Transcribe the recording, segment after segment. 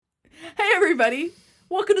everybody.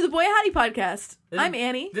 Welcome to the Boy Howdy Podcast. I'm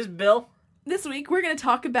Annie. This is Bill. This week, we're going to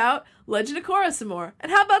talk about Legend of Korra some more.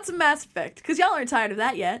 And how about some Mass Effect? Because y'all aren't tired of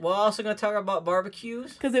that yet. We're also going to talk about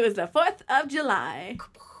barbecues. Because it was the 4th of July.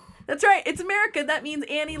 That's right. It's America. That means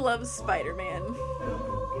Annie loves Spider-Man.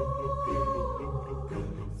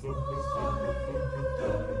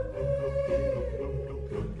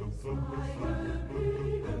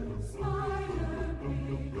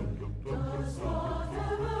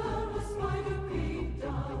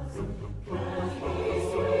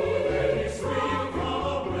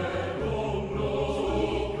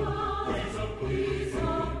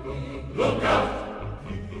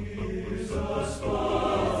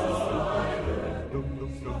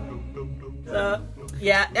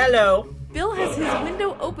 Yeah, hello. Bill has his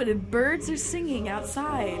window open and birds are singing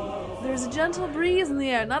outside. There's a gentle breeze in the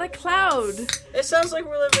air, not a cloud. It sounds like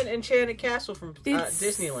we're living in Enchanted Castle from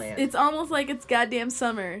Disneyland. It's almost like it's goddamn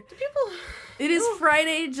summer. It is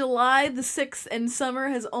Friday, July the 6th, and summer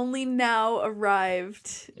has only now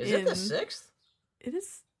arrived. Is it the 6th? It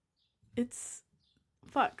is. It's...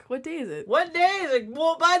 Fuck, what day is it? What day is it?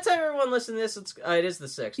 Well, by the time everyone listens to this, it is the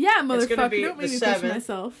 6th. Yeah, motherfucker, it's gonna be don't make me the push 7th.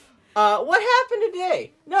 myself. What happened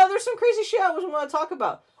today? No, there's some crazy shit I wasn't want to talk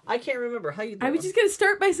about. I can't remember. How you doing? I was just going to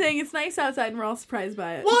start by saying it's nice outside and we're all surprised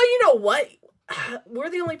by it. Well, you know what? We're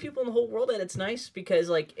the only people in the whole world that it's nice because,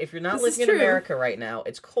 like, if you're not living in America right now,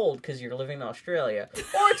 it's cold because you're living in Australia.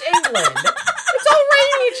 Or it's England. It's all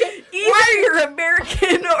rainy. Either you're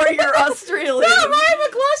American or you're Australian. No, Ryan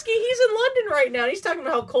McCluskey, he's in London right now. And he's talking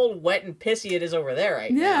about how cold, wet, and pissy it is over there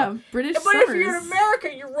right now. Yeah, British But summers. if you're in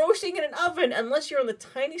America, you're roasting in an oven unless you're in the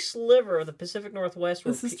tiny sliver of the Pacific Northwest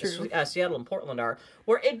where Seattle and Portland are,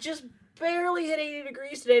 where it just barely hit 80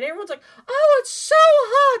 degrees today, and everyone's like, oh, it's so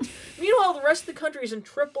hot! Meanwhile, the rest of the country is in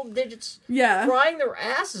triple digits, frying their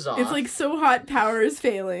asses off. It's like so hot, power is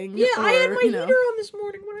failing. Yeah, I had my heater on this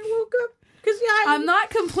morning when I woke up. I'm not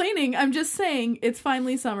complaining, I'm just saying it's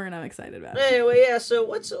finally summer and I'm excited about it. Anyway, yeah, so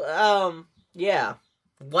what's, what?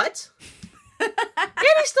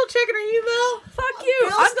 Annie's still checking her email? Fuck you!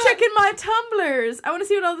 I'm checking my Tumblrs! I want to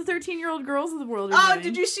see what all the 13-year-old girls of the world are doing.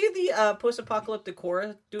 Did you see the post-apocalyptic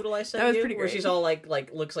Korra doodle I sent you? That was pretty great. Where she's all like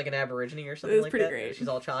looks like an aborigine or something like that? It was pretty great. She's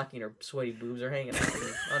all chalky and her sweaty boobs are hanging out.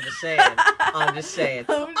 I'm just saying.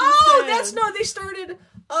 They started,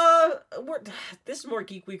 this is more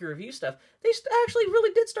Geek Week review stuff. They actually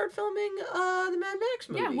really did start filming the Mad Max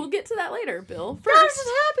movie. Yeah, we'll get to that later, Bill. First, I was just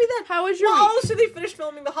happy that. How was your week? Also, they finished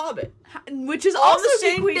filming The Hobbit. Which is all also the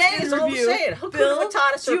same Geek Week day is all I'm saying. How Bill, could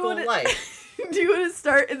Matata circle of life? Do you want to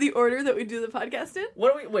start in the order that we do the podcast in?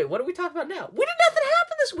 What are we talking about now? We did nothing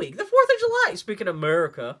happen this week. The 4th of July. Speaking of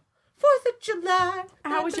America. 4th of July.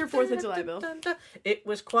 How was your 4th of July, Bill? It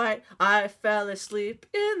was quiet. I fell asleep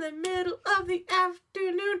in the middle of the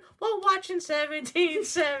afternoon while watching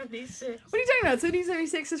 1776. What are you talking about?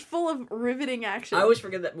 1776 is full of riveting action. I always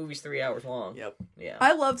forget that movie's 3 hours long. Yep. Yeah.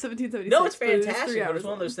 I love 1776. No, it's fantastic. But it was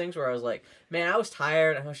one of those things where I was like, man, I was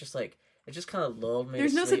tired, and I was just like, it just kind of lulled me.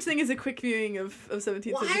 There's no such thing as a quick viewing of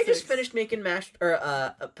 1776. Well, I just finished making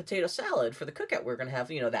a potato salad for the cookout we're gonna have,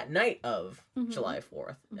 that night of July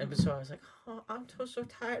 4th, and so I was like, oh, I'm so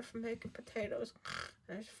tired from making potatoes,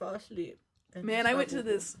 and I just fell asleep. Man, I went to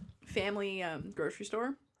this family grocery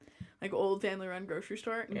store, like old family-run grocery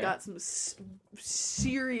store, and got some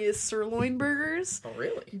serious sirloin burgers. Oh,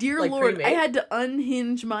 really? Dear Lord, I had to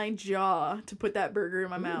unhinge my jaw to put that burger in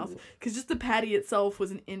my mouth, because just the patty itself was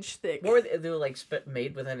an inch thick. What were they like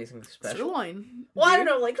made with anything special? Sirloin. Well, I don't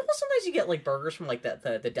know. Sometimes you get like burgers from like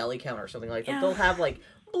the deli counter or something like that. They'll have like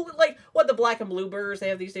the black and blue burgers they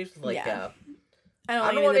have these days with I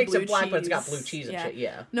don't know what makes it black, cheese. but it's got blue cheese and shit.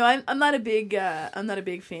 Yeah. No, I'm not a big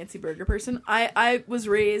fancy burger person. I was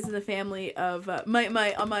raised in a family of my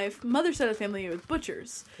mother's side of the family was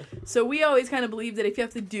butchers, so we always kind of believe that if you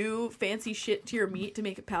have to do fancy shit to your meat to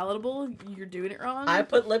make it palatable, you're doing it wrong. I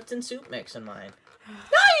put Lipton soup mix in mine. No,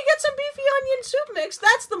 you get some beefy onion soup mix.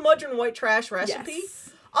 That's the Mudgeon white trash recipe.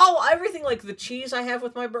 Yes. Oh, everything like the cheese I have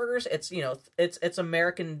with my burgers. It's it's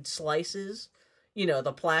American slices.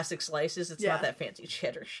 The plastic slices. It's not that fancy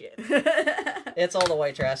cheddar shit. It's all the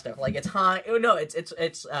white trash stuff. Like it's high. Oh no, it's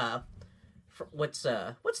what's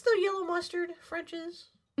the yellow mustard? French's.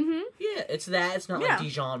 Mm-hmm. Yeah, it's that. It's not like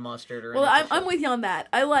Dijon mustard or. Well, I'm with you on that.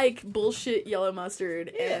 I like bullshit yellow mustard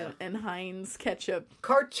and Heinz ketchup.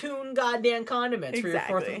 Cartoon goddamn condiments for your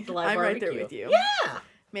 4th of July barbecue. I'm right there with you. Yeah.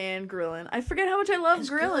 Man, grilling. I forget how much I love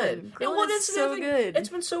grilling. Grilling is so good. It's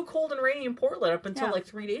been so cold and rainy in Portland up until like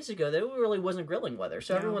 3 days ago that it really wasn't grilling weather.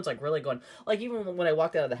 So everyone's like really going, like even when I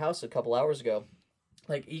walked out of the house a couple hours ago,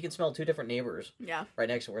 Like, you can smell two different neighbors Yeah. right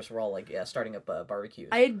next to us. We're all, like, starting up barbecues.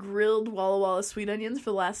 I had grilled Walla Walla sweet onions for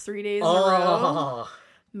the last 3 days in a row.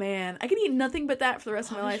 Man, I can eat nothing but that for the rest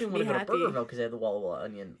of my life and be happy. Go to Burgerville because they have the Walla Walla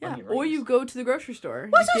onion rings. Or you go to the grocery store.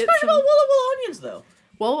 What's so special about Walla Walla onions, though?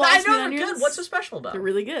 Walla Walla I sweet know they're onions, good. What's so special about them? They're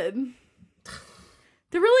really good.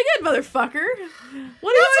 They're really good, motherfucker.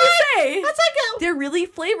 What do you want to say? That's like they're really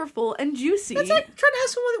flavorful and juicy. That's like trying to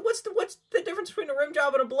ask someone what's the difference between a rim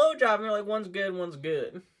job and a blow job, and they're like, one's good, one's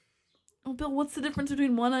good. Oh, Bill, what's the difference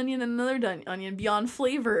between one onion and another onion beyond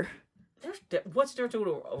flavor? What's the difference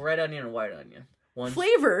between a red onion and a white onion?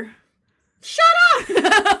 Flavor. Shut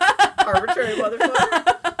up! Arbitrary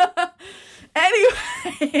motherfucker. Anyway,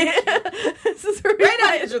 this is red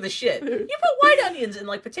onions are the shit. You put white onions in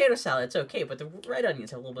like potato salad, it's okay, but the red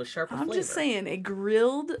onions have a little bit sharper flavor. I'm just saying, a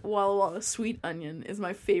grilled Walla Walla sweet onion is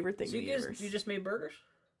my favorite thing. So you just made burgers?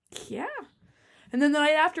 Yeah. And then the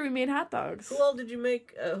night after, we made hot dogs. Who all did you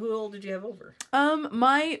make? Who all did you have over?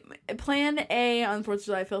 My plan A on 4th of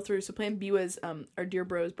July fell through, so plan B was our dear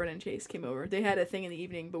bros, Brent and Chase, came over. They had a thing in the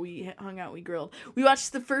evening, but we hung out, we grilled. We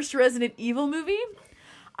watched the first Resident Evil movie.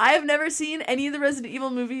 I have never seen any of the Resident Evil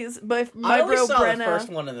movies, but my bro Brenna... I only saw the first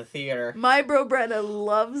one in the theater. My bro Brenna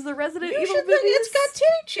loves the Resident Evil movies. It's got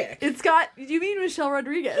titty chick. It's got... You mean Michelle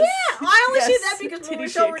Rodriguez? Yeah, I only see that because when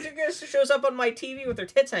Michelle Rodriguez shows up on my TV with her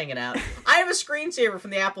tits hanging out. I have a screensaver from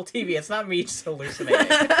the Apple TV. It's not me just hallucinating.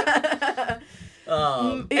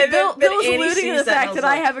 Bill was alluding to the fact that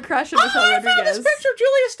I have a crush on Michelle Rodriguez. I found this picture of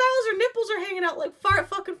Julia Stiles. Her nipples are hanging out like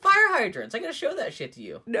fucking fire hydrants. I gotta show that shit to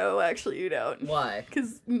you. No, actually, you don't. Why?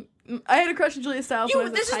 Because I had a crush on Julia Stiles.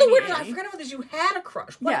 This is the weird thing. I forgot about this. You had a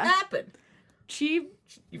crush. What happened? You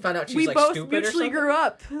found out she's we like both stupid or mutually something? grew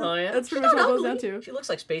up. Oh yeah, that's pretty much what it boils down to. She looks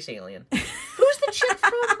like Space Alien. Who's the chick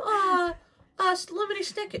from Lemony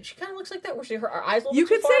Snicket? She kind of looks like that. Where her eyes look. You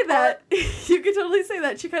could say that. You could totally say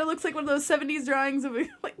that. She kind of looks like one of those 70s drawings of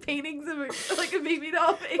like paintings of like a baby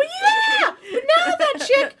doll face. But yeah, but now that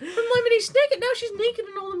chick from Lemony Snicket, now she's naked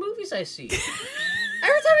in all the movies I see.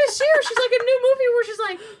 Every time I see her, she's like a new movie where she's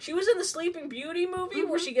like, she was in the Sleeping Beauty movie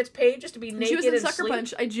where she gets paid just to be naked. She was in and Sucker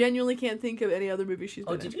Punch. I genuinely can't think of any other movie she's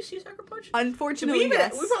been in. Oh, did you see Sucker Punch? Unfortunately,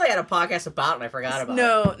 yes. We probably had a podcast about it and I forgot about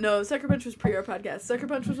it. No, Sucker Punch was pre our podcast. Sucker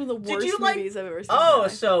Punch was one of the worst movies I've ever seen.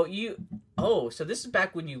 So this is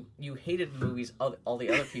back when you hated movies all the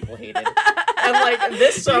other people hated. And like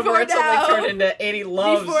this summer it's like turned into Annie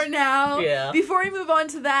Loves. Before now. Yeah. Before we move on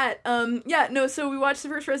to that, so we watched the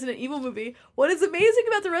first Resident Evil movie. What is amazing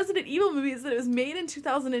about the Resident Evil movie is that it was made in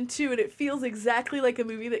 2002 and it feels exactly like a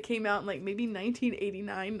movie that came out in like maybe 1989,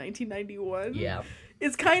 1991. Yeah.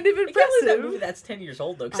 It's kind of impressive. I can't believe that movie that's 10 years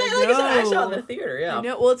old though. Because I saw it in the theater, yeah. I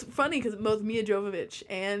know. Well, it's funny because both Mia Jovovich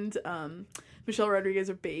and Michelle Rodriguez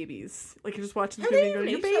are babies. Like, you're just watching the movie and going,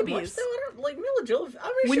 you're babies. Like, Mila Jovovich.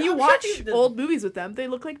 When you watch old movies with them, they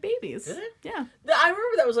look like babies. Did it? Yeah. I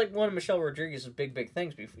remember that was, like, one of Michelle Rodriguez's big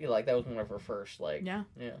things. Like, that was one of her first, like... Yeah.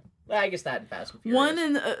 Yeah. I guess that and Fast and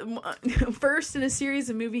Furious. First in a series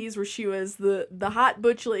of movies where she was the hot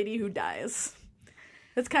butch lady who dies.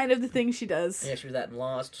 That's kind of the thing she does. Yeah, she was that in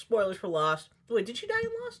Lost. Spoilers for Lost. Wait, did she die in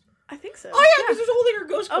Lost? I think so. Oh, yeah, because there's a whole later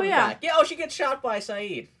ghost coming back. Yeah, she gets shot by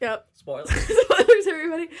Saeed. Yep. Spoilers. Spoilers,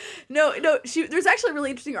 everybody. No, there's actually a really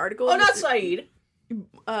interesting article. Oh, not Saeed.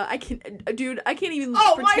 I can't even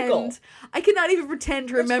pretend. Michael. I cannot even pretend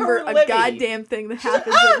to remember a goddamn thing that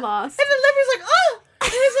happens in Lost. And then Libby's like, oh! And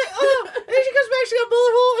he's like, oh! And then she comes back, she got a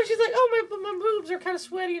bullet hole, and she's like, oh, my boobs are kind of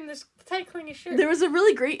sweaty in this tight, clingy shirt. There was a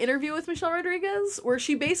really great interview with Michelle Rodriguez where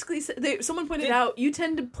she basically said, someone pointed out, you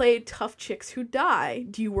tend to play tough chicks who die.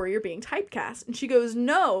 Do you worry you're being typecast? And she goes,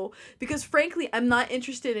 no, because frankly, I'm not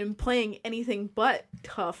interested in playing anything but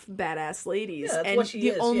tough, badass ladies. Yeah, that's and what she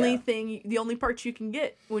is, the only part you can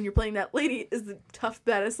get when you're playing that lady is the tough,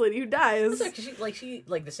 badass lady who dies. She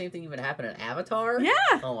the same thing even happened in Avatar? Yeah.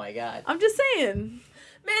 Oh my god. I'm just saying.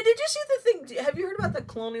 Man, did you see the thing? Have you heard about the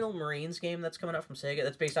Colonial Marines game that's coming out from Sega?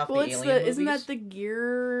 That's based off the Alien movies? Isn't that the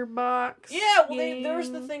Gearbox? Yeah, well, there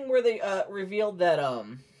was the thing where they revealed that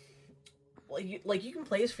you can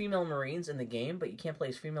play as female Marines in the game, but you can't play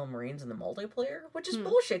as female Marines in the multiplayer, which is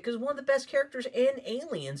bullshit. Because one of the best characters in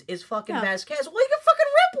Aliens is fucking Vasquez. Well, you got fucking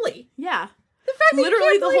Ripley. Yeah, the fact that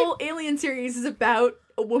literally the whole Alien series is about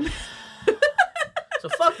a woman. So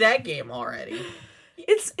fuck that game already.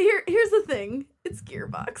 Here's the thing. It's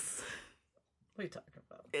Gearbox. What are you talking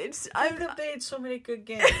about? I've made so many good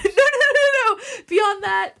games. No. Beyond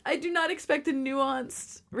that, I do not expect a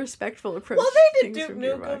nuanced, respectful approach. Well, they did Duke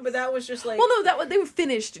Nukem, but that was just like... Well, no, they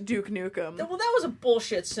finished Duke Nukem. Well, that was a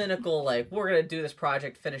bullshit, cynical, like, we're gonna do this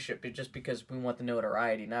project, finish it, but just because we want the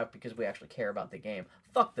notoriety, not because we actually care about the game.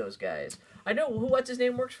 Fuck those guys. I know what's his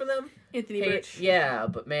name works for them? Anthony Birch. Yeah,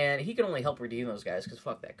 but man, he can only help redeem those guys, because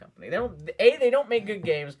fuck that company. They don't make good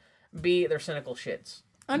games, B, they're cynical shits.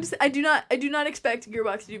 I do not expect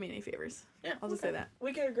Gearbox to do me any favors. Yeah, I'll just say that.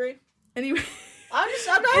 We can agree. Anyway, I'm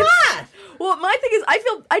not mad. Well, my thing is,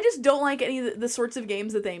 I just don't like any of the sorts of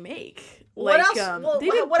games that they make. What like, else? They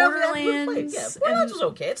did Borderlands. Yeah, Borderlands was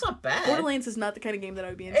okay. It's not bad. Borderlands is not the kind of game that I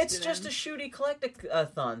would be interested in. It's just a shooty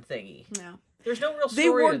collect-a-thon thingy. Yeah. There's no real story. They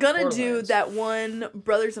were gonna do that one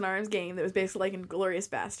Brothers in Arms game that was basically like Inglourious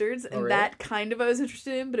Bastards, and that kind of I was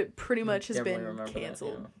interested in, but it pretty much has been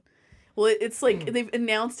canceled. Well, it's like they've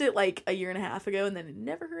announced it like a year and a half ago, and then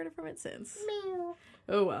never heard from it since.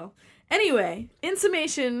 Oh well. Anyway, in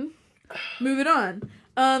summation, moving on.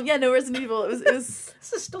 Resident Evil. It was. This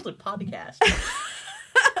is a stilted podcast.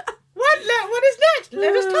 What is next?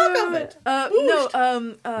 Let us talk of it.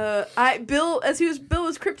 Bill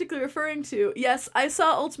was cryptically referring to. Yes, I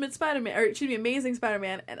saw Amazing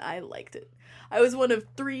Spider-Man, and I liked it. I was one of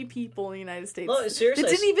 3 people in the United States. Oh, seriously? That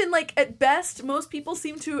didn't even, like, at best, most people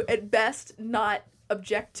seem to, at best, not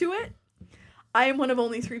object to it. I am one of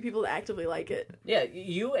only 3 people that actively like it. Yeah,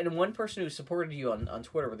 you and one person who supported you on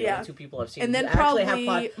Twitter were the only 2 people I've seen. And then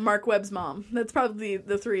probably Mark Webb's mom. That's probably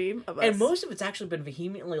the 3 of us. And most of it's actually been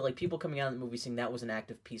vehemently like people coming out of the movie saying that was an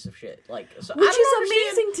active piece of shit. Like, so which is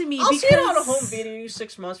amazing to me. I'll see it on a home video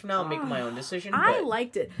 6 months from now and make my own decision. I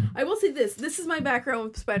liked it. I will say this. This is my background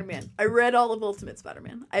with Spider-Man. I read all of Ultimate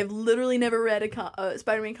Spider-Man. I've literally never read a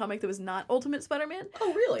Spider-Man comic that was not Ultimate Spider-Man.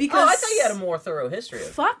 Oh, really? Because I thought you had a more thorough history of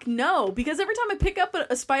it. Fuck no. Because every time I pick up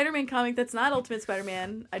a Spider-Man comic that's not Ultimate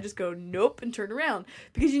Spider-Man, I just go, nope, and turn around.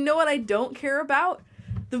 Because you know what I don't care about?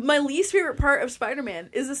 My least favorite part of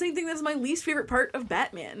Spider-Man is the same thing that's my least favorite part of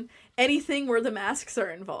Batman. Anything where the masks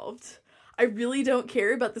are involved. I really don't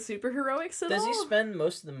care about the superheroics at all. Does he spend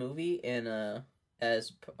most of the movie in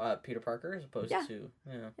as Peter Parker as opposed to...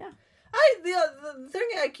 Yeah. The thing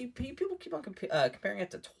people keep on comparing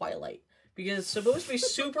it to Twilight. Because it's supposed to be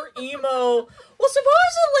super emo. Well,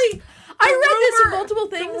 supposedly... I read this in multiple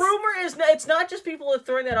things. The rumor is... It's not just people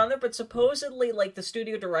throwing that on there, but supposedly, like, the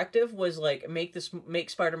studio directive was, like, make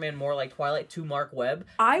Spider-Man more like Twilight to Mark Webb.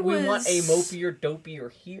 We want a mopier, dopier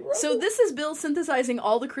hero. So this is Bill synthesizing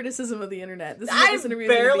all the criticism of the internet. This is I've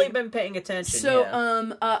barely been paying attention. So,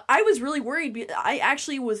 I was really worried. I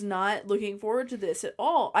actually was not looking forward to this at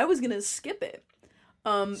all. I was going to skip it.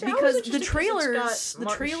 Because the trailers,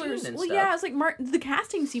 it's like the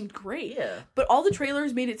casting seemed great. Yeah. But all the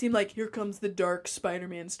trailers made it seem like here comes the dark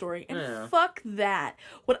Spider-Man story, and fuck that.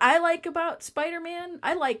 What I like about Spider-Man,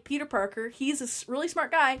 I like Peter Parker. He's a really smart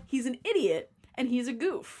guy. He's an idiot, and he's a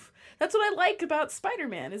goof. That's what I like about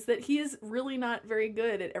Spider-Man, is that he is really not very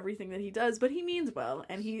good at everything that he does, but he means well,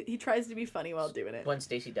 and he tries to be funny while doing it. When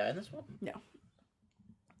Stacy died in this one? No.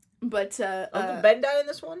 But Uncle Ben died in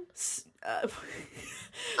this one? They're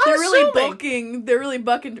really bulking. They're really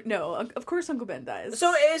bucking. No, of course Uncle Ben dies.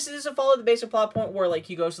 So is this a follow the basic plot point where like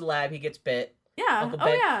he goes to the lab, he gets bit? Yeah. Uncle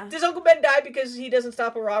Ben. Yeah. Does Uncle Ben die because he doesn't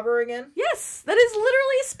stop a robber again? Yes, that is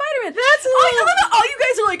literally Spider-Man. That's all you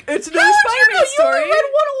guys are like. It's another Spider-Man story. You read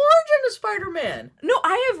one origin of Spider-Man. No,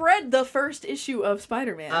 I have read the first issue of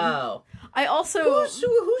Spider-Man. Oh. I also who's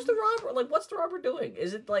the robber? Like, what's the robber doing?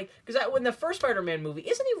 Is it like because when the first Spider-Man movie,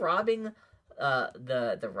 isn't he robbing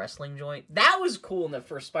the wrestling joint? That was cool in the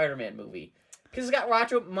first Spider-Man movie. Because it's got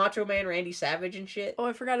Macho Man Randy Savage and shit. Oh,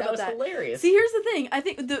 I forgot about that. That was hilarious. See, here's the thing. I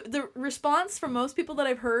think the response from most people that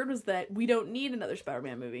I've heard was that we don't need another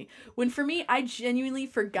Spider-Man movie. When for me, I genuinely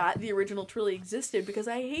forgot the original trilogy existed because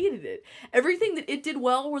I hated it. Everything that it did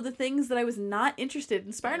well were the things that I was not interested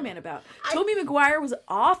in Spider-Man about. Tobey Maguire was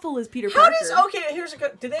awful as Peter Parker.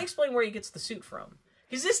 Did they explain where he gets the suit from?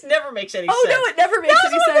 Because this never makes any sense. Oh, no, it never makes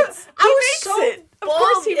any sense. I was so of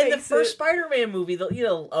course he in the makes first Spider-Man movie,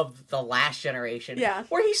 of the last generation,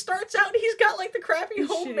 where he starts out and he's got, like, the crappy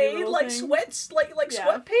homemade, like, sweats, like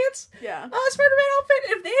sweatpants. Yeah. Spider-Man outfit.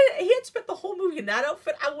 If he had spent the whole movie in that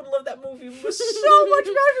outfit, I would love that movie. It was so much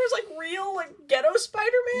better if it was, like, real, like, ghetto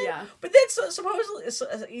Spider-Man. Yeah. But then, supposedly,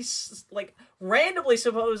 he's, like, randomly,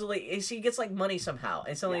 he gets, like, money somehow.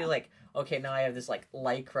 And suddenly he's like, okay, now I have this, like,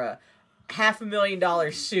 Lycra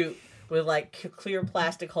 $500,000 suit with like clear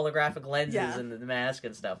plastic holographic lenses and the mask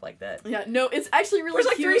and stuff like that. Yeah, no, it's actually really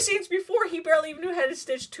There's cute. like 3 scenes before he barely even knew how to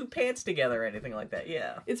stitch 2 pants together or anything like that.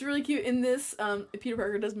 Yeah, it's really cute. In this, Peter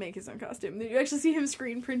Parker does make his own costume. You actually see him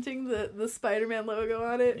screen printing the Spider-Man logo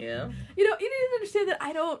on it. Yeah. You know, you need to understand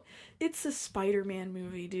that it's a Spider-Man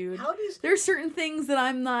movie, dude. There are certain things that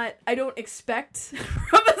I don't expect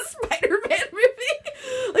from a Spider-Man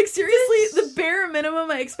movie. Like, seriously, the bare minimum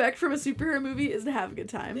I expect from a superhero movie is to have a good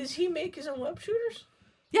time. Does he make his own web shooters?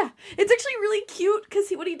 Yeah. It's actually really cute, because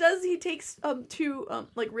what he does, he takes, 2,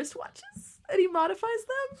 like, wristwatches, and he modifies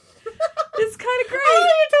them. It's kind of great. Oh,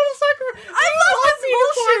 you're total sucker. I love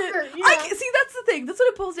this bullshit. Yeah. See, that's the thing. That's what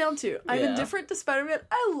it pulls down to. I'm indifferent to Spider-Man.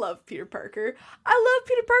 I love Peter Parker. I love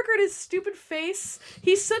Peter Parker and his stupid face.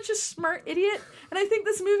 He's such a smart idiot. And I think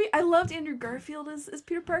this movie, I loved Andrew Garfield as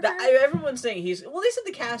Peter Parker. Everyone's saying they said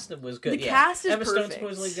the cast was good. The cast is Emma perfect. Stone's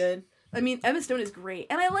supposedly good. I mean, Emma Stone is great.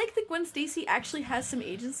 And I like that Gwen Stacy actually has some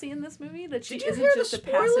agency in this movie, that she isn't just a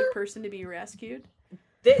passive person to be rescued.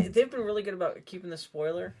 They've been really good about keeping the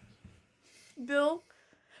spoiler. Bill,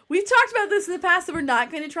 we've talked about this in the past, that we're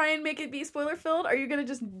not going to try and make it be spoiler-filled. Are you going to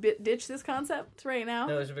just ditch this concept right now?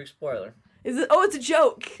 No, there's a big spoiler. Is it? Oh, it's a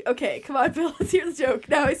joke. Okay, come on, Bill. Let's hear the joke.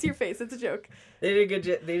 Now I see your face. It's a joke. They did a good.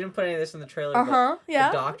 They didn't put any of this in the trailer.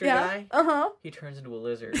 Yeah. The doctor guy. Uh-huh. He turns into a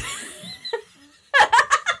lizard.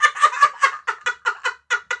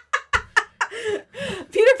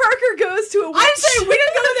 Peter Parker goes to a witch. I say we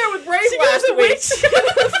didn't go there with Brave last week. Witch in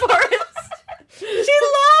the forest. She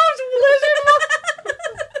loves lizard.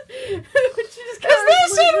 Is that a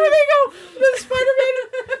scene where they go, the Spider-Man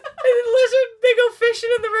and the lizard, they go fishing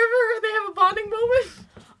in the river and they have a bonding moment?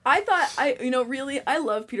 I thought, really, I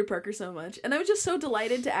love Peter Parker so much. And I was just so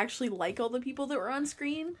delighted to actually like all the people that were on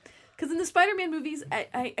screen. Because in the Spider-Man movies,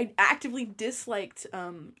 I actively disliked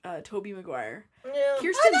Tobey Maguire. Yeah.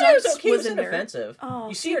 Kirsten Dunst was in there. Offensive. Oh,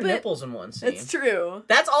 you see her nipples in one scene. That's true.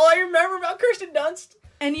 That's all I remember about Kirsten Dunst.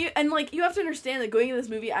 And you have to understand that going into this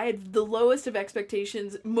movie, I had the lowest of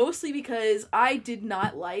expectations, mostly because I did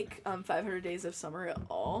not like 500 Days of Summer at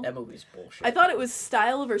all. That movie's bullshit. I thought it was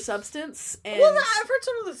style over substance. And well, I've heard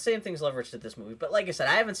some of the same things leveraged at this movie, but like I said,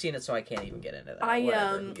 I haven't seen it, so I can't even get into that.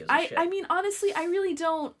 I mean, honestly, I really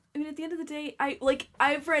don't. I mean, at the end of the day,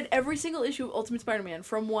 I've read every single issue of Ultimate Spider-Man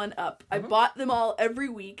from 1 up. I bought them all every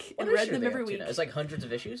week and read them every week. It's like hundreds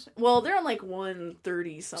of issues? Well, they're on like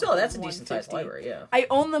 130 something. So that's a decent sized library, yeah. I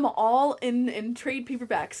own them all in trade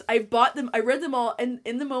paperbacks. I bought them, I read them all in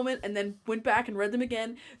the moment and then went back and read them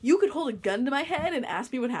again. You could hold a gun to my head and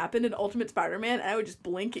ask me what happened in Ultimate Spider-Man and I would just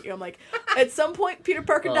blink at you. I'm like, at some point Peter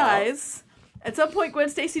Parker dies. At some point Gwen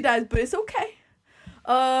Stacy dies, but it's okay.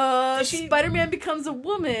 Spider-Man becomes a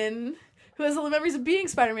woman who has all the memories of being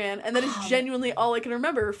Spider-Man, and that is genuinely all I can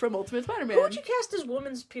remember from Ultimate Spider-Man. Who would you cast as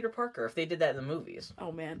woman's Peter Parker if they did that in the movies?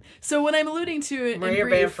 Oh, man. So when I'm alluding to Maria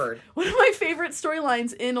Bamford. One of my favorite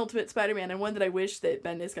storylines in Ultimate Spider-Man, and one that I wish that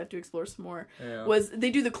Bendis got to explore some more, was they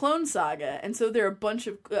do the Clone Saga, and so there are a bunch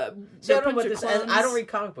of I don't read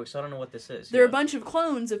comic books, so I don't know what this is. There are a bunch of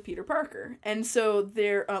clones of Peter Parker, and so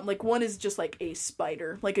they're, like, one is just like a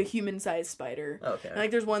spider, like a human-sized spider. Okay. And, like,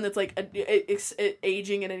 there's one that's, like,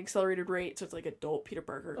 aging at an accelerated rate, so it's, like, adult Peter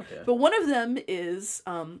Parker. Okay. But one of them is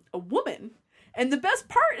a woman. And the best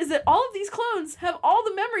part is that all of these clones have all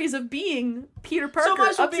the memories of being Peter Parker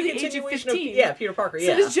up to the age of 15. Peter Parker,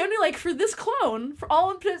 So it's generally like, for this clone, for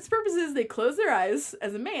all intents and purposes, they close their eyes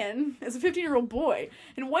as a man, as a 15-year-old boy,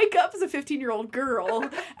 and wake up as a 15-year-old girl.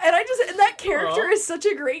 And that character is such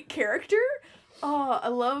a great character. Oh, I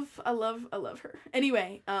love her.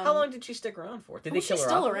 Anyway, how long did she stick around for? Did they kill her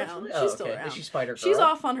off? She's still around. Is she Spider-Girl? She's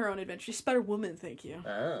off on her own adventure. She's Spider-Woman, thank you.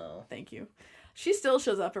 Oh. Thank you. She still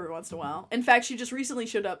shows up every once in a while. In fact, she just recently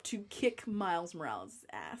showed up to kick Miles Morales'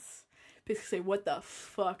 ass. Basically say, what the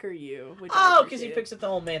fuck are you? Because he picks up the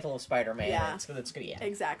whole mantle of Spider-Man. Yeah. That's good, yeah.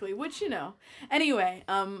 Exactly, which, Anyway,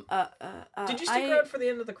 did you stick around for the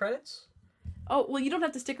end of the credits? Oh, well, you don't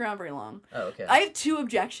have to stick around very long. Oh, okay. I have 2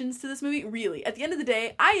 objections to this movie, really. At the end of the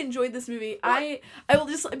day, I enjoyed this movie. I will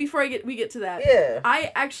just, before we get to that,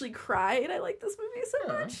 I actually cried. I like this movie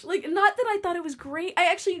so much. Like, not that I thought it was great. I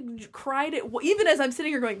actually cried even as I'm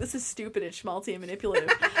sitting here going, this is stupid and schmaltzy and manipulative.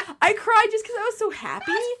 I cried just because I was so happy.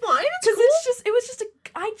 That's fine, it's cool.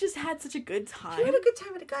 I just had such a good time. You had a good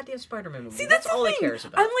time at a goddamn Spider-Man movie. See, that's all the he cares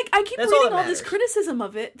about. I'm like, I keep reading all this criticism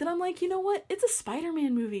of it that I'm like, you know what? It's a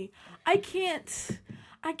Spider-Man movie. I can't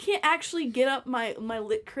actually get up my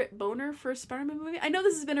lit crit boner for a Spider-Man movie. I know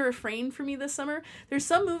this has been a refrain for me this summer. There's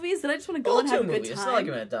some movies that I just want to go and have a good time. It's not like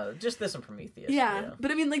I'm done. Just this and Prometheus. Yeah,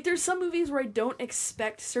 but I mean, like, there's some movies where I don't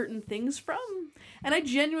expect certain things from. And I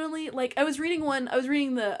genuinely, like, I was reading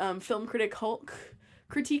the film critic Hulk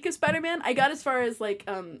critique of Spider-Man. I got as far as, like,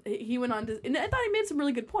 he went on to, and I thought he made some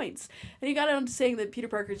really good points. And he got on to saying that Peter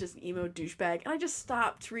Parker's just an emo douchebag. And I just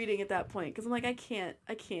stopped reading at that point, because I'm like, I can't.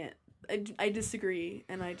 I disagree,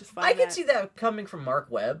 and I just find I can see that coming from Mark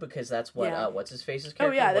Webb, because that's what what's his face's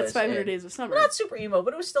character. Oh yeah, that's was 500 Days of Summer. Not super emo,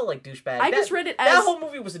 but it was still like douchebag. I just read it as that whole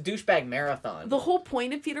movie was a douchebag marathon. The whole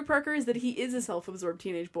point of Peter Parker is that he is a self-absorbed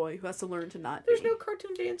teenage boy who has to learn to not. There's no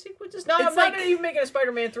cartoon dance sequences. No, I'm not even making a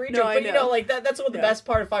Spider-Man 3 joke, but you know, like that's what the best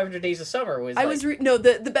part of 500 Days of Summer was.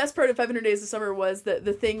 The best part of 500 Days of Summer was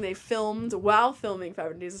the thing they filmed while filming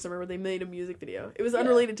 500 Days of Summer, where they made a music video. It was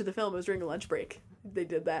unrelated to the film. It was during a lunch break. They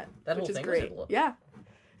did that, which is great. Yeah.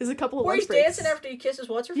 There's a couple of lunch breaks. Where he's dancing after he kisses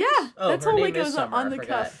what's-her-face? Yeah, that's all like goes on the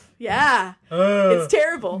cuff. Yeah, it's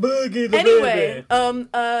terrible. Anyway,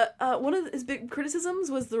 one of his big criticisms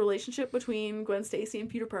was the relationship between Gwen Stacy and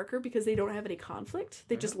Peter Parker, because they don't have any conflict.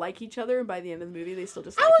 They just like each other, and by the end of the movie, they still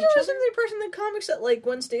just like each other. I was under the impression in the comics that like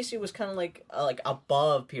Gwen Stacy was kind of like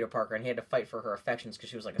above Peter Parker, and he had to fight for her affections because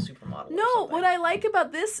she was like a supermodel. No, what I like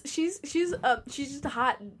about this, she's just a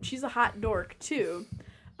hot dork too.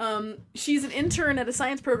 She's an intern at a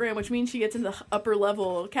science program, which means she gets into upper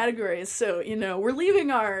level categories. So, you know, we're leaving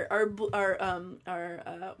our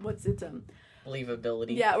what's it,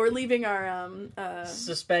 believability. Yeah, we're leaving our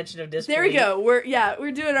suspension of disbelief. There we go.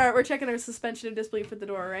 We're checking our suspension of disbelief at the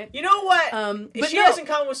door, right? You know what? But she has in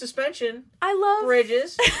common with suspension. I love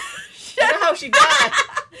Bridges. You know how she died.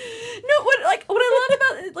 No, what I love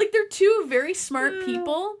about it, like, they're two very smart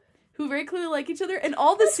people who very clearly like each other, and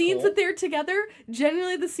all the scenes that they're together,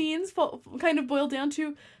 generally the scenes kind of boil down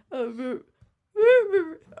to, okay. They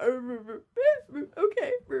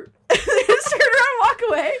just turn around and walk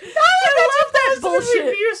away. I love that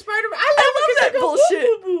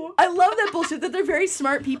bullshit. I love that bullshit that they're very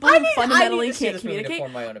smart people who fundamentally can't communicate.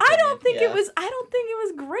 I don't think it was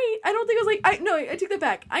great. I don't think it was like, I take that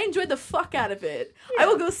back. I enjoyed the fuck out of it. Yeah. I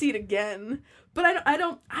will go see it again. But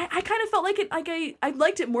I kind of felt like it, like I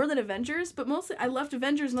liked it more than Avengers, but mostly I left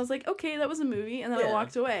Avengers and I was like, okay, that was a movie, and then I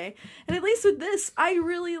walked away. And at least with this, I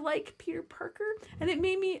really like Peter Parker, and it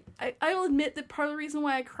made me, I'll admit that part of the reason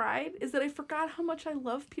why I cried is that I forgot how much I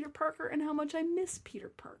love Peter Parker and how much I miss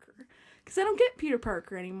Peter Parker. Because I don't get Peter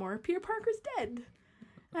Parker anymore. Peter Parker's dead.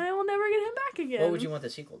 And I will never get him back again. What would you want the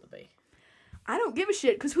sequel to be? I don't give a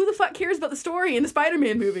shit, because who the fuck cares about the story in the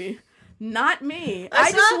Spider-Man movie? Not me.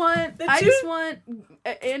 I just want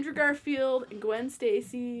Andrew Garfield and Gwen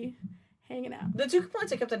Stacy hanging out. The two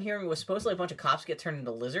complaints I kept on hearing was supposedly a bunch of cops get turned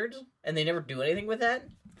into lizards, and they never do anything with that.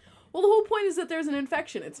 Well, the whole point is that there's an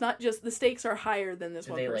infection. It's not just the stakes are higher than this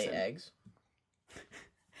one person. Do they lay eggs?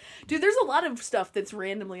 Dude, there's a lot of stuff that's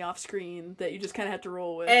randomly off screen that you just kind of have to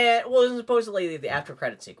roll with. Well, it's supposedly the after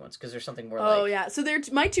credit sequence, because there's something more like... Oh, yeah. So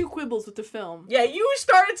my two quibbles with the film. Yeah, you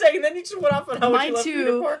started saying, and then you just went off on how much you love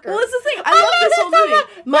Peter Parker. Well, that's the thing. I love this whole movie.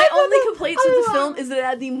 My only complaints with the film is that it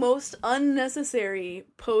had the most unnecessary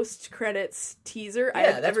post-credits teaser I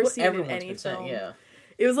have ever seen in any film. Yeah.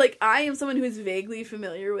 It was like, I am someone who is vaguely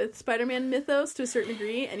familiar with Spider-Man mythos to a certain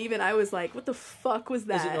degree, and even I was like, what the fuck was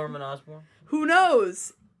that? Is it Norman Osborn? Who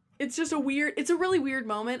knows? It's just it's a really weird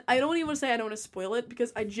moment. I don't even want to say I don't want to spoil it,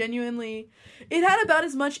 because I genuinely, it had about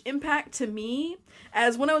as much impact to me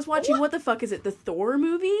as when I was watching, what the fuck is it, the Thor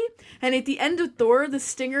movie? And at the end of Thor, the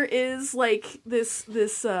stinger is like this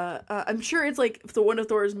I'm sure it's like one of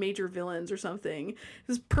Thor's major villains or something.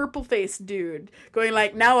 This purple-faced dude going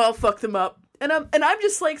like, now I'll fuck them up. And I'm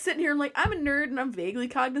just like sitting here, I'm like, I'm a nerd and I'm vaguely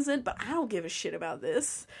cognizant, but I don't give a shit about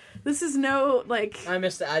this. This is no, like... I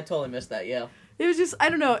missed that. I totally missed that, yeah. It was just, I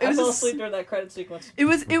don't know. I fell asleep during that credit sequence. It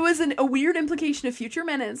was a weird implication of future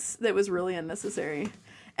menace that was really unnecessary.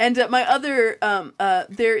 And my other,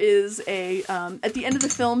 there is at the end of the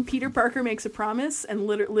film, Peter Parker makes a promise, and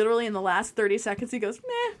literally in the last 30 seconds he goes,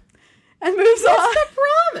 meh, and moves on. What's the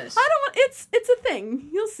promise? It's a thing.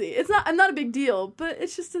 You'll see. It's not a big deal, but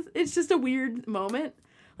it's just a weird moment.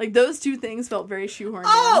 Like, those two things felt very shoehorned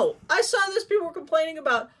in. I saw this. People were complaining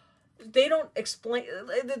about... They don't explain...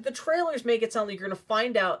 The trailers make it sound like you're going to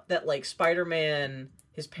find out that, like, Spider-Man,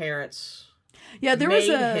 his parents... Yeah, made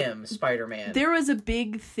him Spider-Man. There was a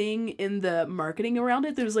big thing in the marketing around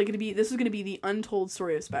it. There was like this was going to be the untold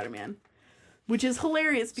story of Spider-Man, which is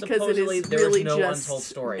hilarious because supposedly it is really no just untold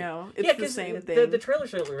story. No, it's the same thing. The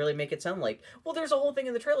trailers really make it sound like, well, there's a whole thing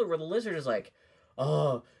in the trailer where the lizard is like,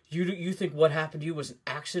 oh, you think what happened to you was an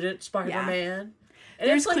accident, Spider-Man? And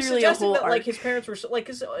there's it's like clearly a whole that, arc. like his parents were like,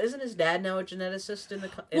 isn't his dad now a geneticist in the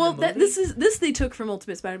well, the movie? this they took from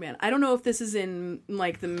Ultimate Spider-Man. I don't know if this is in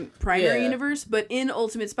like the primary universe, but in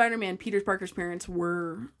Ultimate Spider-Man, Peter Parker's parents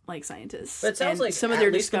were like scientists. But it sounds like some of their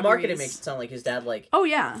the marketing makes it sound like his dad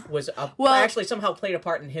was actually somehow played a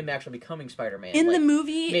part in him actually becoming Spider-Man. In the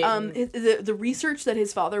movie, the research that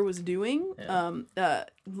his father was doing, in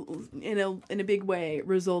a big way,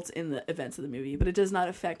 results in the events of the movie, but it does not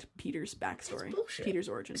affect Peter's backstory. Peter's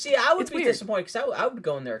origin. See, I would be disappointed because I would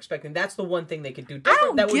go in there expecting that's the one thing they could do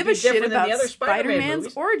different. That would be different than the other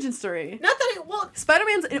Spider-Man's origin story. Not that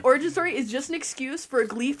Spider-Man's origin story is just an excuse for a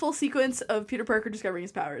gleeful sequence of Peter Parker discovering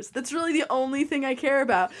his powers. That's really the only thing I care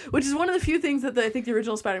about, which is one of the few things that I think the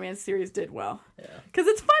original Spider-Man series did well. Yeah. Because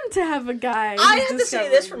it's fun to have a guy. I have to say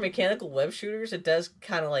this for mechanical web shooters, it does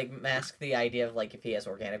kind of like mask the idea of like if he has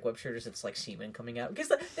organic web shooters, it's like semen coming out. Because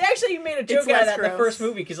they actually made a joke out of that in the first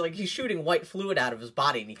movie because like he's shooting white fluid out of his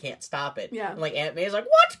body and he can't stop it. Yeah. And like Aunt May's like,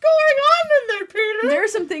 what's going on in there, Peter? There are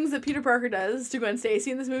some things that Peter Parker does to Gwen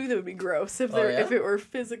Stacy in this movie that would be gross if it were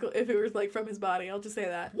physical, if it was like from his body. I'll just say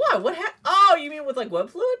that. What? Oh, you mean with like web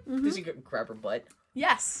fluid? Mm-hmm. Does he grab her butt?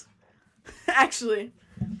 Yes. Actually.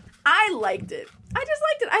 I liked it. I just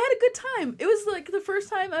liked it. I had a good time. It was like the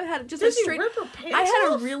first time I had just a straight... Rip her pants I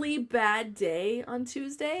had off? a really bad day on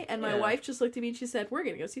Tuesday, and my wife just looked at me and she said, we're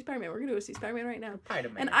going to go see Spider-Man. We're going to go see Spider-Man right now.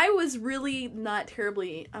 And I was really not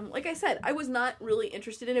terribly... like I said, I was not really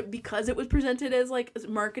interested in it because it was presented as like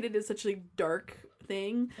marketed as such a dark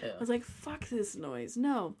thing. Yeah. I was like, fuck this noise.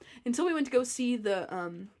 No. Until we went to go see the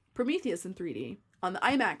Prometheus in 3D. On the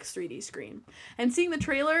IMAX 3D screen. And seeing the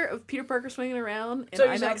trailer of Peter Parker swinging around in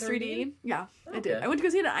IMAX 3D. Yeah, I did. I went to go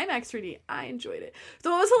see it in IMAX 3D. I enjoyed it.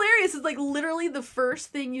 So what was hilarious is like literally the first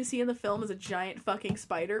thing you see in the film is a giant fucking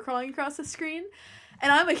spider crawling across the screen.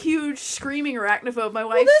 And I'm a huge screaming arachnophobe. My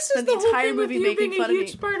wife spent the entire movie making fun of me.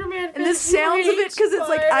 Spider-Man and the sounds of it, because it's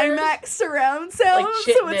like IMAX surround sound,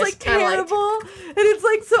 so it's like terrible. And it's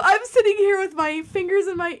like, so I'm sitting here with my fingers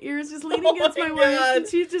in my ears, just leaning against my wife, and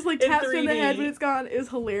she just like taps me in the head when it's gone. It was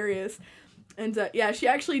hilarious. And she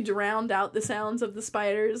actually drowned out the sounds of the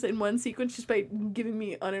spiders in one sequence just by giving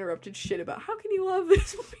me uninterrupted shit about how can you love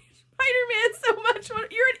this movie? Spider-Man so much.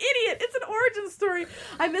 You're an idiot. It's an origin story.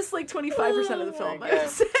 I missed like 25% of the film, I would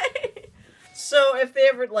say. So if they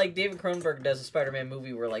ever, like, David Cronenberg does a Spider-Man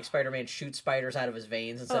movie where, like, Spider-Man shoots spiders out of his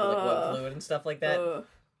veins instead of, like, web fluid and stuff like that.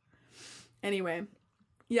 Anyway.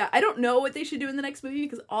 Yeah, I don't know what they should do in the next movie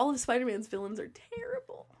because all of Spider-Man's villains are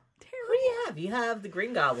terrible. Who do you have? You have the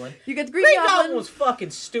Green Goblin. You got the Green Goblin. Was fucking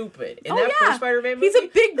stupid. In that first Spider-Man movie. He's a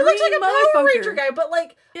big green looks like a Power Ranger guy, but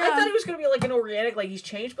like, yeah. I thought he was going to be like an organic, like he's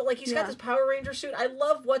changed, but like he's got this Power Ranger suit. I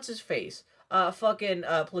love what's-his-face.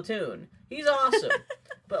 Platoon. He's awesome.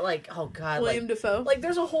 But like, oh god. William Dafoe. Like,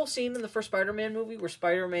 there's a whole scene in the first Spider-Man movie where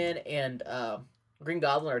Spider-Man and Green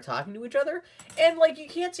Goblin are talking to each other, and like you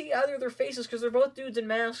can't see either of their faces because they're both dudes in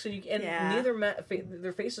masks, and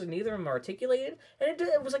their faces, neither of them are articulated, and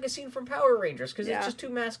it was like a scene from Power Rangers because it's just two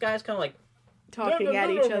masked guys kind of like talking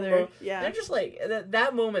at each other. Yeah, and just like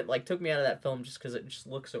that moment like took me out of that film just because it just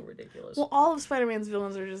looks so ridiculous. Well, all of Spider-Man's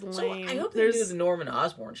villains are just lame. So I hope they do the Norman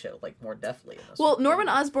Osborn shit like more deftly. In this film. Norman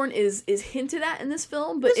Osborn is hinted at in this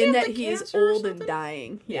film, but in that he is old and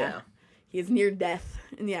dying. Yeah, he is near death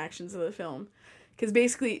in the actions of the film. Because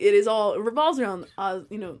basically, it revolves around,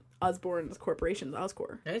 Osborn's corporations,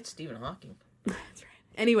 Oscorp. It's Stephen Hawking. That's right.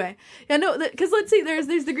 Anyway, because let's see, there's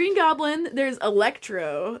the Green Goblin, there's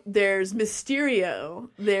Electro, there's Mysterio,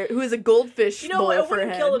 who is a goldfish bowl for a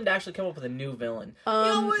head. Kill them to actually come up with a new villain.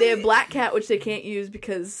 They have Black Cat, which they can't use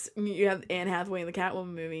because you have Anne Hathaway in the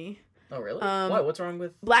Catwoman movie. Oh really? Why? What's wrong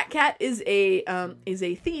with Black Cat? Is a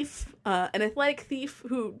thief, an athletic thief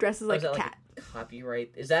who dresses like a cat.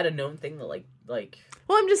 Copyright? Is that a known thing that like?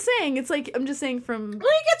 Well, I'm just saying. It's like I'm just saying from. Well,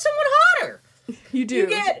 you get someone hotter. You do.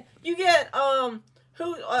 You get who?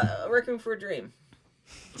 Requiem for a Dream.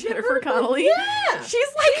 Jennifer Connelly. Yeah, she's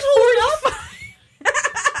like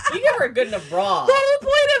 45. You give her a good enough bra. The whole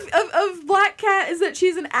point of Black Cat is that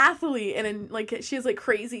she's an athlete and she has like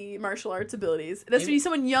crazy martial arts abilities. It has to be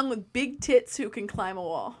someone young with big tits who can climb a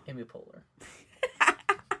wall. Amy Poehler.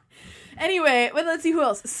 Anyway, let's see who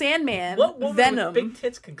else. Sandman, what woman Venom. With big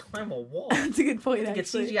tits can climb a wall? That's a good point.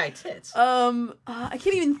 Actually, get CGI tits. I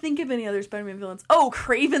can't even think of any other Spider-Man villains. Oh,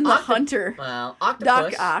 Kraven the Hunter. Well,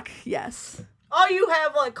 Octopus. Doc Ock. Yes. Oh, you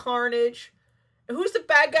have like Carnage. Who's the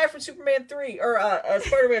bad guy from Superman 3 or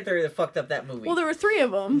Spider-Man 3 that fucked up that movie? Well, there were 3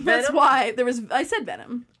 of them. Venom? That's why I said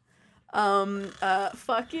Venom.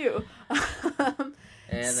 Fuck you.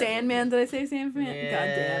 Sandman, did I say Sandman? Yeah,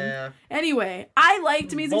 Goddamn. Yeah. Anyway, I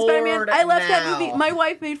liked Amazing Spider-Man. I left that movie. My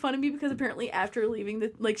wife made fun of me because apparently after leaving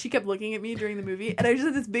she kept looking at me during the movie, and I just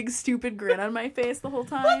had this big stupid grin on my face the whole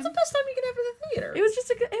time. That's the best time you can have in the theater. It was just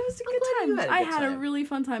a good time. I had a really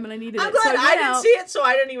fun time, and I needed it. I'm glad I didn't see it, so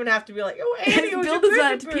I didn't even have to be like, oh, Andy, Bill does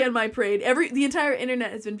not have to pee on my parade. The entire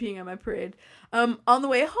internet has been peeing on my parade. On the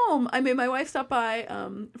way home, I made my wife stop by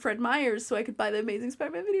Fred Meyer's so I could buy the Amazing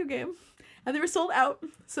Spider-Man video game. And they were sold out.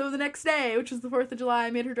 So the next day, which was the 4th of July, I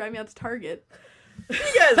made her drive me out to Target. You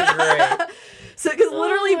guys are great. So, because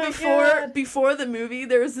literally before the movie,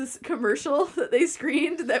 there was this commercial that they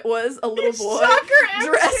screened that was a little boy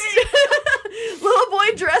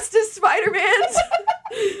dressed as Spider-Man,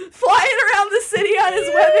 flying around the city on his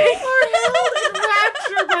webbing.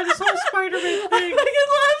 Enraptured by this whole Spider-Man thing. I fucking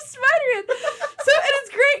love Spider-Man. So, and it's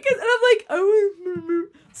great because, and I'm like, oh.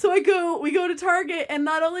 So we go to Target, and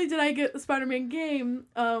not only did I get the Spider-Man game,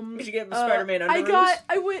 did you get the Spider-Man underoos?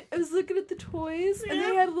 I was looking at the toys, and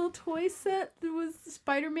they had a little toy set that was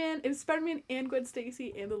Spider-Man. It was Spider-Man and Gwen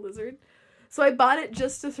Stacy and the Lizard. So I bought it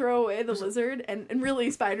just to throw away the Lizard and really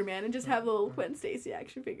Spider-Man and just have the little Gwen Stacy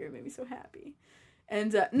action figure. It made me so happy. And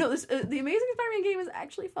the Amazing Spider-Man game is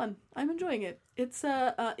actually fun. I'm enjoying it. It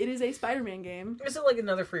is a Spider-Man game. Is it like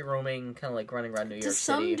another free roaming, kind of like running around New York City? To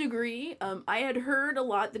some degree. I had heard a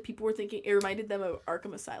lot that people were thinking it reminded them of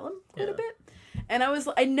Arkham Asylum quite a bit. And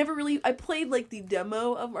I played like the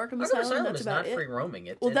demo of Arkham Asylum. That's is about not it. free roaming.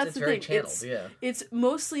 It's that's very the thing. channeled. It's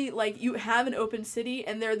mostly like you have an open city,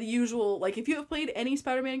 and they're the usual. Like if you have played any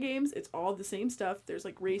Spider-Man games, it's all the same stuff. There's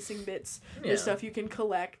like racing bits. There's stuff you can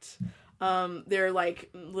collect. There are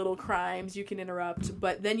like little crimes you can interrupt,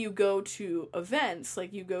 but then you go to events,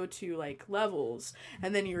 like you go to like levels,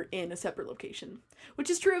 and then you're in a separate location,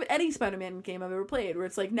 which is true of any Spider-Man game I've ever played, where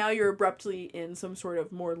it's like now you're abruptly in some sort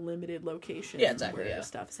of more limited location where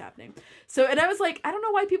stuff is happening. So, and I was like, I don't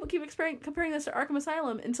know why people keep comparing this to Arkham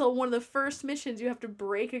Asylum until one of the first missions you have to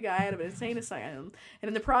break a guy out of an insane asylum, and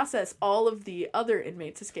in the process, all of the other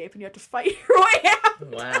inmates escape, and you have to fight your way out.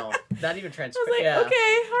 Wow, not even transparent. I was like,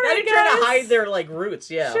 okay, all right, guys. To hide their like roots,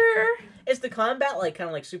 Sure. Is the combat like kind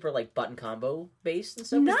of like super like button combo based and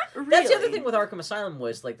stuff? Not really. That's the other thing with Arkham Asylum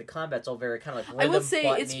was like the combat's all very kind of like rhythm, I will say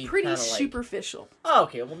button-y, it's pretty like... superficial. Oh,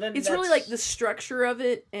 okay. Well, then it's really like the structure of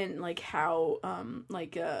it and like how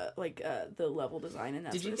the level design and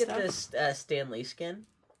that. Did sort you of get stuff. this Stan Lee skin?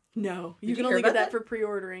 No, you can only get that for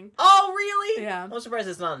pre-ordering. Oh, really? Yeah. I'm surprised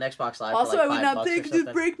it's not on Xbox Live. Also, for like I would not think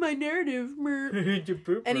to break my narrative.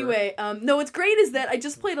 Anyway, no, what's great is that I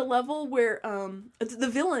just played a level where the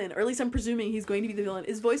villain, or at least I'm presuming he's going to be the villain,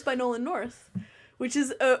 is voiced by Nolan North, which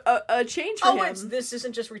is a change for him. Oh, this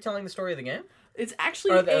isn't just retelling the story of the game? It's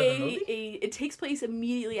actually it takes place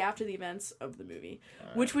immediately after the events of the movie,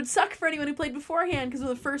 which would suck for anyone who played beforehand because one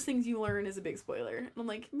of the first things you learn is a big spoiler. And I'm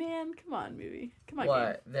like, man, come on, movie, come on.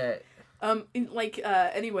 What game.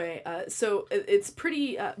 Anyway, so it's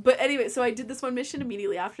pretty. But anyway, so I did this one mission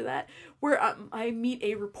immediately after that, where I meet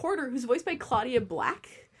a reporter who's voiced by Claudia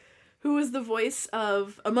Black, who was the voice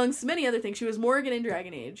of, amongst many other things, she was Morgan in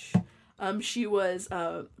Dragon Age. She was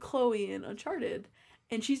Chloe in Uncharted.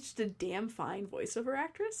 And she's just a damn fine voiceover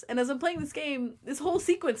actress. And as I'm playing this game, this whole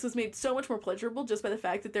sequence was made so much more pleasurable just by the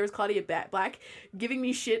fact that there was Claudia Black giving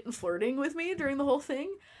me shit and flirting with me during the whole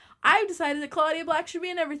thing. I've decided that Claudia Black should be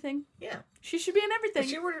in everything. Yeah. She should be in everything. If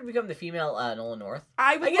she were to become the female Nolan North,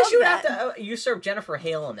 I guess you would have to usurp Jennifer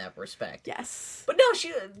Hale in that respect. Yes. But no,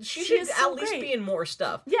 she should so at least great. be in more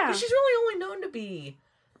stuff. Yeah. Because she's really only known to be...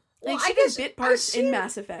 Well, she did bit parts in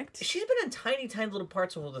Mass Effect. She's been in tiny little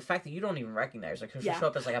parts of the fact that you don't even recognize her. She'll show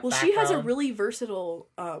up as like a background. She has a really versatile...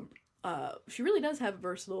 she really does have a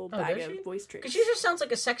versatile bag of voice traits. Because she just sounds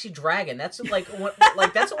like a sexy dragon. That's like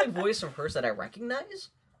that's the only voice of hers that I recognize.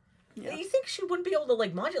 Yeah. You think she wouldn't be able to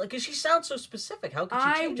like modulate? Because she sounds so specific. How could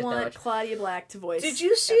she change it that much? I want Claudia Black to voice. Did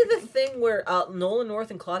you see the thing where Nolan North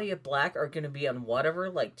and Claudia Black are going to be on whatever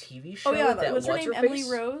like TV show? Oh yeah, that what's her name? Emily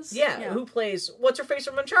Rose. Yeah, who plays what's her face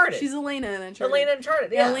from Uncharted? She's Elena in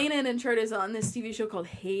Uncharted. Yeah. Elena in Uncharted is on this TV show called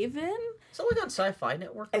Haven. Is it like on Sci-Fi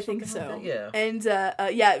Network? Or I think so. Like that?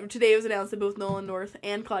 Yeah. And today it was announced that both Nolan North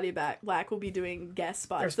and Claudia Black will be doing guest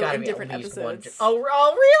spots in different episodes. Oh,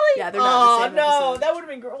 really? Yeah, they're not the same episode. That would have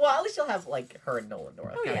been great. Well, at least you'll have like her and Nolan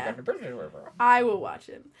North. Oh, yeah. I will watch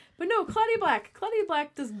it. But no, Claudia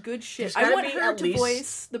Black does good shit. I want her to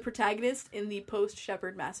voice the protagonist in the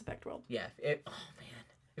post-Shepard Mass Effect world. Yeah.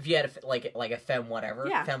 If you had a femme whatever,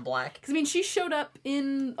 femme black. Because, I mean, she showed up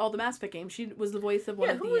in all the Mass Effect games. She was the voice of one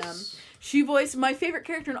of the... She voiced my favorite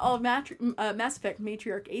character in all of Mass Effect,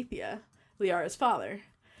 Matriarch Athia, Liara's father.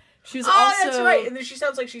 She was also... that's right. And then she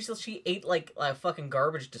sounds like she ate like a fucking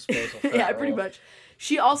garbage disposal. For yeah, that pretty role. much.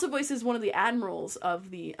 She also voices one of the admirals of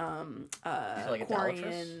the like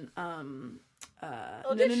Quarian.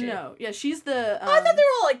 No. Yeah, she's the. I thought they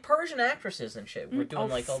were all like Persian actresses and shit. We're doing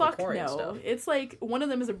like all the Quarian stuff. It's like one of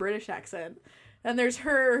them is a British accent. And there's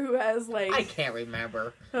her who has like... I can't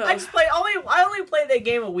remember. I only played that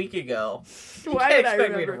game a week ago. Why you did can't I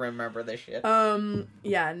expect me to remember this shit.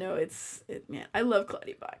 Yeah, no, man, I love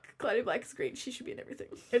Claudia Black. Claudia Black is great. She should be in everything.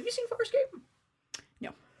 Have you seen Farscape? No.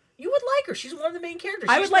 You would like her. She's one of the main characters.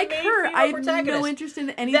 I She's would like main her. I have protagonist. no interest in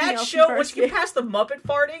anything that else. That show, in once you get past the Muppet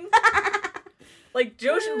farting... Like,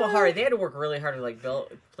 Josh and Bahari, they had to work really hard to, like,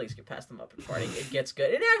 please get past the Muppet farting. It gets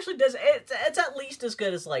good. It actually does. It's at least as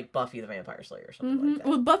good as, like, Buffy the Vampire Slayer or something like that.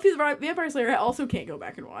 Well, Buffy the Vampire Slayer I also can't go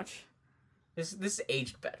back and watch. This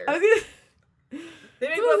aged better. I mean, they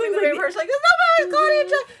make Buffy the Vampire Slayer. No, it's Claudia.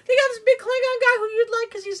 They got this big Klingon guy who you'd like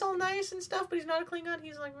because he's all nice and stuff, but he's not a Klingon.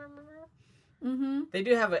 He's like... They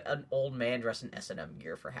do have an old man dressed in S&M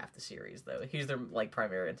gear for half the series, though. He's their, like,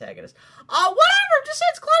 primary antagonist. Whatever! Just say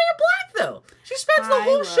it's Claudia Black, though! She spends the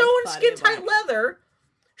whole show in skin-tight leather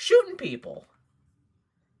shooting people.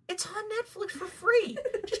 It's on Netflix for free.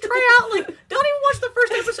 Just try out, like, don't even watch the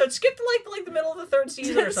first episode. Skip to, like the middle of the third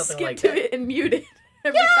season or something like that. Skip to it and mute it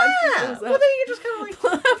every time she shows up. Well, then you just kind of,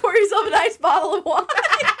 like... Pour yourself a nice bottle of wine.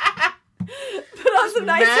 Put on some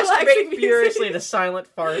nice relaxing music. Furiously to silent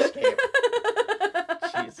Farscape.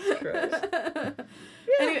 Jesus Christ. Yeah.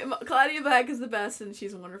 Anyway, Claudia Black is the best, and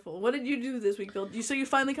she's wonderful. What did you do this week, Bill? So you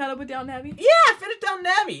finally caught up with Downton Abbey? Yeah, I finished Downton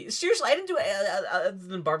Abbey. Seriously, I didn't do other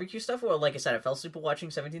than barbecue stuff. Well, like I said, I fell asleep watching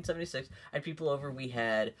 1776. I had people over. We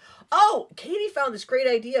had... Oh, Katie found this great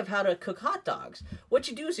idea of how to cook hot dogs. What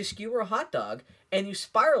you do is you skewer a hot dog, and you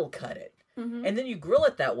spiral cut it. And then you grill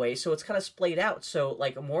it that way, so it's kind of splayed out. So,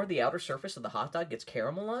 like, more of the outer surface of the hot dog gets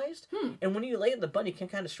caramelized. And when you lay it in the bun, you can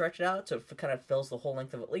kind of stretch it out so it kind of fills the whole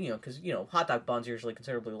length of it. You know, because, you know, hot dog buns are usually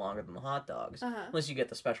considerably longer than the hot dogs. Unless you get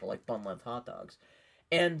the special, like, bun-length hot dogs.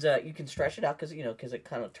 And you can stretch it out because, you know, because it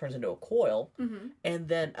kind of turns into a coil. And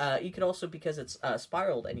then you can also, because it's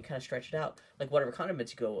spiraled and you kind of stretch it out, like whatever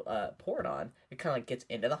condiments you go pour it on, it kind of like gets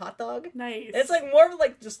into the hot dog. Nice. And it's like more of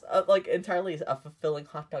like just like entirely a fulfilling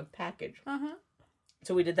hot dog package.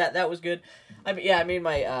 So we did that. That was good. I made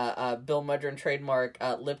my Bill Mudron trademark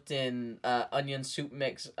Lipton onion soup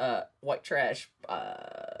mix white trash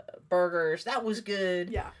burgers. That was good.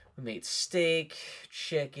 Yeah. We made steak,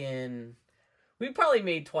 chicken. We probably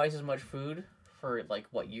made twice as much food for, like,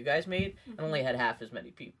 what you guys made, and only had half as many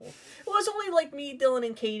people. It was only, like, me, Dylan,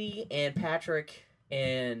 and Katie, and Patrick,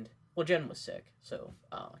 and, well, Jen was sick, so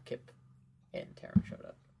Kip and Taryn showed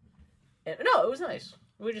up. And, no, it was nice.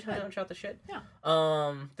 We just hung out and shot the shit. Yeah.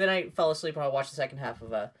 Then I fell asleep when I watched the second half of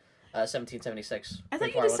 1776. I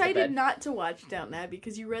thought you decided not to watch Downton Abbey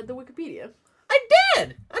because you read the Wikipedia. I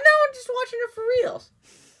did! I know, I'm just watching it for reals.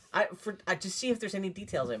 I just see if there's any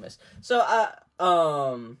details I missed. So,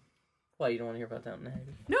 why, you don't want to hear about Downton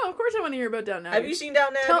Abbey? No, of course I want to hear about Downton Abbey. Have you seen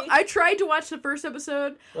Downton Abbey? I tried to watch the first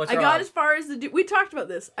episode. What's wrong? I got as far as the dude. We talked about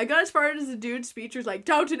this. I got as far as the dude's speech was like,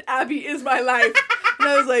 Downton Abbey is my life. And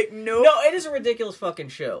I was like, nope. No, it is a ridiculous fucking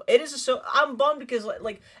show. It is I'm bummed because,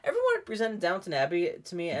 like everyone presented Downton Abbey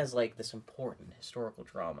to me as, like, this important historical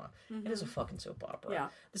drama. It is a fucking soap opera. Yeah.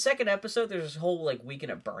 The second episode, there's this whole, like,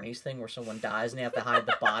 Weekend at Bernie's thing where someone dies and they have to hide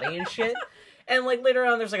the body and shit. And, like, later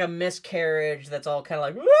on, there's, like, a miscarriage that's all kind of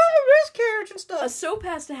like, miscarriage and stuff. A soap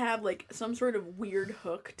has to have, like, some sort of weird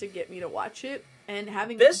hook to get me to watch it. And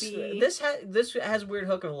having this has weird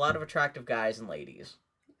hook of a lot of attractive guys and ladies.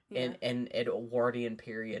 Yeah. In Edwardian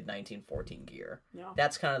period 1914 gear. Yeah.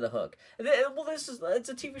 That's kind of the hook. Well, it's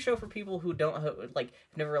a TV show for people who don't, like,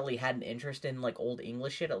 never really had an interest in, like, old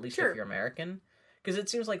English shit, at least if you're American. Because it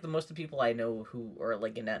seems like the most of the people I know who are,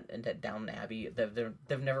 like, into Downton Abbey,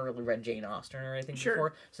 they've never really read Jane Austen or anything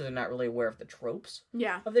before, so they're not really aware of the tropes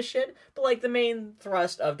of this shit. But, like, the main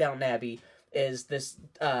thrust of Downton Abbey is this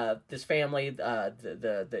family,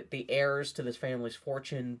 the heirs to this family's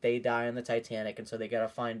fortune, they die on the Titanic, and so they gotta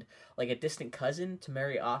find, like, a distant cousin to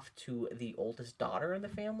marry off to the oldest daughter in the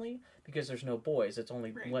family, because there's no boys, it's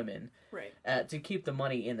only women, to keep the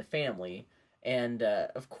money in the family. And,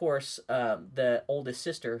 of course, the oldest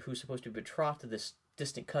sister, who's supposed to be betrothed to this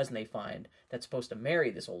distant cousin they find, that's supposed to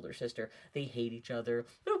marry this older sister, they hate each other.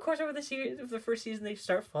 And, of course, over the first season, they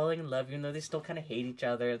start falling in love, even though they still kind of hate each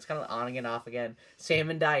other. It's kind of on and off again.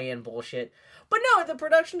 Sam and Diane bullshit. But no, the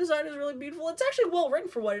production design is really beautiful. It's actually well written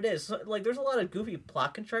for what it is. So, like, there's a lot of goofy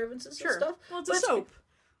plot contrivances and stuff. Well, it's a soap.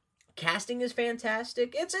 Casting is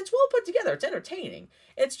fantastic. It's well put together. It's entertaining.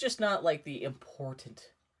 It's just not, like, the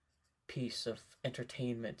important piece of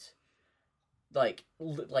entertainment like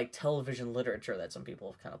television literature that some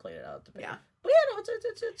people have kind of played it out to be. Yeah. But yeah, no, it's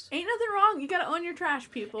ain't nothing wrong. You gotta own your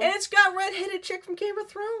trash, people. And it's got red-headed chick from Game of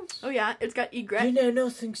Thrones. Oh yeah, it's got Egret. You know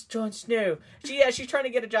nothing's Jon Snow. She's trying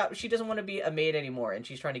to get a job. She doesn't want to be a maid anymore, and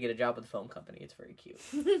she's trying to get a job with the film company. It's very cute.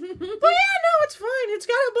 But yeah, no, it's fine. It's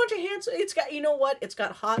got a bunch of handsome. It's got, you know what? It's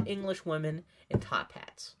got hot English women in top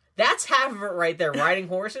hats. That's half of it right there. Riding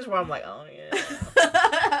horses, where I'm like, oh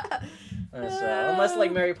yeah. Unless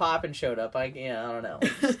like Mary Poppins showed up, I don't know.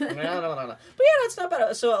 I don't know. But yeah, it's not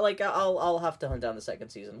bad. So like, I'll have to hunt down the second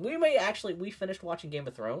season. We finished watching Game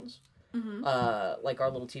of Thrones, like our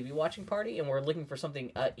little TV watching party, and we're looking for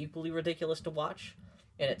something equally ridiculous to watch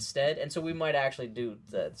in its stead. And so we might actually do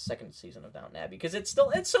the second season of Downton Abbey because it's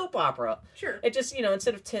soap opera. Sure. It just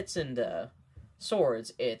instead of tits and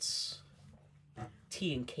swords, it's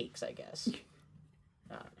tea and cakes, I guess.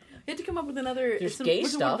 You had to come up with another. There's gay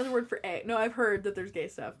stuff. Another word for A. No, I've heard that there's gay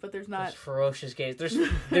stuff, but there's not. There's ferocious gays. There's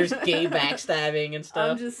gay backstabbing and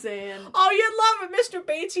stuff. I'm just saying. Oh, you'd love it, Mr.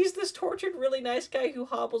 Bates. He's this tortured, really nice guy who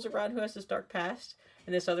hobbles around, who has this dark past,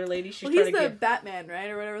 and this other lady. He's the Batman,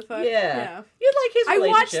 right, or whatever the fuck. Yeah. You'd like his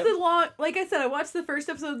relationship. I watched the first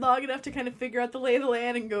episode long enough to kind of figure out the lay of the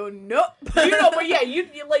land and go, nope. But yeah,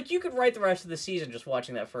 you could write the rest of the season just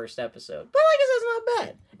watching that first episode. But like I said, it's not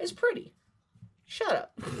bad. It's pretty. Shut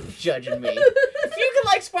up, judging me. If you can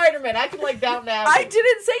like Spider-Man, I can like Downton Abbey. I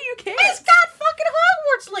didn't say you can't. It's got fucking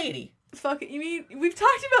Hogwarts lady. Fuck it. You mean we've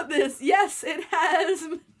talked about this? Yes, it has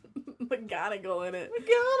McGonagall in it.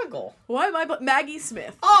 McGonagall. Why am I? Maggie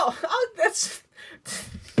Smith. Oh, that's.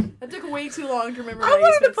 That took way too long to remember. I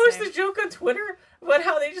wanted to post this joke on Twitter about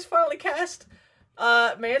how they just finally cast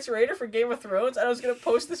Mance Rayder for Game of Thrones, and I was gonna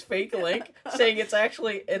post this fake link saying it's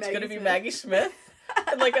gonna be Maggie Smith.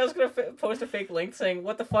 And like I was gonna post a fake link saying,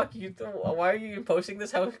 "What the fuck? Why are you even posting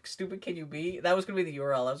this? How stupid can you be?" That was gonna be the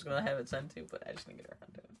URL I was gonna have it sent to, but I just didn't get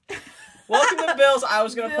around to it. Welcome to Bill's. I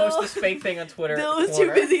was gonna post this fake thing on Twitter. Bill was too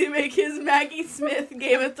busy to make his Maggie Smith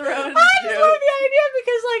Game of Thrones. I just love the idea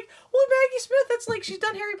because, Maggie Smith. That's like she's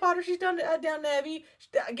done Harry Potter. She's done Downton Abbey.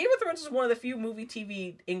 Game of Thrones is one of the few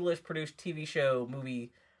English produced TV show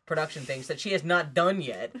movie production things that she has not done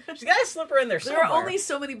yet. She's got to slip her in there somewhere. There are only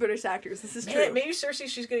so many British actors. This is true. Maybe Cersei,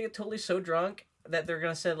 she's going to get totally so drunk that they're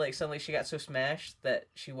going to say, suddenly she got so smashed that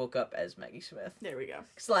she woke up as Maggie Smith. There we go.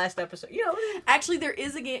 It's the last episode. Actually, there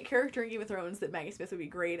is a character in Game of Thrones that Maggie Smith would be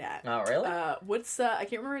great at. Oh, really? I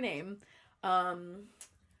can't remember her name.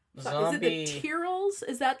 Zombie. Is it the Tyrrells?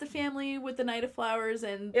 Is that the family with the Knight of Flowers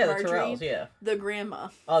and Marjorie? The Tyrrells, yeah. The grandma.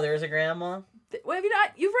 Oh, there is a grandma? Well, have you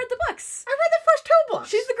not? You've read the books. I read the first 2 books.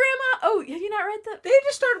 She's the grandma. Oh, have you not read the? They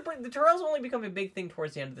just started the Tyrrells only become a big thing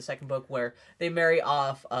towards the end of the second book, where they marry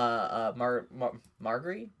off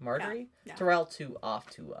Marjorie Yeah. Tyrrell off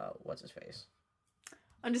to what's his face.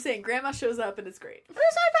 I'm just saying, grandma shows up and it's great.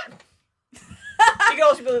 She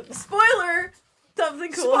goes. Spoiler.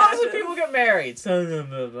 Something cool. Supposedly people get married.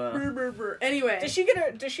 Anyway,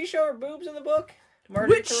 does she show her boobs in the book?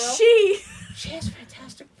 Which Tyrrell? She has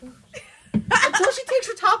fantastic boobs. Until she takes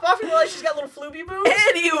her top off and realizes she's got little flooby boobs.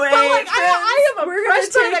 Anyway, but I am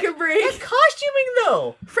impressed. We're gonna take a break. That costuming,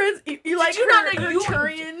 though. Friends, you like her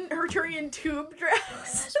Turian tube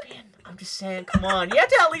dress? Lesbian. I'm just saying, come on. You have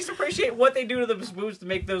to at least appreciate what they do to those boobs to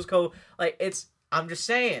make those go. I'm just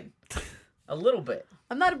saying. A little bit.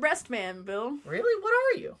 I'm not a breast man, Bill. Really? What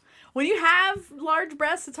are you? When you have large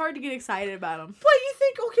breasts, it's hard to get excited about them. But you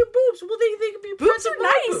think, okay, boobs. Well, they can be boobs are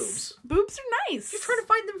nice. Boobs. Boobs are nice. You're trying to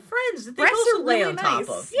find them friends that they breasts also lay on top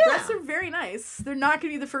of. Yeah. Breasts are very nice. They're not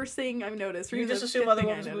going to be the first thing I've noticed. You just assume other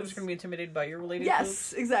women's boobs are going to be intimidated by your related boobs?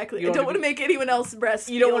 Yes, exactly. I don't want to make anyone else's breasts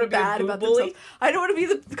feel bad about bully? themselves. I don't want to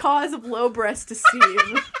be the cause of low breast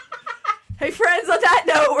esteem. Hey friends, on that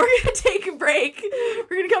note, we're going to take a break.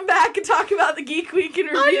 We're going to come back and talk about the Geek Week in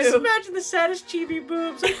Review. I just imagine the saddest chibi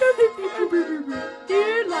boobs.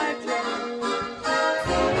 Dear life.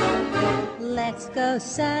 Let's go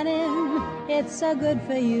sunning, it's so good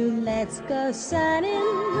for you. Let's go sunning,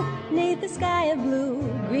 neath the sky of blue.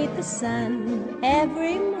 Greet the sun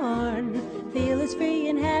every morn. Feel as free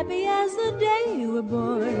and happy as the day you were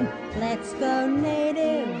born. Let's go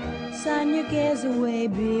native, sun your cares away.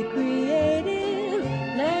 Be creative,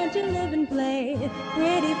 learn to live and play.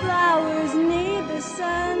 Pretty flowers need the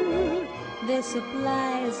sun. This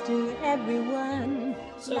applies to everyone.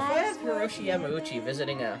 So if I have Hiroshi Yamauchi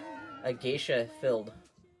visiting a geisha-filled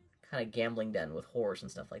kind of gambling den with whores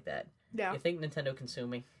and stuff like that, you think Nintendo can sue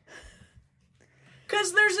me?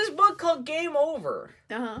 Because there's this book called Game Over,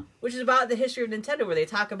 which is about the history of Nintendo, where they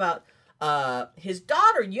talk about his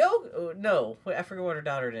daughter, I forget what her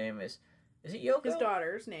daughter's name is. Is it Yoko? His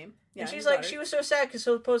daughter's name. Yeah, and she's his like, daughter. she was so sad because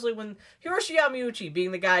supposedly when Hiroshi Yamauchi,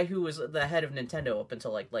 being the guy who was the head of Nintendo up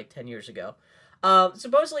until like 10 years ago,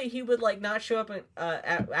 supposedly he would like not show up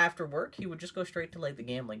after work. He would just go straight to like the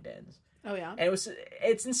gambling dens. Oh yeah. And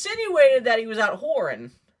it's insinuated that he was out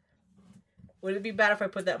whoring. Would it be bad if I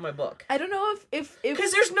put that in my book? I don't know if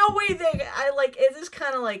because there's no way it is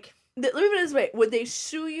kind of like. Let me put it this way: would they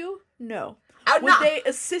sue you? No. Would they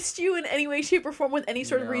assist you in any way, shape, or form with any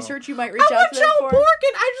sort of research you might reach out to them for? I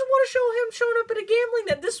just want to show him showing up at a gambling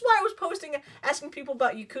den. This is why I was asking people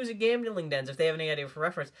about Yakuza gambling dens if they have any idea for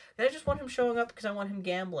reference. I just want him showing up because I want him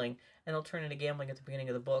gambling, and he'll turn into gambling at the beginning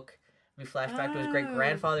of the book. We flash back to his great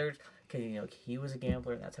grandfather because he was a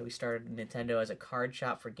gambler. And that's how he started Nintendo as a card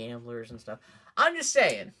shop for gamblers and stuff. I'm just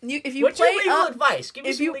saying. If you what's play your legal advice? Give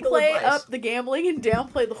me some legal advice. If you play up the gambling and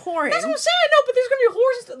downplay the whoring. That's what I'm saying. No, but there's gonna be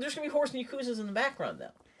horses. There's gonna be horse and Yakuzas in the background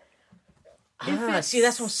though. See,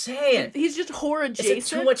 that's what I'm saying. He's just whore adjacent. It's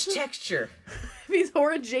too much texture. If he's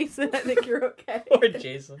whore adjacent, I think you're okay. Whore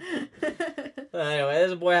adjacent. Anyway, this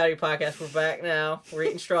is a Boy Howdy podcast. We're back now. We're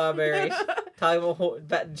eating strawberries. Talking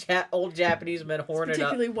about old Japanese men whoring it up.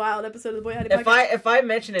 Particularly wild episode of the Boy Howdy podcast. If I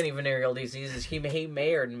mention any venereal diseases, he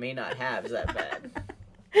may or may not have. Is that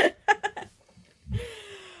bad?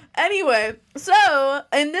 Anyway, so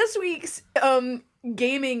in this week's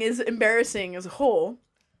gaming is embarrassing as a whole.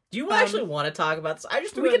 Do you actually want to talk about this?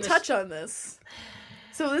 We can touch on this.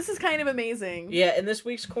 So this is kind of amazing. Yeah, in this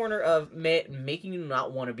week's corner of making you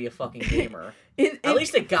not want to be a fucking gamer. At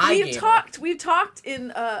least a guy gamer. We've talked in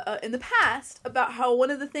the past about how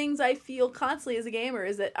one of the things I feel constantly as a gamer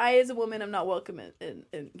is that I, as a woman, am not welcome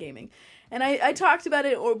in gaming. And I talked about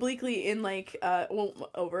it obliquely in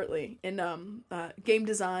overtly in game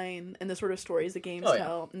design and the sort of stories that games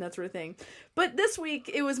tell and that sort of thing. But this week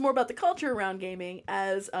it was more about the culture around gaming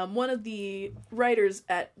as one of the writers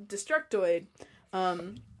at Destructoid.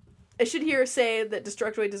 I should here say that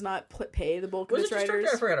Destructoid does not pay the bulk of its writers.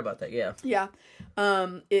 I forgot about that. Yeah. Yeah.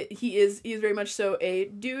 He is very much so a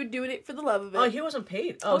dude doing it for the love of it. Oh, he wasn't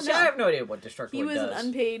paid. Oh, see, no. I have no idea what Destructoid does. He was an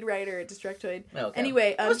unpaid writer at Destructoid. Okay.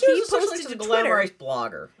 Anyway, he posted to a Twitter. Glamorized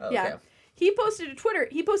blogger. Oh, okay. Yeah. He posted to Twitter.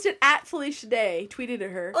 He posted at Felicia Day, tweeted at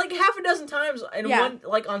her. Like half a dozen times in one,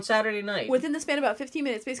 like on Saturday night. Within the span of about 15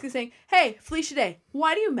 minutes, basically saying, "Hey, Felicia Day,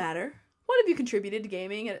 why do you matter? What have you contributed to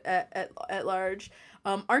gaming at large?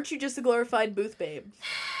 Aren't you just a glorified booth babe?"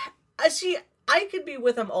 I could be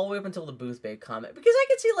with him all the way up until the booth babe comment because I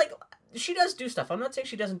could see like she does do stuff. I'm not saying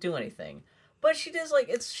she doesn't do anything, but she does like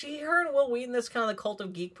her and Will Wheaton. That's kind of the cult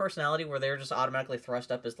of geek personality where they're just automatically thrust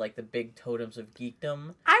up as like the big totems of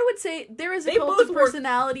geekdom. I would say there is a cult of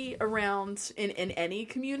personality around in any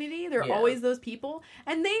community. There are always those people,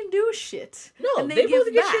 and they do shit. No, and they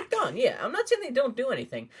both get shit done. Yeah, I'm not saying they don't do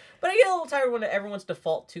anything, but I get a little tired when everyone's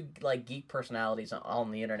default to like geek personalities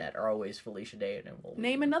on the internet are always Felicia Day and Will Wheaton.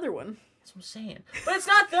 Name another one. That's what I'm saying. But it's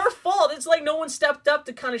not their fault. It's like no one stepped up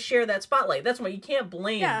to kind of share that spotlight. That's why you can't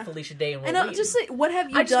blame Felicia Day and Will Wheaton. And just say, what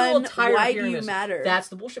have you done? Why do you matter? That's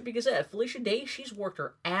the bullshit because Felicia Day, she's worked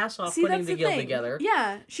her ass off putting the guild together.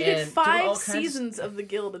 Yeah, she did 5 seasons of the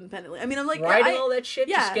guild independently. I mean, I'm like writing all that shit,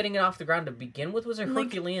 just getting it off the ground to begin with was a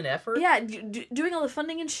Herculean effort. Yeah, doing all the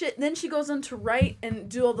funding and shit. Then she goes on to write and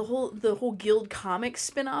do all the whole guild comic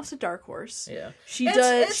spin-offs at Dark Horse. Yeah, she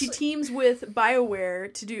teams with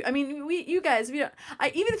BioWare to do. I mean, you guys, even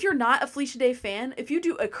if you're not a Felicia Day fan, if you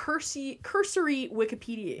do a cursory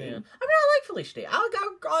Wikipedia, I mean, I like Felicia Day.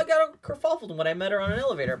 I got a kerfuffled when I met her on an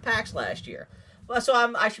elevator at PAX last year. So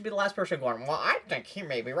I should be the last person going, well, I think he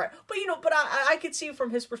may be right. But I could see from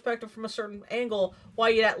his perspective, from a certain angle, why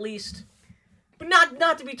you'd at least. But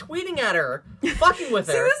not to be tweeting at her, fucking with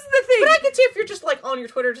her. See, this is the thing. But I can see if you're just like on your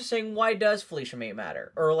Twitter, just saying, "Why does Felicia May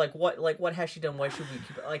matter?" Or what has she done? Why should we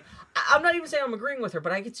keep it? Like, I'm not even saying I'm agreeing with her,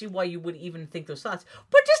 but I can see why you would even think those thoughts.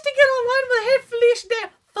 But just to get online with, "Hey, Felicia Day,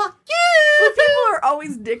 fuck you." Well, people are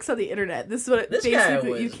always dicks on the internet. This is what this basically guy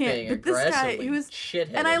was you can't. Being but this guy, he was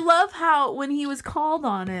shitheaded. And I love how when he was called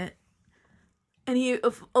on it. And he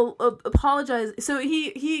apologized. So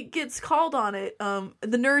he gets called on it.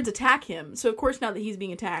 The nerds attack him. So, of course, now that he's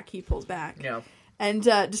being attacked, he pulls back. Yeah. And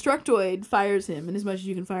Destructoid fires him, in as much as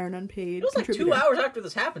you can fire an unpaid It was like contributor. 2 hours after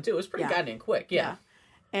this happened, too. It was pretty goddamn quick. Yeah.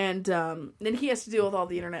 And then he has to deal with all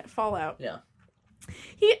the internet fallout. Yeah.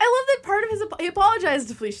 I love that part of he apologized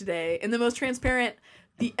to Felicia Day in the most transparent...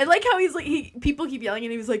 I like how he's like, people keep yelling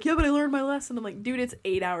and he was like, yeah, but I learned my lesson. I'm like, dude, it's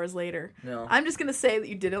 8 hours later. No. I'm just going to say that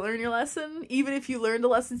you didn't learn your lesson. Even if you learned a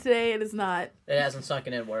lesson today, it is not. It hasn't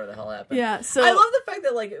sunken in whatever the hell happened. Yeah, so. I love the fact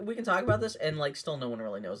that, like, we can talk about this and, like, still no one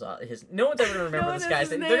really knows no one's ever going to remember this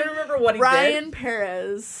guy's name. They're going to remember what he did. Ryan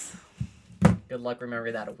Perez. Good luck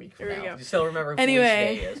remembering that a week from There we now. go. You still remember who Felicia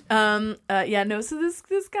Day is. So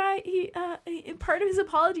this guy, he part of his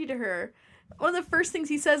apology to her, one of the first things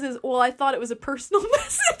he says is, "Well, I thought it was a personal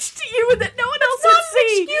message to you that no one else would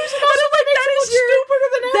see."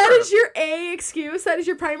 That is your A excuse. That is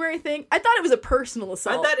your primary thing. I thought it was a personal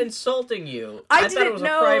assault. I thought insulting you. I thought it didn't was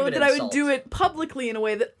know a private that I would insult. do it publicly in a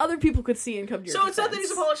way that other people could see and come to your So it's not that defense.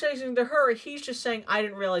 he's apologizing to her. He's just saying, I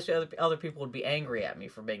didn't realize other people would be angry at me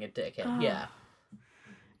for being a dickhead. Yeah.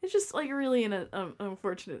 It's just like really an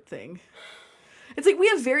unfortunate thing. It's like we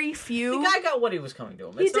have very few. The guy got what he was coming to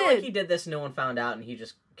him. It's not did. like he did this and no one found out and he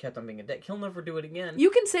just kept on being a dick. He'll never do it again. You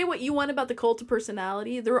can say what you want about the cult of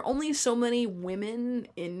personality. There are only so many women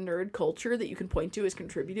in nerd culture that you can point to as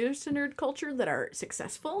contributors to nerd culture that are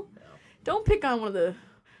successful. No. Don't pick on one of the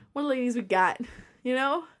ladies we got. You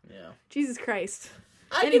know? Yeah. Jesus Christ.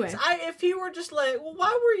 Anyway. If he were just like, well,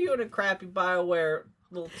 why were you in a crappy BioWare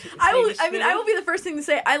little I will be the first thing to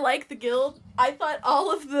say, I like the guild. I thought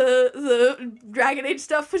all of the Dragon Age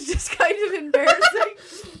stuff was just kind of embarrassing.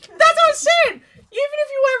 That's what I'm saying! Even if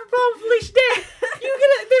you have a problem with Felicia Day,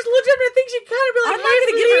 there's legitimate things you kind of be like, I'm not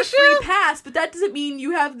going to give her a free Felicia. pass, but that doesn't mean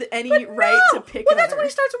you have any right to pick Well, on that's her. when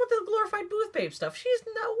he starts with the glorified booth babe stuff. She's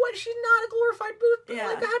not a glorified booth babe. Yeah.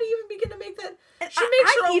 Like, how do you even begin to make that? And She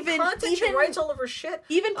makes her own even- content. She even- writes all of her shit.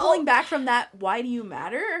 Even pulling back from that, why do you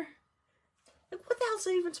matter? Like, what the hell is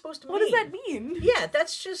that even supposed to mean? What does that mean? Yeah,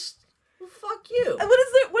 that's just... Well, fuck you.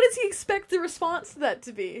 What does he expect the response to that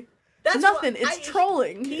to be? That's Nothing. what- It's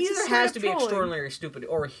trolling. He It's either just has straight to up be trolling. extraordinarily stupid,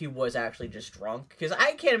 or he was actually just drunk. Because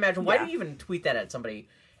I can't imagine, why Yeah. do you even tweet that at somebody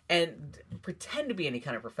and pretend to be any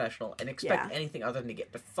kind of professional and expect Yeah. anything other than to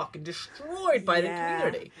get fucking destroyed by the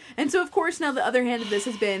community? And so, of course, now the other hand of this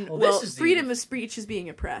has been, freedom of speech is being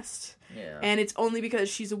oppressed. Yeah. And it's only because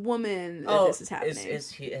she's a woman that this is happening.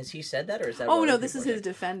 Has he said that, or is that? Oh what no, other this people is are his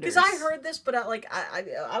saying? defenders. Because I heard this, but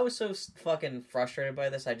I was so fucking frustrated by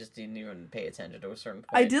this, I just didn't even pay attention to a certain point.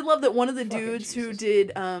 I did love that one of the Fucking dudes who Jesus.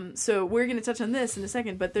 did. So we're gonna touch on this in a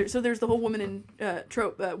second, but there's the whole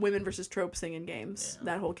women versus tropes thing in games. Yeah.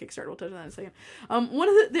 That whole Kickstarter. We'll touch on that in a second. One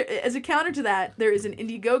of as a counter to that, there is an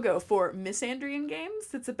Indiegogo for misandry in games.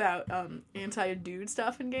 That's about anti-dude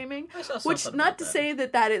stuff in gaming. I saw Which, something not about to that. say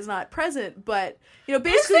that is not present, but you know, Is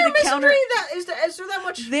basically there the counter. misandry? Is there that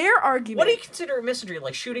much? Their argument. What do you consider misandry?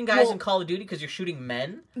 Like shooting guys Well, in Call of Duty because you're shooting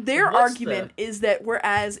men? Their What's argument is that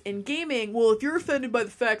whereas in gaming, well, if you're offended by the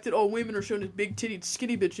fact that all women are shown as big titted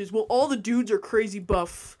skinny bitches, well, all the dudes are crazy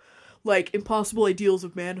buff, like impossible ideals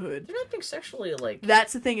of manhood. They're not being sexually like.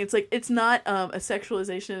 That's the thing. It's like it's not a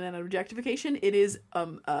sexualization and an objectification. It is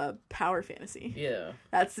a power fantasy. Yeah.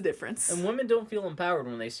 That's the difference. And women don't feel empowered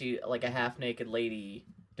when they see like a half naked lady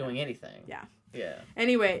doing anything. Yeah. Yeah.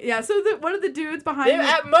 Anyway, yeah. So one of the dudes behind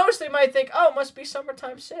At most, they might think, "Oh, must be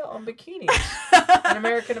summertime sale on bikinis and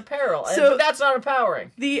American Apparel," but that's not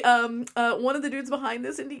empowering. The one of the dudes behind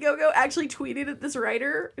this Indiegogo actually tweeted at this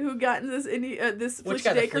writer who got in this this Which Felicia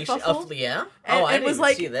guy? Day kerfuffle. Yeah. And, I and didn't was even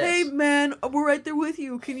like, see this. "Hey man, we're right there with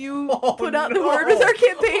you. Can you Oh, put out the no. word with our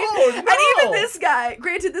campaign?" Oh, And no. even this guy,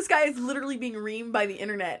 granted, this guy is literally being reamed by the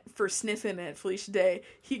internet for sniffing at Felicia Day.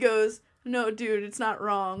 He goes, "No, dude, it's not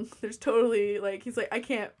wrong. There's totally he's like, I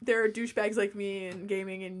can't. There are douchebags like me in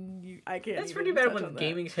gaming, and I can't." That's even pretty bad touch when on that.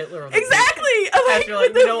 gaming's Hitler. Exactly. After you're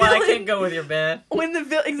like, you know what? I can't go with your man. When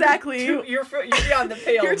the exactly. You're beyond the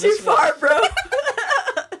pale. You're in too this one. far, bro.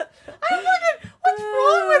 What's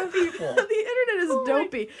wrong with people? The internet is Oh my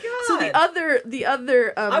dopey. God. So the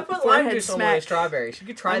other I put lime forehead juice on my smack. strawberries. You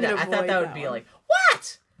could try I'm that. gonna I thought avoid that would that be one. like,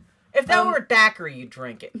 what? If that were a daiquiri, you'd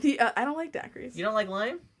drink it. I don't like daiquiris. You don't like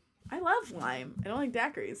lime? I love lime. I don't like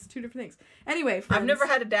daiquiris. Two different things. Anyway, I've friends, never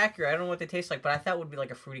had a daiquiri. I don't know what they taste like, but I thought it would be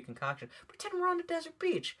like a fruity concoction. Pretend we're on a desert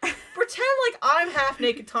beach. Pretend like I'm half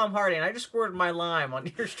naked Tom Hardy and I just squirted my lime on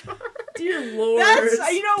your strawberry. Dear Lord.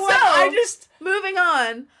 That's, you know what? So, moving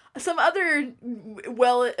on. Some other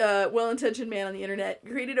well-intentioned man on the internet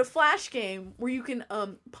created a flash game where you can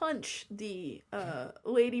punch the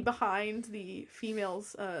lady behind the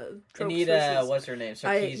female's tropes Anita, versus- what's her name?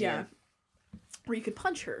 Sarkeesian. yeah. Where you could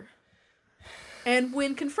punch her. And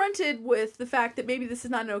when confronted with the fact that maybe this is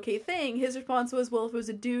not an okay thing, his response was, well, if it was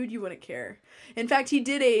a dude, you wouldn't care. In fact, he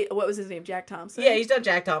did what was his name? Jack Thompson? Yeah, he's done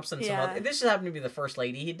Jack Thompson. Yeah. This just happened to be the first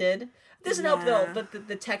lady he did. It doesn't help though.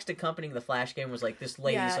 The text accompanying the Flash game was like this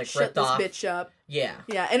lady's like shut ripped this off. bitch up. Yeah.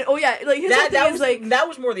 Yeah, and like his whole thing is like that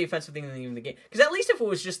was more the offensive thing than even the game. Because at least if it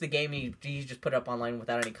was just the game, he just put it up online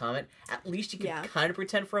without any comment. At least you could kind of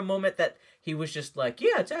pretend for a moment that he was just like,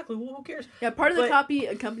 yeah, exactly. Well, who cares? Yeah, part of the copy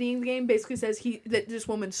accompanying the game basically says that this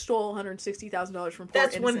woman stole $160,000 from poor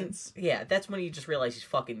innocents. That's when you just realize he's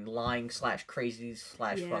fucking lying / crazy /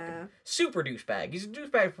 fucking super douchebag. He's a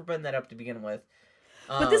douchebag for putting that up to begin with.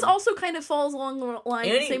 But this also kind of falls along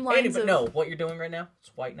the same lines of... No, what you're doing right now, it's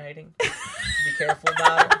white knighting. Be careful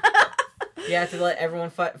about it. You have to let everyone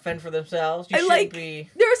fend for themselves. You shouldn't be...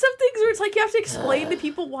 There are some things where it's like you have to explain to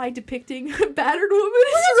people why depicting a battered woman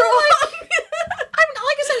is wrong. I mean,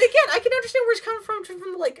 like I said, again, I can understand where he's coming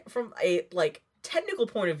from a technical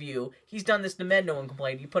point of view. He's done this to men, no one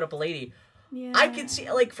complained. You put up a lady. Yeah. I could see,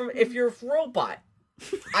 if you're a robot,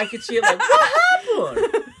 I could see it what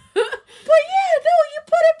happened? But yeah, no, you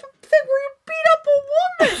put up a thing where you beat up a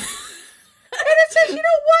woman. And it says, you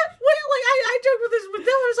know what? I joked with this with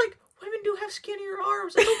Dylan. It's like, women do have skinnier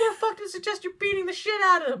arms. It's a little more fucked to suggest you're beating the shit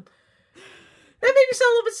out of them. That made me sound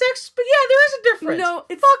a little bit sexist, but yeah, there is a difference. No,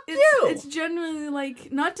 it's generally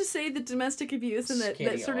not to say that domestic abuse and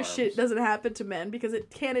that sort of shit doesn't happen to men, because it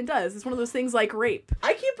can and does. It's one of those things like rape.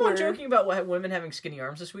 I keep on joking about women having skinny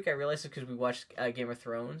arms this week. I realized it because we watched Game of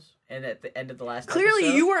Thrones, and at the end of the last Clearly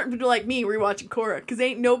episode, you weren't like me rewatching Korra, because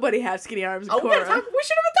ain't nobody has skinny arms in Korra. We should have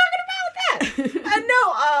been talking about that! And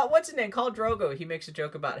no, what's his name? Khal Drogo, he makes a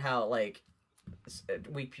joke about how,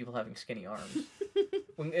 weak people having skinny arms.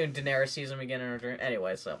 When Daenerys sees him again in her dream.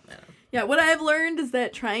 Anyway, so... Yeah, what I've learned is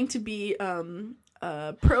that trying to be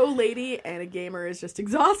a pro lady and a gamer is just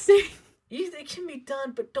exhausting. It can be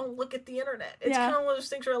done, but don't look at the internet. It's kind of one of those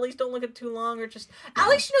things where at least don't look at it too long, or just... At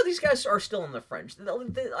least, these guys are still on the fringe.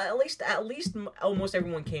 At least almost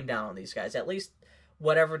everyone came down on these guys. At least...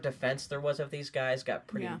 Whatever defense there was of these guys got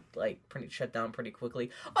pretty shut down pretty quickly.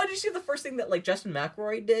 Oh, did you see the first thing that Justin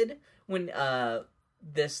McElroy did when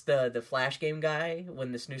the Flash game guy,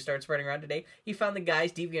 when this news started spreading around today? He found the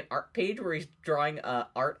guy's DeviantArt page where he's drawing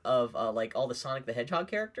art of all the Sonic the Hedgehog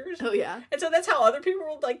characters. Oh yeah. And so that's how other people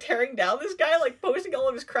were tearing down this guy, posting all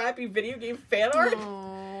of his crappy video game fan art.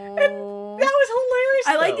 And that was hilarious.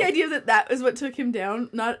 I like the idea that was what took him down,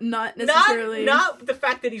 not necessarily not the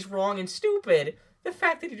fact that he's wrong and stupid. The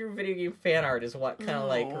fact that he drew video game fan art is what kind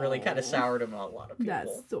of really kind of soured him on a lot of people.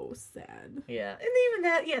 That's so sad. Yeah, and even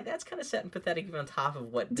that, that's kind of sad and pathetic even on top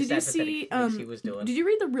of what did you see? He was doing. Did you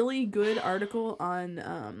read the really good article on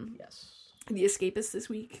yes, The Escapist this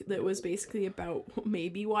week that was basically about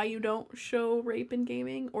maybe why you don't show rape in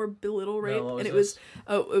gaming or belittle rape? No, and it was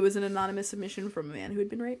an anonymous submission from a man who had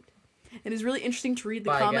been raped. And it's really interesting to read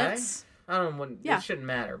the comments. I don't know. It shouldn't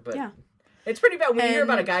matter, but yeah. It's pretty bad. When you hear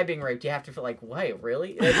about a guy being raped, you have to feel wait,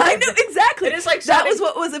 really? I know, exactly. It is that was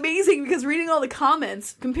what was amazing, because reading all the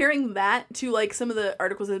comments, comparing that to some of the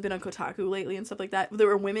articles that have been on Kotaku lately and stuff like that, there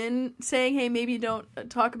were women saying, hey, maybe don't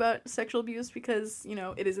talk about sexual abuse because,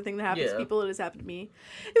 it is a thing that happens to people. It has happened to me.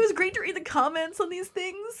 It was great to read the comments on these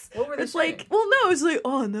things. What were they saying? It's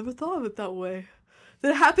I never thought of it that way.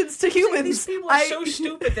 That happens to humans. These people are so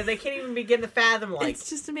stupid that they can't even begin to fathom, It's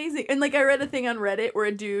just amazing. And, I read a thing on Reddit where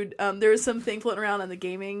a dude, there was some thing floating around on the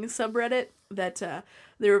gaming subreddit that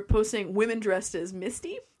they were posting women dressed as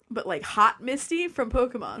Misty, but, hot Misty from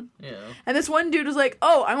Pokemon. Yeah. And this one dude was like,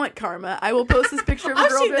 oh, I want karma. I will post this picture of a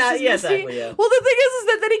girl dressed as Misty. Exactly, yeah. Well, the thing is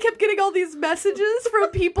that then he kept getting all these messages from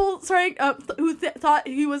people, who thought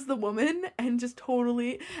he was the woman, and just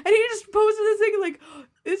totally... And he just posted this thing,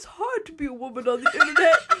 it's hard to be a woman on the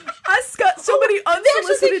internet. I got so many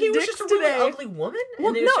unsolicited he was dicks just a today. really ugly woman?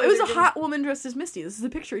 Well, no, it was a hot woman dressed as Misty. This is the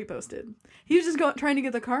picture he posted. He was just trying to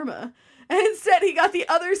get the karma. And instead, he got the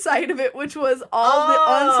other side of it, which was all the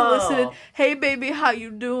unsolicited, hey, baby, how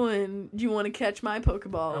you doing? Do you want to catch my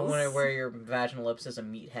Pokeballs? I want to wear your vaginal lips as a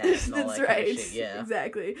meathead and all That's that right. kind of shit, yeah.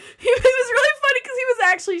 Exactly. It was really funny because he was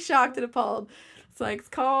actually shocked and appalled. It's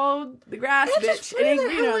called the grass, bitch. It ain't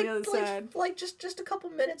green on the other side. Just a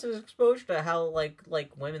couple minutes of exposure to how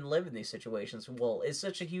women live in these situations. Well, it's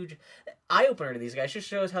such a huge eye opener to these guys. It just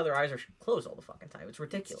shows how their eyes are closed all the fucking time. It's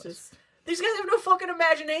ridiculous. These guys have no fucking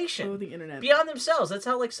imagination. Oh, the internet. Beyond themselves. That's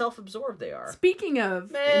how self-absorbed they are. Speaking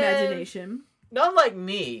of imagination, not like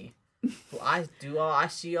me. I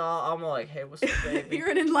see all. I'm hey, what's up, baby?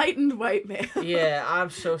 You're an enlightened white man. Yeah,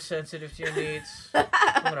 I'm so sensitive to your needs.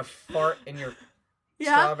 I'm gonna fart in your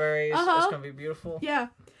strawberries. It's gonna be beautiful. Yeah.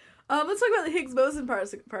 Let's talk about the Higgs-Boson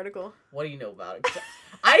particle. What do you know about it?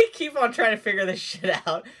 I keep on trying to figure this shit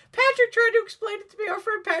out. Patrick tried to explain it to me. Our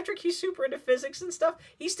friend Patrick, he's super into physics and stuff.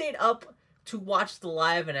 He stayed up to watch the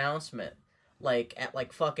live announcement like at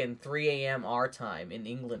like fucking 3 a.m. our time in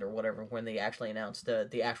England or whatever, when they actually announced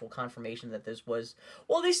the actual confirmation that this was.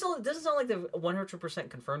 Well, they still, it doesn't sound like they've 100%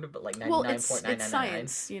 confirmed it, but like 99.999. It's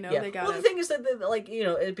science, you know. Yeah. They got. Well, the thing is that like, you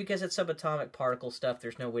know, because it's subatomic particle stuff,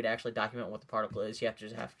 there's no way to actually document what the particle is. You have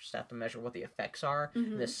to measure what the effects are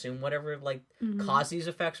and assume whatever like cause these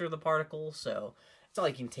effects are the particle. So it's not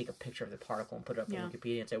like you can take a picture of the particle and put it up on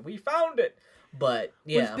Wikipedia and say we found it. But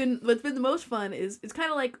yeah, what's been the most fun is it's kind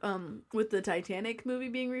of like with the Titanic movie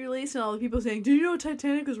being released and all the people saying, "Do you know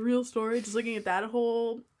Titanic is a real story?" Just looking at that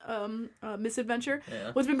whole misadventure.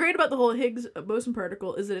 Yeah. What's been great about the whole Higgs-Boson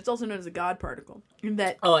particle is that it's also known as a God particle. In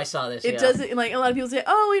that I saw this. It doesn't, like a lot of people say,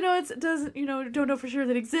 "Oh, you know, it doesn't, you know, don't know for sure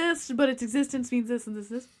that it exists, but its existence means this and this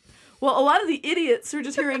and this." Well, a lot of the idiots are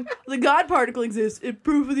just hearing the God particle exists. It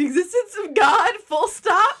proof of the existence of God. Full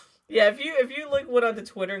stop. Yeah, if you like went onto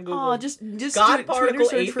Twitter and Google, just God particle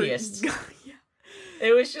atheists. Yeah.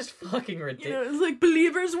 It was just fucking ridiculous. You know, it was like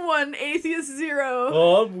believers 1, atheists 0.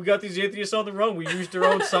 Oh, we got these atheists on the run. We used their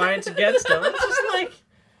own science against them. It's just like,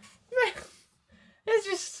 man, it's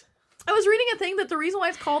just. I was reading a thing that the reason why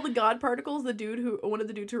it's called the God particle is one of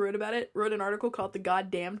the dudes who wrote about it wrote an article called the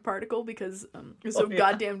goddamned particle because it was so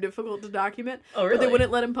goddamn difficult to document. Oh, really? But they wouldn't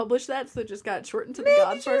let him publish that, so it just got shortened to the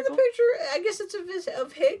God did particle. You the picture? I guess it's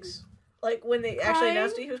of Higgs. Like when they actually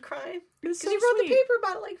announced it, he was crying. It was so he wrote sweet. the paper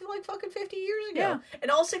about it like fucking 50 years ago. Yeah. And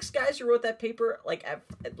all 6 guys who wrote that paper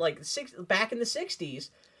back in the 60s,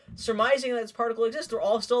 surmising that this particle exists, they're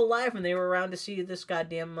all still alive and they were around to see this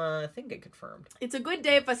goddamn thing get confirmed. It's a good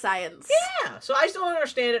day for science. Yeah. So I still don't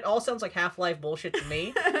understand it. All sounds like Half-Life bullshit to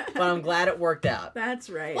me, but I'm glad it worked out. That's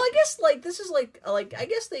right. Well, I guess like this is like I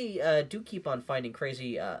guess they do keep on finding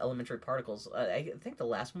crazy elementary particles. I think the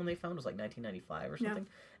last one they found was like 1995 or something. Yeah.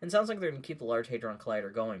 And it sounds like they're going to keep the Large Hadron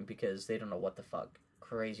Collider going because they don't know what the fuck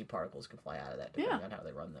crazy particles can fly out of that depending on how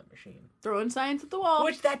they run that machine. Throwing science at the wall.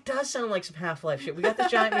 Which that does sound like some Half-Life shit. We got the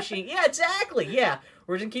giant machine. Yeah, exactly. Yeah.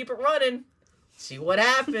 We're just going to keep it running. See what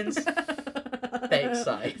happens. Thanks,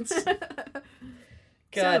 science.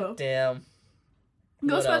 God damn.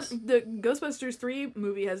 The Ghostbusters 3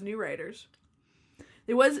 movie has new writers.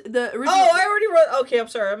 It was the original. Oh, I already wrote. Okay, I'm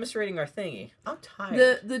sorry. I'm misreading our thingy. I'm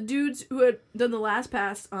tired. The dudes who had done the last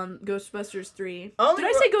pass on Ghostbusters 3. Did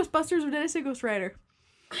I say Ghostbusters or did I say Ghost Rider?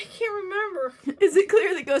 I can't remember. Is it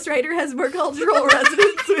clear that Ghost Rider has more cultural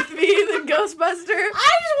resonance with me than Ghostbuster?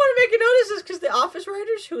 I just want to make a notice this because the Office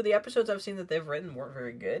writers, who the episodes I've seen that they've written weren't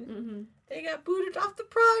very good, they got booted off the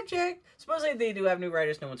project. Supposedly they do have new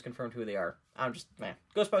writers. No one's confirmed who they are. I'm just, man.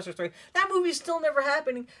 Ghostbusters 3. That movie's still never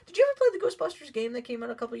happening. Did you ever play the Ghostbusters game that came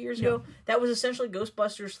out a couple years ago? That was essentially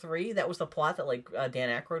Ghostbusters 3. That was the plot that like Dan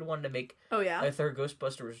Aykroyd wanted to make a third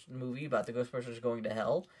Ghostbusters movie about the Ghostbusters going to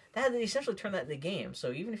hell. They essentially turned that into the game.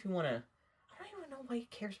 So even if you want to... I don't even know why he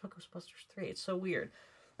cares about Ghostbusters 3. It's so weird.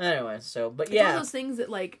 Anyway, but yeah. It's one of those things that,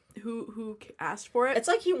 like, who asked for it? It's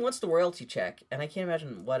like he wants the royalty check, and I can't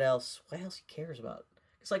imagine what else he cares about.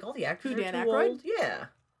 It's like all the actors are Dan too Aykroyd? old. Yeah.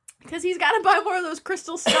 Because he's got to buy more of those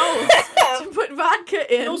crystal skulls to put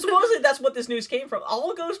vodka in. No, supposedly that's what this news came from.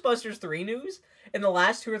 All Ghostbusters 3 news in the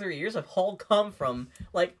last 2 or 3 years have all come from,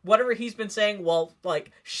 like, whatever he's been saying while,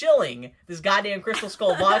 like, shilling this goddamn crystal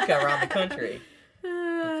skull vodka around the country.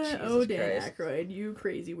 Dan Aykroyd, you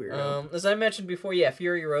crazy weirdo. As I mentioned before,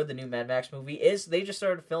 Fury Road, the new Mad Max movie, they just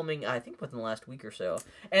started filming, I think, within the last week or so.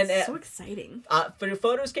 And so exciting.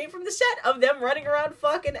 Photos came from the set of them running around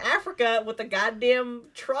fucking Africa with the goddamn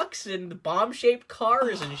trucks and bomb-shaped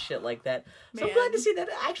cars and shit like that. So I'm glad to see that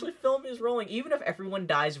actually film is rolling, even if everyone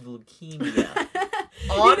dies of leukemia.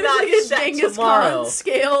 On that set Genghis tomorrow. Khan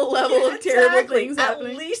scale level of terrible things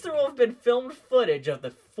happening. At least there will have been filmed footage of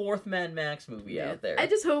the 4th Mad Max movie out there. I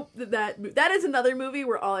just hope that is another movie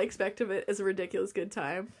where all I expect of it is a ridiculous good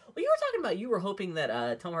time. Well, you were talking about you were hoping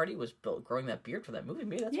that Tom Hardy was growing that beard for that movie.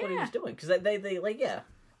 Maybe that's what he was doing. Because they like,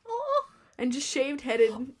 oh. And just shaved-headed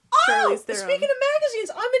Charlize Theron. Speaking of magazines,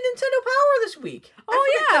 I'm in Nintendo Power this week.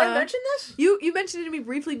 Did I mention this? You mentioned it to me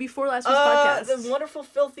briefly before last week's podcast. The wonderful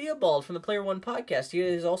Phil Theobald from the Player One podcast. He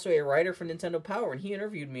is also a writer for Nintendo Power, and he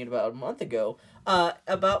interviewed me about a month ago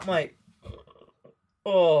about my...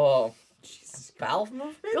 Jesus. Valve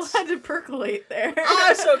movements? You'll have to percolate there. I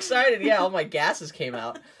was so excited. Yeah, all my gases came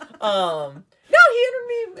out. No,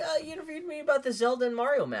 he interviewed me about the Zelda and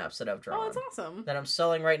Mario maps that I've drawn. Oh, that's awesome. That I'm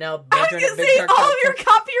selling right now. I was going to say, all of your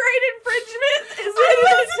copyright infringement is in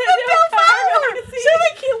Nintendo Power. So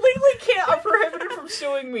they legally are prohibited from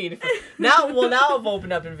suing me. Now I've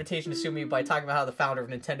opened up an invitation to sue me by talking about how the founder of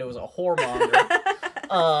Nintendo is a whoremonger.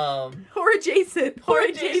 Whore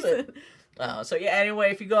adjacent. So yeah,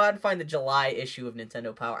 anyway, if you go out and find the July issue of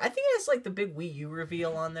Nintendo Power, I think it has like the big Wii U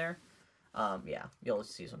reveal on there. Yeah, you'll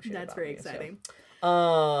see some shit. That's about very me, exciting. So.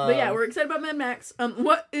 But yeah, we're excited about Mad Max.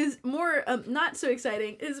 What is more not so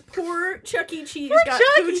exciting is poor Chuck E. Cheese got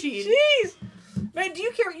Poochie. Man, do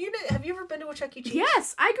you care? Have you ever been to a Chuck E. Cheese?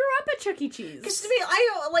 Yes, I grew up at Chuck E. Cheese. Because to me,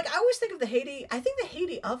 I always think of the heyday. I think the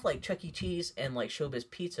heyday of like Chuck E. Cheese and like Showbiz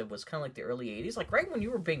Pizza was kind of like the early '80s, like right when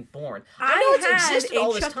you were being born. I know it's existed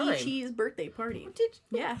all this time. Chuck E. Cheese birthday party. Did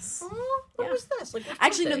you? Yes. What was this? Like,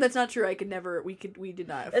 actually, no, that's not true. We did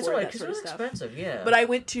not afford that's right, that because sort it of was stuff. expensive. Yeah. But I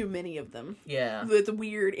went to many of them. Yeah. With the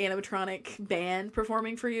weird animatronic band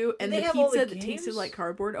performing for you, and the pizza that tasted like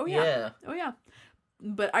cardboard. Oh yeah. Oh yeah.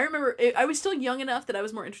 But I remember I was still young enough that I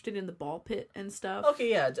was more interested in the ball pit and stuff. Okay,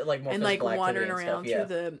 yeah, like more and like wandering stuff, around through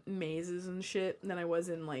the mazes and shit than I was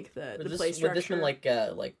in like the play structure. Would this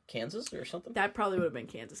been like Kansas or something? That probably would have been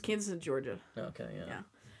Kansas and Georgia. Okay, yeah.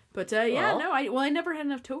 But I never had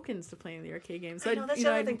enough tokens to play in the arcade games. So I know, that's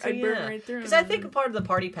the other thing too, I'd burn right through. Because I think part of the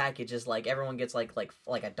party package is like everyone gets like $1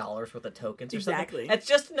 worth of tokens or exactly. something. It's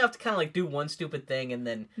just enough to kind of like do one stupid thing, and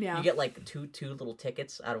then you get like two little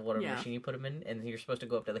tickets out of whatever machine you put them in, and you're supposed to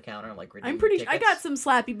go up to the counter and like redeem I'm pretty sure tickets. I got some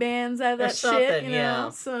slappy bands out of that shit, you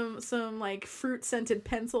know, yeah. some like fruit scented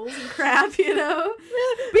pencils and crap, you know.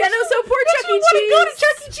 But yeah, no, so poor Chuck E. Cheese. Go to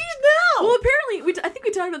Chuck E. Cheese now. Well, apparently, I think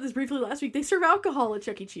we talked about this briefly last week. They serve alcohol at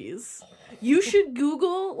Chuck E. Cheese. You should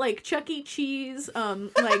Google like Chuck E. Cheese,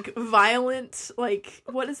 like violent, like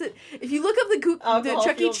what is it? If you look up the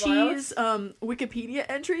Chuck E. Cheese Wikipedia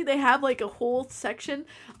entry, they have like a whole section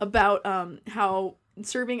about how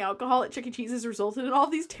serving alcohol at Chuck E. Cheese has resulted in all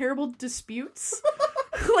these terrible disputes.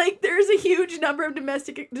 Like there's a huge number of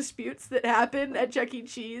domestic disputes that happen at Chuck E.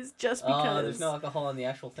 Cheese just because there's no alcohol in the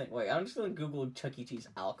actual thing. Wait, I'm just gonna Google Chuck E. Cheese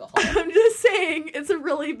alcohol. I'm just saying it's a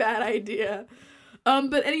really bad idea.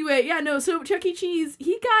 But anyway, yeah, no, so Chuck E. Cheese,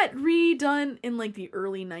 he got redone in like the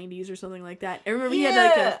early 90s or something like that. I remember he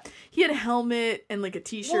had a helmet and like a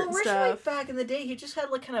t-shirt and stuff. Originally back in the day, he just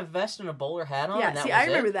had like kind of vest and a bowler hat on. Yeah, and that see, was I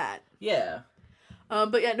remember that. Yeah.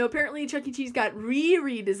 But yeah, no, apparently Chuck E. Cheese got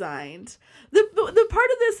redesigned. The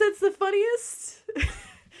part of this that's the funniest,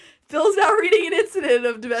 Phil's now reading an incident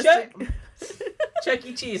of domestic... Chuck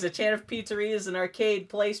E. Cheese, a chain of pizzerias and arcade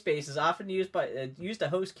play spaces often used to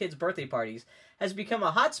host kids' birthday parties, has become a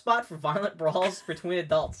hot spot for violent brawls between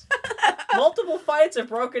adults. Multiple fights have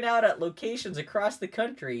broken out at locations across the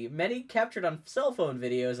country, many captured on cell phone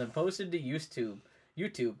videos and posted to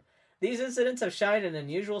YouTube. These incidents have shined an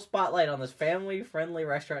unusual spotlight on this family-friendly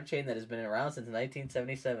restaurant chain that has been around since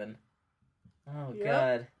 1977. Oh,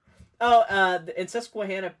 God. In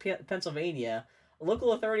Susquehanna, Pennsylvania,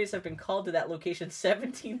 local authorities have been called to that location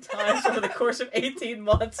 17 times over the course of 18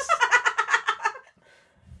 months.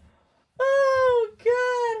 Oh,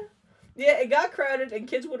 God. Yeah, it got crowded, and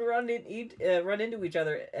kids would run into each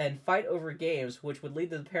other and fight over games, which would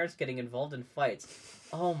lead to the parents getting involved in fights.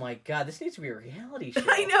 Oh, my God. This needs to be a reality show.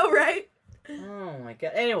 I know, right? Oh my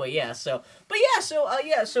God. Anyway, so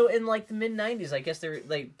in like the mid '90s, I guess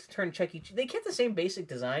they turned Chuck E. Cheese. They kept the same basic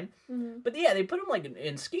design, but yeah, they put him like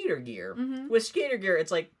in skater gear. With skater gear,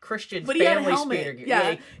 it's like Christian family skater gear.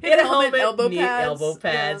 Yeah, he had a helmet, elbow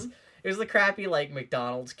pads. Yeah. It was the crappy like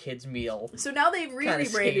McDonald's kids meal. So now they've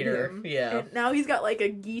rebranded him. Yeah. And now he's got like a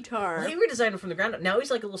guitar. He redesigned him from the ground up. Now he's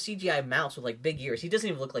like a little CGI mouse with like big ears. He doesn't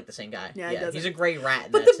even look like the same guy. Yeah, he doesn't. He's a gray rat.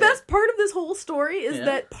 But the best part of this whole story is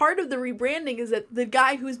that part of the rebranding is that the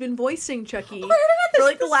guy who's been voicing Chucky for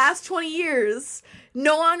like the last 20 years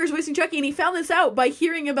no longer is voicing Chucky, and he found this out by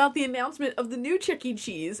hearing about the announcement of the new Chuck E.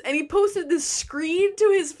 Cheese, and he posted this screen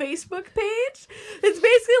to his Facebook page. It's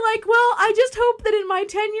basically like, well, I just hope that in my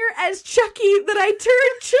tenure as Chucky that I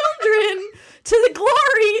turn children to the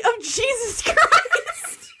glory of Jesus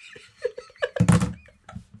Christ.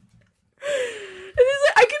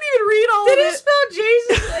 I couldn't even read all of it. Did he spell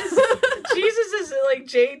Jesus as like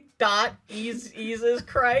J.Jesus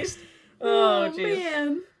Christ? Oh, jeez.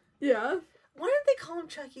 Man. Yeah. Why didn't they call him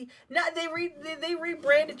Chucky? No, they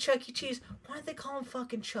rebranded Chuck E. Cheese. Why didn't they call him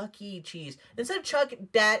fucking Chuck E. Cheese? Instead of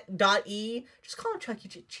Chuck.E, just call him Chuck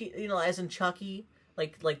E. Cheese, as in Chucky.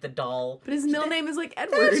 Like the doll. But his middle name is like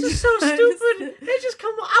Edward. That's just so stupid. They just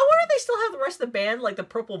come on. I wonder if they still have the rest of the band, like the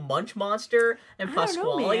Purple Munch Monster and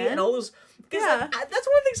Pasquale and all those. Yeah. That's one of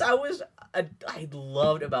the things I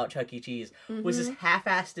loved about Chuck E. Cheese was his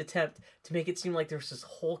half-assed attempt to make it seem like there was this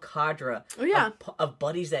whole cadre of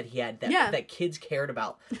buddies that he had that kids cared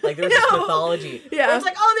about. Like there was this mythology. Yeah. It's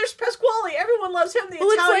like, oh, there's Pasquale. Everyone loves him. The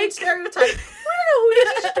Italian stereotype. We don't know who he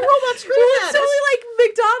is. He's just a robot screaming at us. It's totally like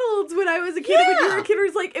McDonald's when I was a kid. When you were a kid, it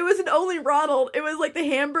was like, it wasn't only Ronald. It was like the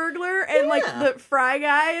Hamburglar and like the Fry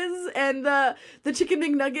Guys and the Chicken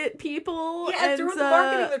McNugget people. Yeah, and through the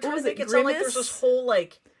marketing, they're trying to make it sound like there's this whole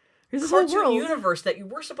like There's this whole cartoon world. universe that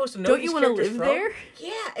we're supposed to know. Don't you want to live there?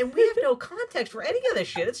 Yeah, and we have no context for any of this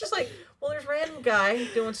shit. It's just like, well, there's a random guy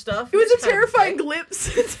doing stuff. It was a terrifying glimpse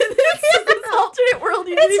into this alternate world.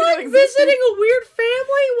 You didn't It's even like know existed. visiting a weird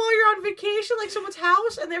family while you're on vacation, like someone's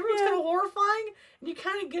house, and everyone's kind of horrifying. And you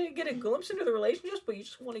kind of get a glimpse into the relationships, but you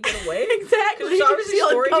just want to get away. Exactly. Because there's obviously a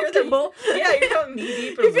story here that Yeah, you're kind of knee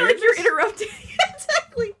deep in you feel like you're weirdness. interrupting.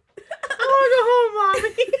 Exactly. I want to go home,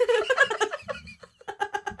 Mommy.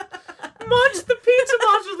 Munch, the pizza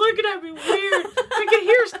monster's looking at me weird. I can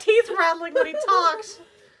hear his teeth rattling when he talks.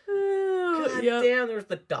 God damn, there's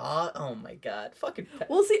the dog. Oh my god. Fucking pet.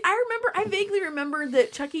 Well, see, I vaguely remember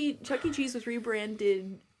that Chuck E. Cheese was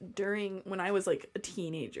rebranded during when I was like a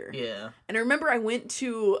teenager. Yeah. And I remember I went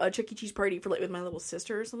to a Chuck E. Cheese party for like with my little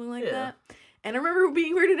sister or something like that. And I remember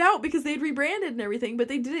being weirded out because they'd rebranded and everything, but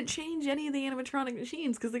they didn't change any of the animatronic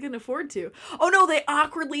machines because they couldn't afford to. Oh no, they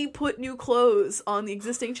awkwardly put new clothes on the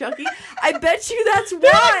existing Chucky. I bet you that's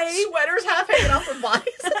why. Sweaters half hanging off their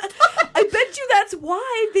bodies. I bet you that's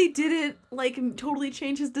why they didn't like totally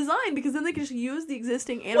change his design, because then they could just use the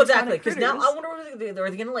existing animatronic Well, exactly, because critters. now I wonder are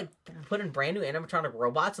they going to like put in brand new animatronic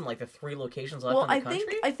robots in like the 3 locations left in the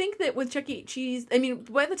country? I think that with Chuck E. Cheese, I mean,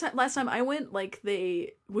 by the time last time I went, like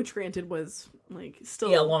they, which granted was like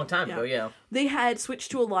still a long time ago, yeah. They had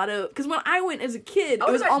switched to a lot of, because when I went as a kid, Oh,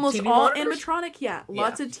 it was there's almost TV all monitors? animatronic.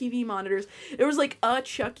 Lots of TV monitors. There was like a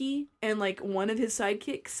Chucky and like one of his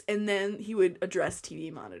sidekicks, and then he would address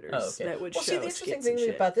TV monitors that would show see, the interesting thing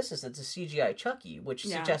about this is it's a CGI Chucky, which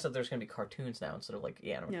suggests that there's going to be cartoons now instead of like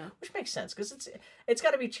which makes sense because it's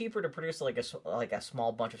got to be cheaper to produce like a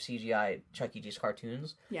small bunch of CGI Chuck E. Cheese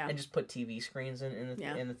cartoons and just put TV screens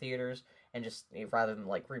in the theaters. And just rather than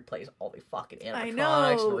like replace all the fucking animatronics, I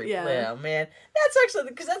know, man, that's actually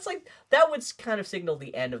because that's like that would kind of signal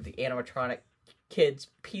the end of the animatronic kids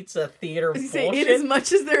pizza theater bullshit. In as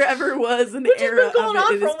much as there ever was an which era has been going of it,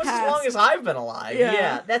 on it for is almost past. as long as I've been alive.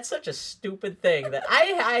 Yeah, that's such a stupid thing that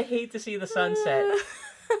I hate to see the sunset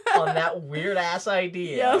on that weird ass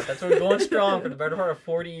idea. That's been going strong for the better part of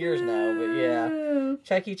 40 years now. But yeah,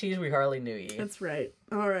 Chuck E. Cheese, we hardly knew you. That's right.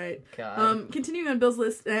 All right. God. Continuing on Bill's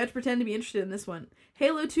list, I have to pretend to be interested in this one.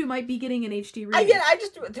 Halo 2 might be getting an HD remake.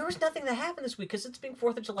 There was nothing that happened this week because it's being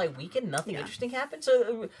 4th of July weekend. Nothing interesting happened.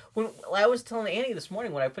 So when I was telling Annie this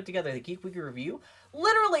morning when I put together the Geek Weekly review,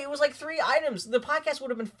 literally it was like 3 items. The podcast would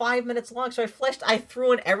have been 5 minutes long, so I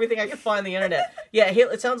threw in everything I could find on the internet.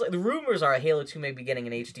 It sounds like the rumors are Halo 2 may be getting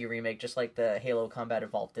an HD remake, just like the Halo Combat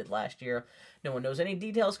Evolved did last year. No one knows any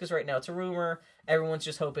details because right now it's a rumor. Everyone's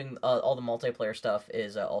just hoping all the multiplayer stuff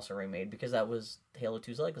is also remade because that was Halo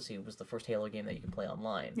 2's legacy. It was the first Halo game that you could play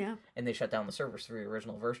online. Yeah. And they shut down the servers for the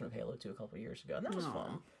original version of Halo 2 a couple of years ago, and that was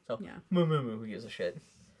fun. So, who gives a shit?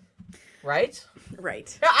 Right?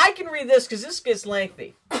 Right. Now, I can read this because this gets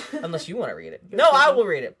lengthy. Unless you want to read it. No, I will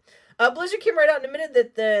read it. Blizzard came right out and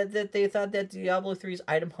admitted that they thought that Diablo 3's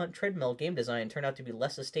item hunt treadmill game design turned out to be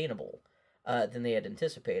less sustainable than they had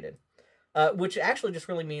anticipated. Which actually just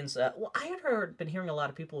really means, I had been hearing a lot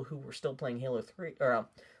of people who were still playing Halo 3, or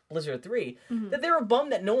Blizzard 3, that they were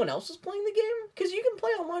bummed that no one else was playing the game, because you can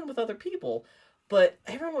play online with other people, but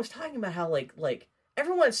everyone was talking about how, like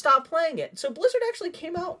everyone stopped playing it. So Blizzard actually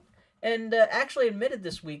came out and actually admitted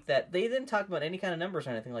this week that they didn't talk about any kind of numbers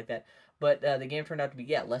or anything like that, but the game turned out to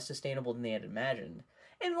be, less sustainable than they had imagined.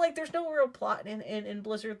 And, there's no real plot in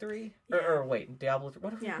Blizzard 3. Or wait, Diablo 3.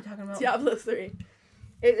 What are we talking about? Diablo 3.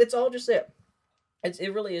 It's all just it.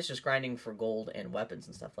 It really is just grinding for gold and weapons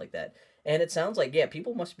and stuff like that. And it sounds like,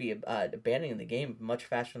 people must be abandoning the game much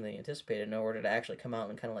faster than they anticipated in order to actually come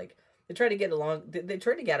out and kind of they try to get along. They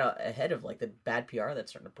try to get out ahead of the bad PR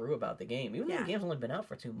that's starting to brew about the game, even though the game's only been out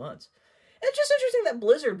for 2 months. And it's just interesting that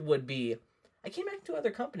Blizzard would be. I can't imagine 2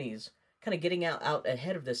 other companies kind of getting out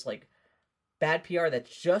ahead of this bad PR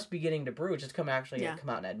that's just beginning to brew, just come out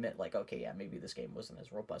and admit, maybe this game wasn't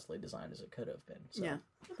as robustly designed as it could have been. So, I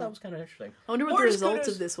thought that was kind of interesting. I wonder what the results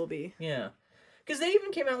of this will be. Yeah. Because they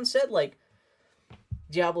even came out and said,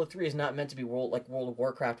 Diablo 3 is not meant to be World of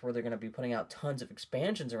Warcraft, where they're going to be putting out tons of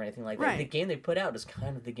expansions or anything like that. Right. The game they put out is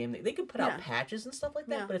kind of the game they could put out patches and stuff like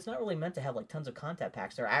that, but it's not really meant to have tons of content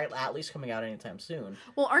packs. They're at least coming out anytime soon.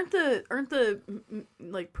 Well, aren't the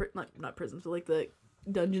not prisons, but the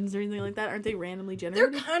dungeons or anything like that, aren't they randomly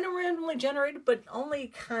generated? They're kind of randomly generated, but only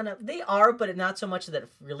kind of. They are, but not so much that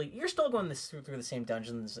really. You're still going through the same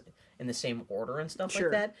dungeons in the same order and stuff like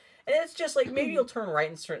that. And it's just maybe you'll turn right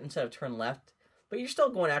instead of turn left, but you're still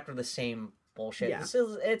going after the same bullshit. Yeah.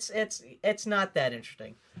 It's not that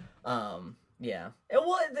interesting. Yeah.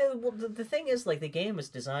 The thing is, like, the game is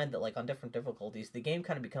designed that, like, on different difficulties, the game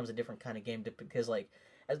kind of becomes a different kind of game because, like,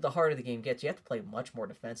 as the harder the game gets, you have to play much more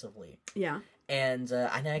defensively. Yeah. And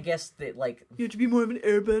I guess that, like... You have to be more of an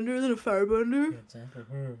airbender than a firebender.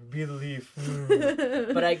 Be the leaf.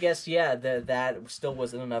 But I guess, yeah, that still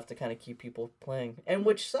wasn't enough to kind of keep people playing. And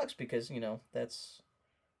which sucks because, you know, that's...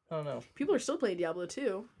 I don't know. People are still playing Diablo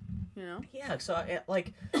 2, you know? Yeah, so,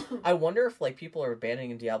 I wonder if, like, people are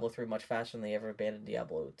abandoning Diablo 3 much faster than they ever abandoned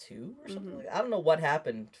Diablo 2 or something like that. I don't know what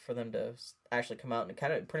happened for them to actually come out and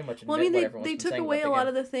kind of pretty much admit what everyone's been saying. They took away a lot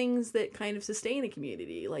of the things that kind of sustain a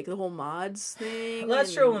community, like the whole mods thing. Well,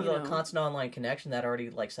 that's true, with the constant online connection, that already,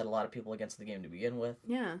 like, set a lot of people against the game to begin with.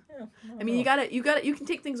 Yeah. I mean, you can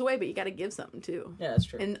take things away, but you gotta give something, too. Yeah, that's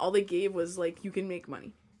true. And all they gave was, like, you can make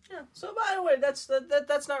money. Yeah. So by the way, that's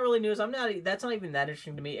not really news. That's not even that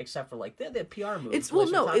interesting to me, except for like the PR move. It's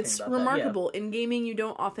remarkable. In gaming, you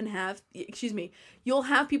don't often have. Excuse me. You'll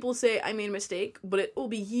have people say, "I made a mistake," but it will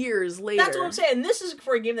be years later. That's what I'm saying. And this is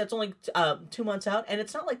for a game that's only 2 months out, and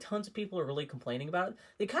it's not like tons of people are really complaining about it.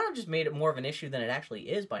 They kind of just made it more of an issue than it actually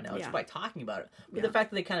is by now, just by talking about it. But the fact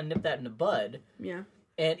that they kind of nipped that in the bud. Yeah.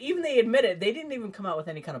 And even they admit it, they didn't even come out with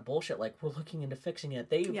any kind of bullshit like, we're looking into fixing it.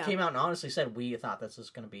 They came out and honestly said, we thought this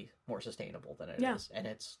was going to be more sustainable than it is. And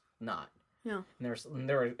it's not. Yeah. And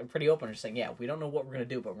they were pretty open and saying, we don't know what we're going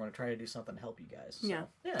to do, but we're going to try to do something to help you guys. So,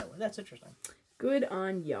 yeah, that's interesting. Good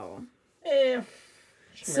on y'all. Yeah.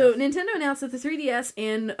 So Nintendo announced that the 3DS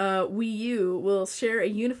and Wii U will share a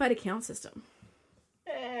unified account system.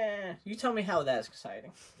 You tell me how that's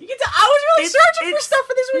exciting. You can tell I was really searching for stuff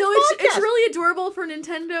for this week's podcast. It's really adorable for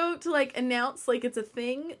Nintendo to like announce like it's a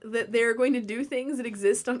thing that they're going to do things that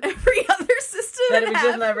exist on every other system. That have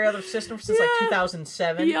existed on every other system since like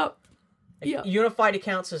 2007. Yep. Unified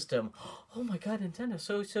account system. Oh my god, Nintendo,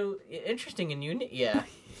 so interesting and unique. Yeah,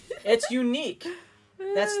 it's unique.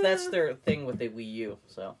 That's their thing with the Wii U.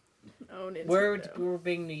 So, Nintendo. We're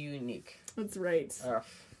being unique. That's right.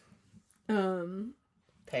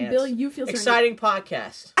 Pants. Bill, you feel exciting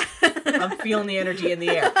podcast. I'm feeling the energy in the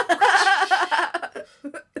air.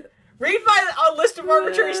 Read my list of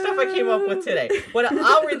arbitrary stuff I came up with today.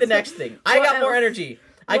 I'll read the next thing. I got more energy.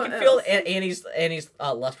 I can feel Annie's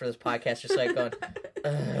lust for this podcast just like going.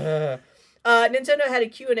 Nintendo had a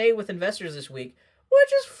Q&A with investors this week,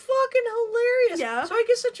 which is fucking hilarious. Yeah. So I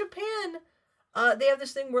guess in Japan, they have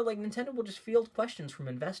this thing where like Nintendo will just field questions from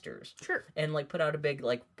investors. Sure. And like put out a big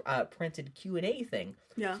like printed Q&A thing.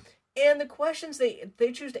 Yeah. And the questions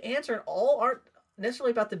they choose to answer all aren't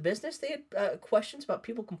necessarily about the business. They had questions about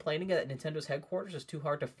people complaining that Nintendo's headquarters is too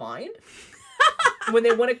hard to find. When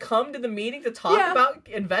they want to come to the meeting to talk about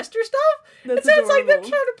investor stuff. It sounds like they're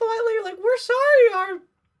trying to politely like, we're sorry,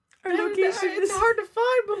 our location it's hard to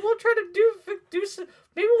find, but we'll try to do some,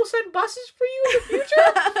 maybe we'll send buses for you in the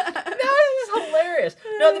future. No, this is hilarious.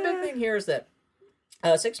 No, the big thing here is that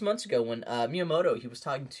 6 months ago when Miyamoto, he was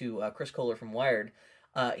talking to Chris Kohler from Wired,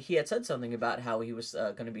 he had said something about how he was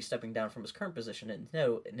going to be stepping down from his current position at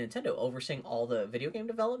Nintendo, overseeing all the video game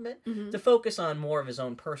development to focus on more of his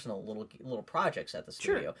own personal little projects at the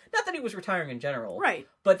studio. Sure. Not that he was retiring in general, right?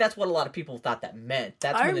 But that's what a lot of people thought that meant.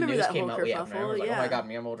 That's when the news came out. Yeah, everyone was like, "Oh my god,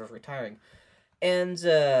 Miyamoto's retiring," and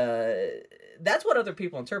that's what other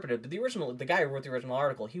people interpreted. But the guy who wrote the original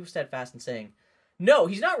article, he was steadfast in saying, no,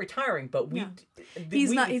 he's not retiring, but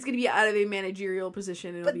he's going to be out of a managerial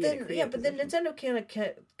position. And but then Nintendo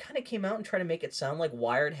kind of came out and tried to make it sound like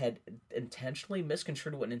Wired had intentionally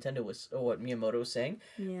misconstrued what Miyamoto was saying.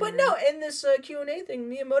 Yeah. But no, in this Q&A thing,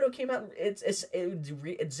 Miyamoto came out and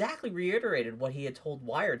exactly reiterated what he had told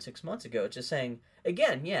Wired 6 months ago. It's just saying,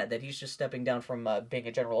 again, that he's just stepping down from being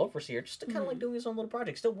a general overseer, just to kind of like doing his own little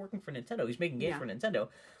project, still working for Nintendo. He's making games for Nintendo.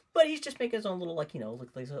 But he's just making his own little, like,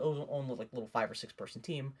 his own little 5 or 6 person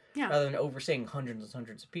team, rather than overseeing hundreds and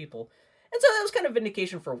hundreds of people. And so that was kind of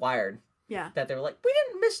vindication for Wired. Yeah. That they were like, we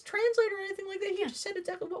didn't mistranslate or anything like that. He just said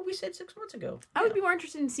exactly what we said 6 months ago. I would be more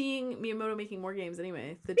interested in seeing Miyamoto making more games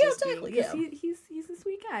anyway. Exactly. He's a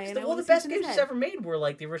sweet guy. The best games he's ever made were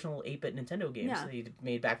like the original 8-bit Nintendo games that he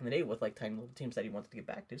made back in the day with like tiny little teams that he wanted to get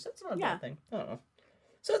back to. So that's not a bad thing. I don't know.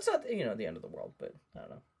 So it's not the end of the world, but I don't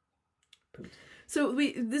know. Poot. So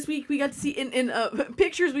this week we got to see in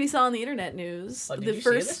pictures we saw on the internet news the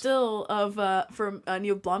first still of from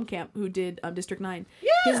Neil Blomkamp, who did District 9. Yeah.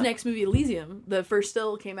 His next movie Elysium. The first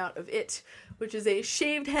still came out of it, which is a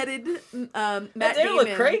shaved-headed Matt Damon look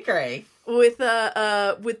cray-cray with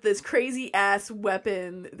this crazy ass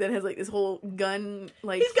weapon that has like this whole gun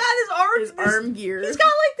like he's got his arm gear. He's got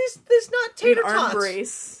like this not tater An arm tots.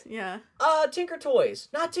 brace. Yeah. Tinker Toys.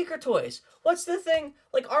 Not Tinker Toys. What's the thing?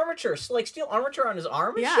 Like armature. Like steel armature on his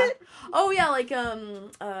arm and Yeah. shit? Oh yeah, like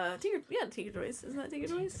Tinker Toys. Isn't that Tinker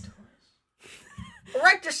Toys?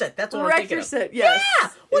 Erector set. That's what I'm thinking Erector of. set, yes. Yeah!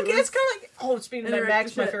 Well, it's kind of like... Oh, speaking of An Mad Max,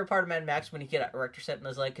 erector my set. favorite part of Mad Max when he get an erector set in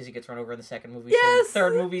his leg because he gets run over in the second movie. Yes! So the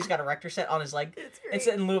third movie, he's got an erector set on his leg. It's great. It's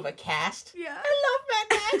in lieu of a cast. Yeah. I love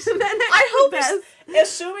Mad Max. Mad Max I is hope the he's...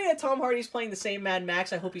 Assuming that Tom Hardy's playing the same Mad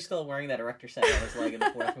Max, I hope he's still wearing that erector set on his leg in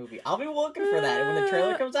the fourth movie. I'll be looking for that when the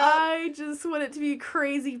trailer comes out. I just want it to be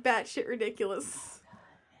crazy, batshit ridiculous.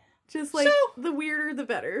 Just like, the weirder the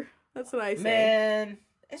better. That's what I say. Man...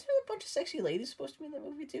 Isn't there a bunch of sexy ladies supposed to be in that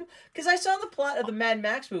movie, too? Because I saw the plot of the Mad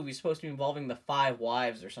Max movie supposed to be involving the 5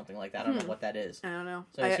 wives or something like that. I don't know what that is. I don't know.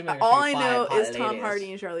 So assuming all there's I gonna know be 5 is hot Tom ladies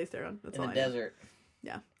Hardy and Charlize Theron. That's in all the I know. desert.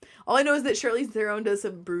 Yeah. All I know is that Charlize Theron does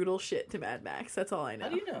some brutal shit to Mad Max. That's all I know.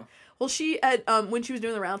 How do you know? Well, she had when she was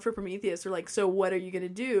doing the round for Prometheus, they're like, "So what are you gonna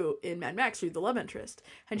do in Mad Max? Are you the love interest?"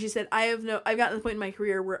 And she said, I've gotten to the point in my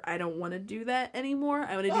career where I don't want to do that anymore.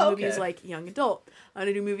 I want to do movies like young adult. I want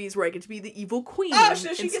to do movies where I get to be the evil queen Oh,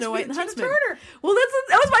 so she in gets Snow to White be and the Tina Huntsman. Turner. Well,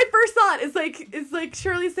 that was my first thought. It's like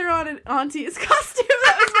Charlize Theron in Auntie's costume.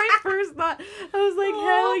 That was my first thought. I was like,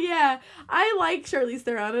 hell yeah. I like Charlize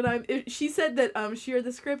Theron, and she said that she read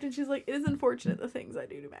the script and she's like, it is unfortunate the things I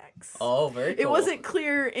do to Max. Oh, very cool. It wasn't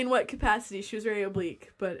clear in what capacity. She was very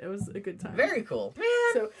oblique, but it was a good time. Very cool. Man.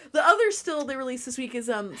 So the other still they released this week is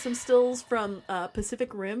some stills from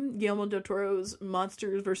Pacific Rim, Guillermo del Toro's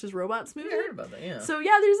Monsters vs. Robots movie. I heard about that, yeah. So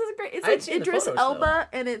yeah, there's this great. It's I'd like seen the Idris photos, Elba,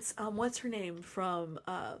 and it's what's her name from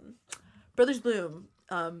Brothers Bloom,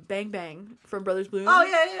 Bang Bang from Brothers Bloom. Oh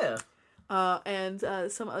yeah.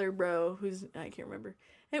 And some other bro who's I can't remember.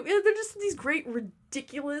 And they're just these great,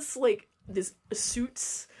 ridiculous like this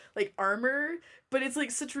suits, like armor, but it's like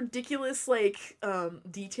such ridiculous like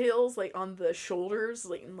details like on the shoulders,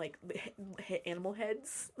 like and like the animal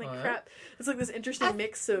heads, like crap. It's like this interesting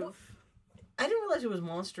mix of. I didn't realize it was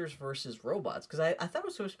monsters versus robots because I thought it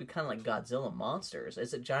was supposed to be kind of like Godzilla monsters.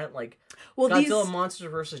 Is it giant like Godzilla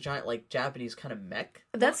monsters versus giant like Japanese kind of mech?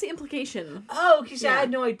 That's the implication. Oh, okay. I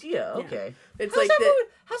had no idea. Yeah. Okay, It's how's like that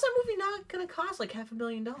how's that movie not gonna cost like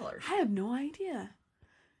 $500,000? I have no idea.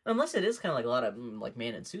 Unless it is kind of like a lot of like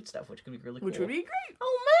man in suit stuff, which could be really cool. Which would be great.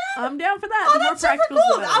 Oh man, I'm down for that. Oh, The more that's super practical,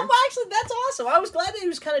 cool. the better. Actually, that's awesome. I was glad that he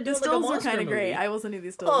was kind of doing The like a stills are monster kind of movie. great. I will send you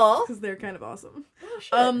these stills because they're kind of awesome. Oh,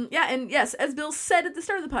 shit. Yeah, and yes, as Bill said at the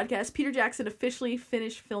start of the podcast, Peter Jackson officially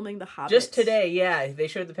finished filming The Hobbit. Just today, yeah, they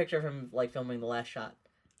showed the picture of him like filming the last shot.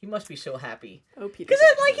 He must be so happy. Oh, Peter Because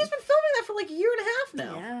Jackson. like he's been filming that for like a year and a half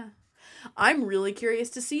now. Yeah. I'm really curious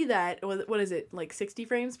to see that. What is it, like 60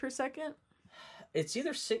 frames per second? It's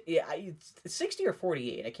either it's 60 or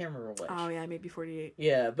 48. I can't remember which. Oh, yeah, maybe 48.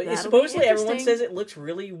 Yeah, but That'll supposedly be everyone interesting. says it looks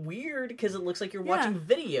really weird because it looks like you're watching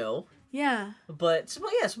video. Yeah. But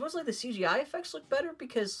supposedly the CGI effects look better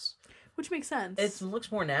because Which makes sense. it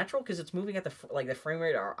looks more natural because it's moving at the frame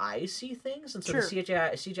rate our eyes see things, and so Sure. the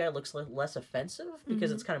CGI looks less offensive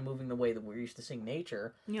because it's kind of moving the way that we're used to seeing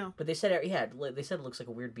nature. Yeah. But they said it looks like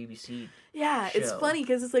a weird BBC. Yeah, it's show. funny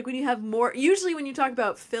because it's like when you have more. Usually, when you talk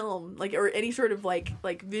about film, like or any sort of like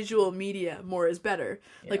visual media, more is better.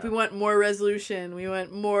 Like we want more resolution, we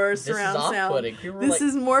want more surround is sound. off-putting. People were This like,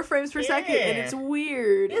 is more frames per second, and it's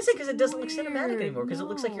weird. Yes, because it doesn't look cinematic anymore. Because it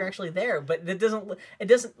looks like you're actually there, but it doesn't.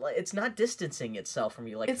 It's not distancing itself from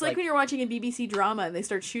you. It's like when you're watching a BBC drama and they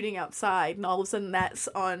start shooting outside, and all of a sudden that's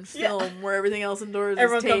on film, where everything else indoors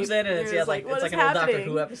everyone is taped, comes in and it's you're like what it's is like an old Doctor happening?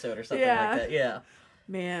 Who episode or something Yeah. like that. Yeah.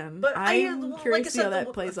 Man, But I'm curious to see how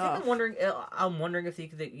that plays off. I'm wondering if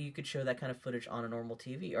you could show that kind of footage on a normal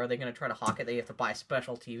TV. Or are they going to try to hawk it that you have to buy a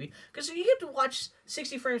special TV? Because you have to watch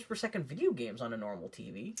 60 frames per second video games on a normal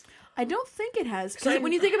TV. I don't think it has. Because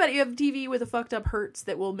when you think about it, you have a TV with a fucked up hertz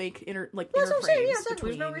that will make inner That's what I'm saying. Yeah, frames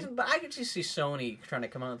there's no between. reason. But I could just see Sony trying to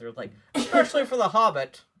come out there like, especially for The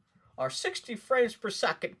Hobbit, or 60 frames per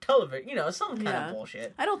second television. You know, some kind of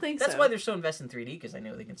bullshit. I don't think That's so. why they're so invested in 3D, because they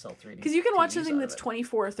know they can sell 3D. Because you can watch TVs something out that's of it.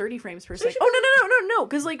 24 or 30 frames per So you second. should Oh, no.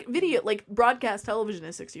 Because, like, video, like, broadcast television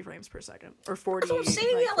is 60 frames per second. Or 40. That's what I'm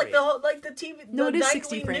saying, yeah, like the TV. No, the it is nightly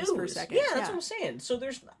 60 frames per news. second, Yeah, that's yeah. what I'm saying. So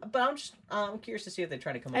I'm curious to see if they're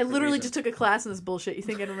trying to come up I with a literally reason. just took a class in this bullshit. You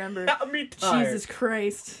think I'd remember? Me tired. Jesus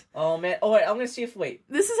Christ. Oh, man. Oh, wait, I'm going to see if,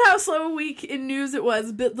 This is how slow a week in news it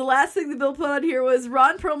was. But the last thing that Bill put on here was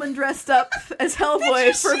Ron Perlman dressed up as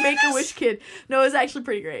Hellboy for Make-A-Wish Kid. No, it was actually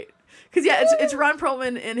pretty great. Because, yeah, it's Ron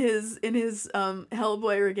Perlman in his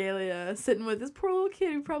Hellboy regalia sitting with this poor little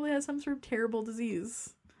kid who probably has some sort of terrible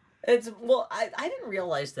disease. I didn't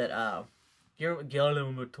realize that,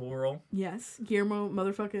 Guillermo del Toro. Yes, Guillermo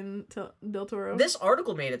motherfucking del Toro. This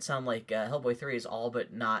article made it sound like Hellboy 3 is all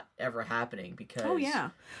but not ever happening because... Oh, yeah.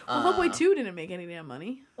 Well, Hellboy 2 didn't make any damn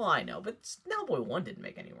money. Well, I know, but Hellboy 1 didn't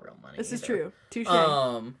make any real money This either. is true.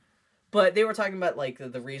 Touché. But they were talking about, like,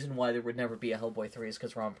 the reason why there would never be a Hellboy 3 is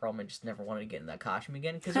because Ron Perlman just never wanted to get in that costume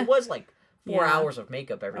again. Because it was, like, 4 hours of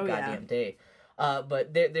makeup every goddamn day.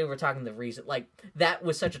 But they were talking the reason, like, that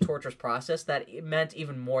was such a torturous process that it meant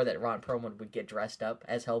even more that Ron Perlman would get dressed up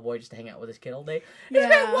as Hellboy just to hang out with his kid all day. There's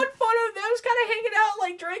been one photo of them just kind of hanging out,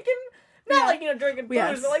 like, drinking. Not like, drinking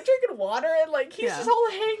booze, but like drinking water, and like he's just all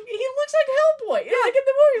he looks like Hellboy, like in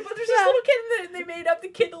the movie, but there's this little kid and they made up the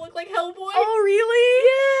kid to look like Hellboy. Oh, really?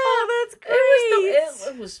 Yeah. Oh, that's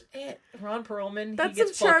great. It was Ron Perlman. That's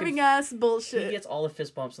some charming ass bullshit. He gets all the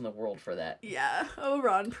fist bumps in the world for that. Yeah. Oh,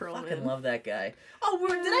 Ron Perlman. I fucking love that guy. Oh,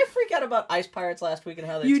 did I freak out about Ice Pirates last week and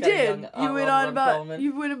how they you did? You went on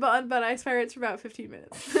about Ice Pirates for about 15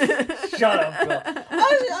 minutes. Shut up, Bill.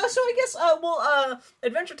 So I guess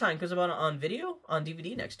Adventure Time comes about on video on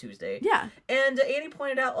DVD next Tuesday. Yeah. And Annie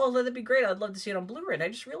pointed out, that'd be great. I'd love to see it on Blu-ray. And I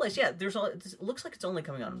just realized, it looks like it's only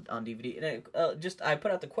coming on DVD. And I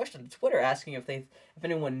put out the question to Twitter asking if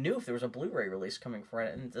anyone knew if there was a Blu-ray release coming for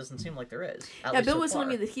it, and it doesn't seem like there is. Yeah, Bill was telling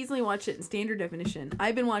me that he's only watched it in standard definition.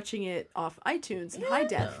 I've been watching it off iTunes in high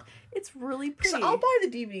def. It's really pretty. So I'll buy the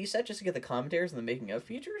DVD set just to get the commentaries and the making of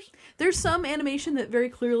features. There's some animation that very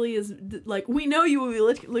clearly is like, we know you will be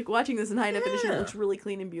like watching this in high definition. It looks really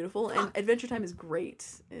clean and beautiful, and Adventure Time is great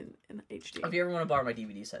in HD. If you ever want to borrow my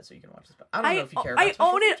DVD set so you can watch this, I don't know if you care about I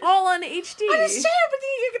own it all on HD. I'm just saying, but then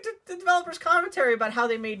you get the developer's commentary about how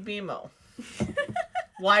they made BMO.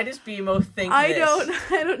 Why does BMO think I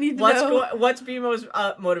this? I don't need to know. What's BMO's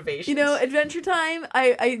motivation? Adventure Time,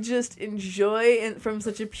 I just enjoy, and from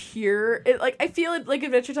such a pure... I feel it like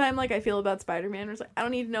Adventure Time like I feel about Spider-Man. Where it's like, I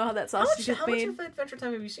don't need to know how that sausage is made. How much of Adventure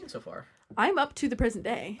Time have you seen so far? I'm up to the present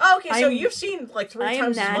day. Oh, okay, so you've seen like 3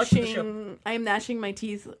 times as much of the show. I am gnashing my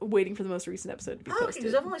teeth waiting for the most recent episode to be posted. Okay,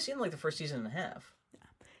 because I've only seen like the first season and a half.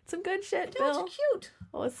 Some good shit, Bill. It's cute.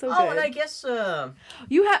 Oh, it's so good. Oh, and I guess... Have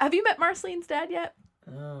you met Marceline's dad yet?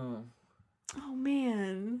 Oh. Oh,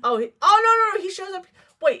 man. Oh, no, he shows up...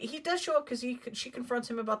 Wait, he does show up because she confronts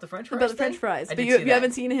him about the French fries. About the French fries. But you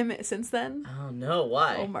haven't seen him since then? Oh, no.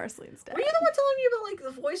 Why? Oh, Marceline's dad. Were you the one telling me about, like,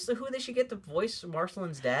 the voice, who they should get to voice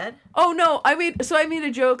Marceline's dad? Oh, no. I made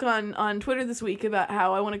a joke on Twitter this week about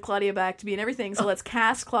how I wanted Claudia Black to be in everything, so let's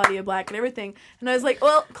cast Claudia Black and everything. And I was like,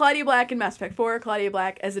 well, Claudia Black in Mass Effect 4, Claudia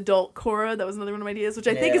Black as adult Cora, that was another one of my ideas, which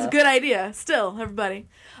I think is a good idea, still, everybody.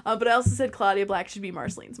 But I also said Claudia Black should be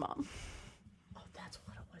Marceline's mom.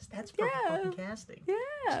 That's perfect fucking casting. Yeah.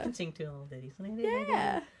 She can sing 2 little ditties.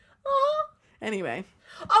 Yeah. Aww. Anyway.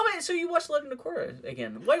 Oh, wait, so you watched Legend of Korra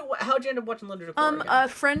again. Wait, how'd you end up watching Legend of Korra again?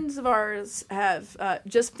 Friends of ours have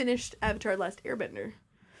just finished Avatar: The Last Airbender.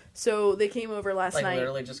 So they came over last night. Like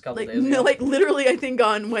literally just a couple days ago? No, like literally I think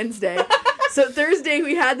on Wednesday. So Thursday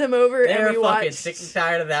we had them over and we watched... They're fucking sick and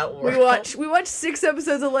tired of that world. We watched 6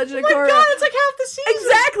 episodes of Legend of Korra. Oh my god, it's like half the season!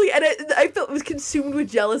 Exactly! And I felt was consumed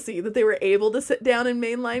with jealousy that they were able to sit down and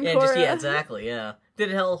mainline Korra. Yeah, exactly, yeah.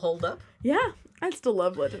 Did it hold up? Yeah. I still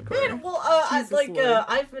love Legend of Korra. Man, well,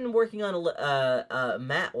 I've been working on a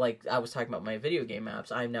map, like I was talking about my video game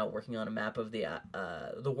maps. I'm now working on a map of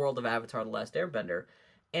the world of Avatar: The Last Airbender.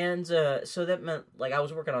 And so that meant, like, I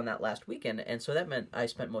was working on that last weekend, and so that meant I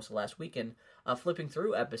spent most of last weekend flipping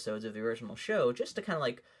through episodes of the original show just to kind of,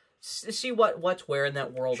 like, see what's where in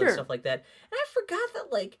that world and stuff like that. And I forgot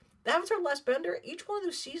that, like, the Avatar: The Last Bender, each one of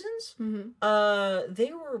those seasons,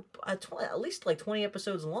 they were at least, like, 20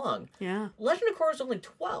 episodes long. Yeah. Legend of Korra is only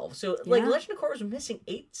 12, so, like, Legend of Korra is missing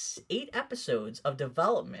 8 episodes of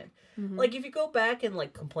development. Mm-hmm. Like, if you go back and,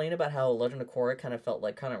 like, complain about how Legend of Korra kind of felt,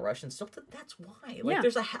 like, kind of rushed and stuff, that's why. Like,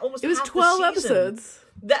 there's almost half the season. It was 12 episodes.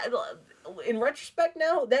 That, in retrospect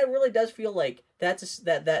now, that really does feel like that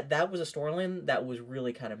was a storyline that was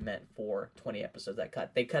really kind of meant for 20 episodes.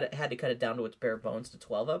 They had to cut it down to its bare bones to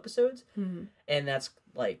 12 episodes. Mm-hmm. And that's,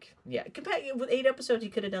 like, with 8 episodes, you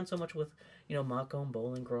could have done so much with, Mako and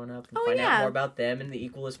Bolin growing up and find out more about them and the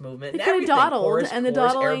Equalist movement and everything. Dawdled and the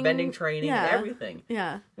dawdling, airbending training and everything.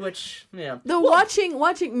 Yeah. Which, watching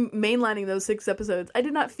mainlining those 6 episodes, I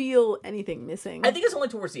did not feel anything missing. I think it's only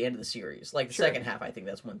towards the end of the series. Like, the second half, I think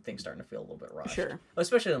that's when things starting to feel a little bit rushed. Sure.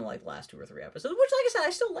 Especially in, like, the last 2 or 3 episodes, which, like I said, I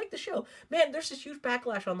still like the show. Man, there's this huge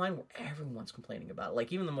backlash online where everyone's complaining about it.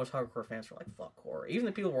 Like, even the most hardcore fans are like, fuck Korra. Even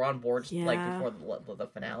the people who were on board, like, before the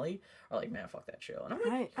finale are like, man, fuck that show. And I'm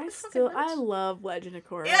like, I love Legend of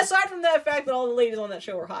Korra. Yeah, aside from that fact that all the ladies on that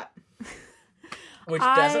show are hot. which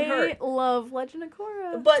doesn't hurt. I love Legend of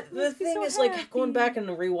Korra. But the thing is, happy. like, going back and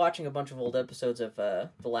rewatching a bunch of old episodes of The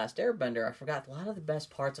Last Airbender, I forgot a lot of the best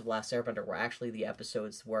parts of Last Airbender were actually the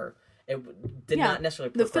episodes where it did not necessarily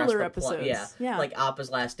progress the filler plot. episodes. Yeah. Like Appa's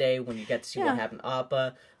last day, when you get to see what happened to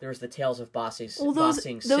Appa. There was the Tales of Bossing those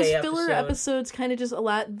Say filler episodes kind of just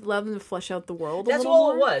allowed them to flesh out the world. That's all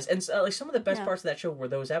all it was, and like some of the best parts of that show were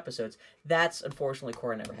those episodes. That's unfortunately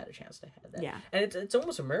Korra never had a chance to have that. Yeah, and it's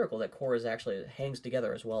almost a miracle that Korra actually hangs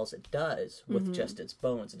together as well as it does with just its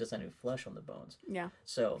bones. It doesn't have any flesh on the bones. Yeah,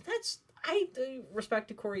 so I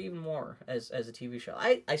respected Korra even more as a TV show.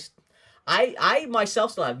 I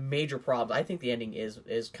myself still have major problems. I think the ending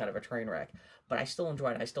is kind of a train wreck, but I still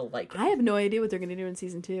enjoy it. I still like it. I have no idea what they're going to do in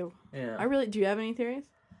season 2. Yeah. Do you have any theories?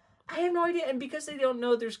 I have no idea, and because they don't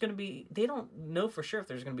know they don't know for sure if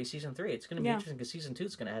there's going to be season 3. It's going to be interesting because season 2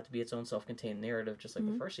 is going to have to be its own self-contained narrative, just like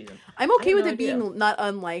the first season. I'm okay with it being not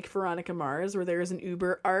unlike Veronica Mars, where there is an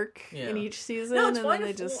Uber arc in each season, no, it's and fine then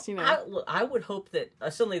they just I would hope that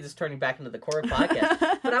suddenly this is turning back into the Korra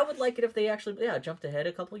podcast, but I would like it if they actually jumped ahead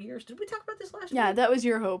a couple of years. Did we talk about this last year? Yeah, that was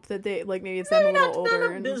your hope that they maybe it's them a little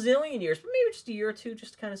older, not a bazillion years, but maybe just a year or two,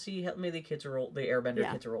 just to kind of see how maybe the kids are old, the Airbender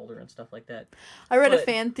kids are older and stuff like that. I read a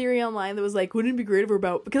fan theory online that was like, wouldn't it be great if we're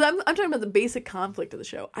about, because I'm talking about the basic conflict of the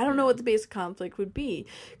show. I don't know what the basic conflict would be,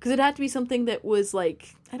 because it'd have to be something that was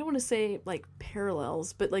like, I don't want to say like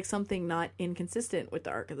parallels, but like something not inconsistent with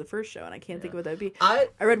the arc of the first show, and I can't think of what that would be. I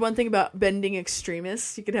read one thing about bending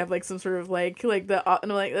extremists. You could have like some sort of like the,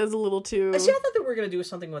 and I'm like, that's a little too. I thought they were going to do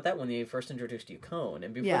something with that when they first introduced Yukon,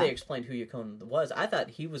 and before they explained who Yukon was, I thought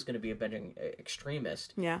he was going to be a bending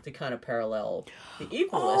extremist to kind of parallel the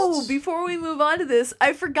Equalists. Oh, before we move on to this,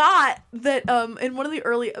 I forgot that in one of the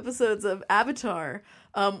early episodes of Avatar,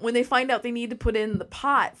 when they find out they need to put in the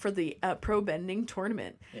pot for the pro bending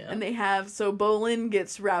tournament, and they have Bolin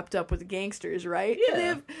gets wrapped up with the gangsters, right? Yeah.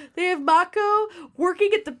 And they have Mako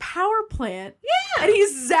working at the power plant, and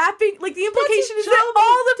he's zapping. Like the implication is that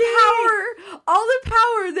all the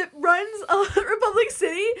power that runs Republic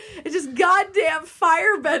City is just goddamn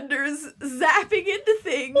firebenders zapping into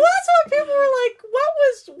things. Well, that's why people were like,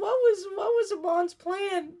 "What was Amon's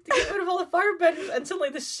plan to get rid of all the firebenders?" Until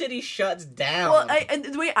like the city shuts down. Well,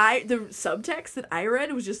 the subtext that I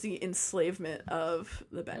read was just the enslavement of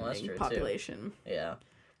the bending population. Too. Yeah.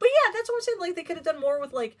 But yeah, that's what I'm saying. Like, they could have done more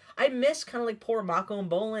with, like, I miss kind of like poor Mako and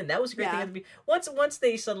Bolin. That was a great thing to be. Once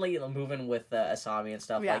they suddenly move in with Asami and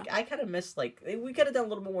stuff, like, I kind of miss, like, we could have done a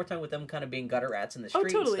little bit more time with them kind of being gutter rats in the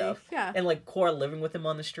street and stuff. Yeah. And like Korra living with him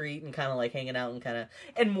on the street and kind of like hanging out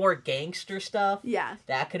and more gangster stuff. Yeah.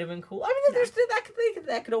 That could have been cool. I mean,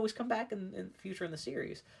 that could always come back in the future in the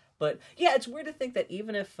series. But yeah, it's weird to think that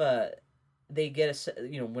even if they get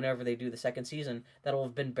whenever they do the second season, that'll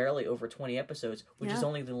have been barely over 20 episodes, which is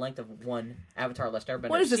only the length of one Avatar: Last Airbender.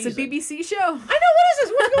 What is this, season. a BBC show? I know, what is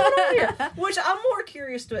this? What's going on here? Which I'm more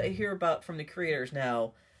curious to hear about from the creators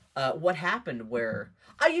now. What happened where...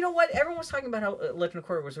 you know what? Everyone was talking about how Legend of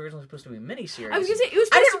Korra was originally supposed to be a miniseries. I was going to say, it was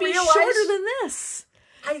supposed to be shorter than this.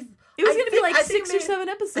 It was going to be like 6 or 7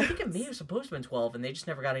 episodes. I think it may have supposed to have been 12, and they just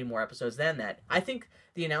never got any more episodes than that. I think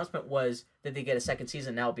the announcement was that they get a second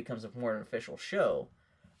season, now it becomes more an official show.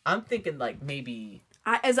 I'm thinking, like, maybe...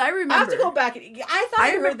 As I remember... I have to go back. I thought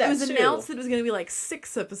I heard that, it was announced that it was going to be, like,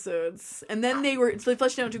 6 episodes, and then they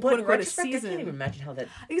fleshed it down to quote-unquote a season. I can't even imagine how that...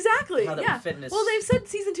 Exactly, how that would fit in this... Well, they've said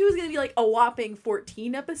season 2 is going to be, like, a whopping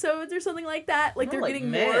 14 eepisodes or something like that. Like, they're getting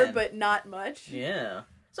more, but not much. Yeah.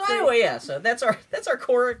 So anyway, so that's our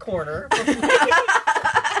Korra corner.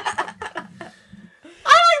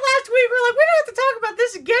 Week, we're like, we don't have to talk about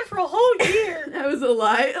this again for a whole year. That was a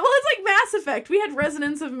lie. Well, it's like Mass Effect. We had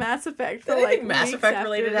resonance of Mass Effect for like Mass Effect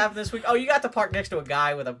related happened this week. Oh, you got to park next to a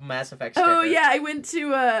guy with a Mass Effect sticker. Oh yeah, I went to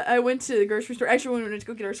the grocery store. Actually, we went to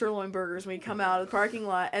go get our sirloin burgers. When we come out of the parking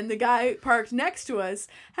lot, and the guy parked next to us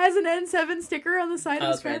has an N7 sticker on the side of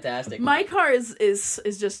his car. Fantastic. My car is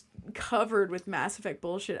just covered with Mass Effect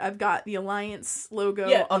bullshit. I've got the Alliance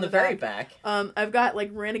logo on the very back. I've got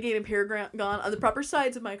like Renegade and Paragon on the proper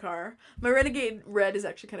sides of my car. My Renegade red is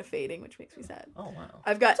actually kind of fading, which makes me sad. Oh wow!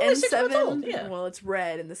 I've got N7. Yeah. Well, it's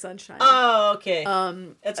red in the sunshine. Oh okay.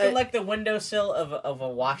 It's like the windowsill of a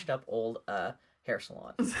washed up old hair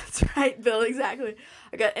salon. That's right, Bill. Exactly.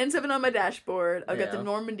 I got N7 on my dashboard. I've got the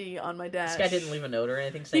Normandy on my dash. This guy didn't leave a note or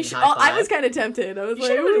anything saying high five. I was kind of tempted. I was you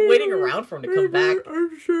should have been waiting around for him to come back.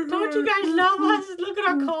 Sure Don't you guys love us? Look at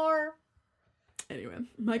our car. Anyway,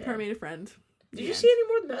 my car made a friend. Did you see any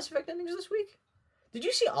more of the Mass Effect endings this week? Did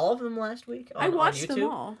you see all of them last week? I watched them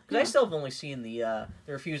all. Because I still have only seen the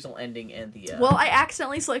refusal ending and the... Well, I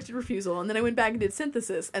accidentally selected refusal, and then I went back and did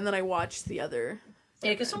synthesis, and then I watched the other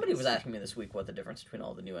Yeah, because somebody was asking me this week what the difference between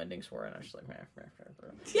all the new endings were, and I was just like, meh.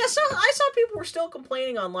 Yeah, so I saw people were still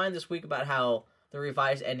complaining online this week about how the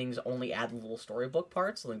revised endings only add little storybook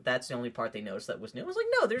parts. Like, that's the only part they noticed that was new. I was like,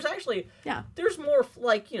 no, there's actually... Yeah. There's more,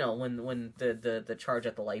 like, you know, when the charge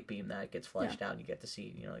at the light beam that gets fleshed out, you get to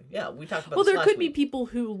see, you know, like, yeah, we talked about well, this there could week. be people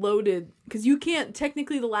who loaded... Because you can't...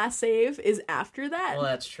 Technically, the last save is after that. Well,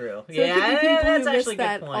 that's true. So it could be people that's who actually missed a good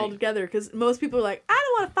that point. altogether. Because most people are like, I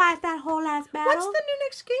don't want to fight that whole last battle. What's the new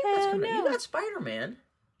next game that's Hell coming out? no. You got Spider-Man.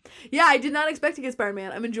 Yeah, I did not expect to get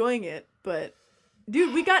Spider-Man. I'm enjoying it, but...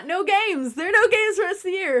 Dude, we got no games. There are no games for the rest of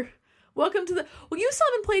the year. Welcome to the... Well, you still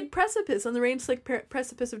haven't played Precipice on the Range Slick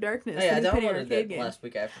Precipice of Darkness. Oh, yeah, I the new Penny downloaded Arcade it game. last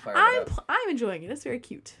week after firing it up. I'm enjoying it. It's very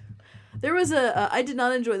cute. There was a... I did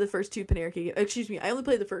not enjoy the first two Penny Arcade games. Excuse me, I only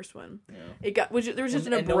played the first one. Yeah. It got... there was just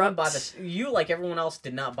an abrupt... No one bought you, like everyone else,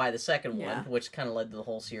 did not buy the second one, Yeah. which kind of led to the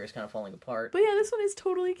whole series kind of falling apart. But yeah, this one is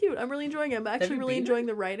totally cute. I'm really enjoying it. I'm actually you really beat enjoying it?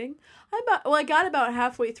 the writing. I got about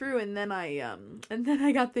halfway through, and then I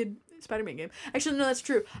got the Spider-Man game. Actually, no, that's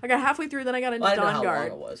true. I got halfway through, then I got into I didn't know Dawn how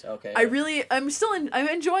Guard. long it was. Okay. I'm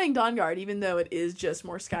enjoying Dawn Guard, even though it is just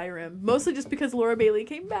more Skyrim. Mostly just because Laura Bailey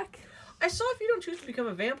came back. I saw if you don't choose to become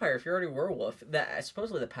a vampire, if you're already a werewolf, that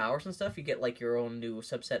supposedly the powers and stuff, you get like your own new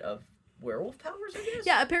subset of werewolf powers, I guess?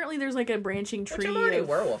 Yeah, apparently there's like a branching Which tree. I'm already a of...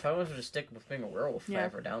 werewolf. I want to just stick with being a werewolf if I Yeah.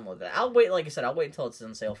 ever download that. I'll wait, like I said, I'll wait until it's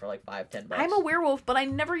on sale for like $5-10. I'm a werewolf, but I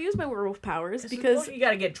never use my werewolf powers because... You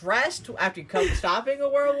gotta get dressed after you come stop being a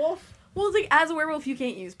werewolf. Well, it's like, as a werewolf, you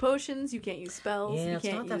can't use potions, you can't use spells, Yeah, you it's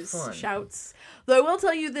can't not that use fun. shouts. Though I will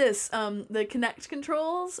tell you this, the Kinect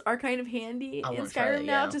controls are kind of handy I in wanna try Skyrim that,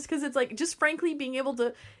 now, yeah. just because it's like, just frankly being able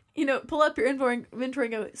to, you know, pull up your inventory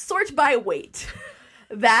and go, sort by weight.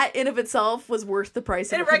 That in of itself was worth the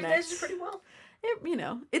price of And a it Kinect. recognizes pretty well. You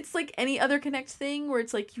know, it's like any other Kinect thing where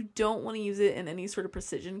it's like you don't want to use it in any sort of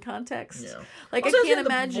precision context. Yeah. Like, Also, I can't the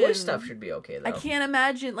imagine... voice stuff should be okay, though. I can't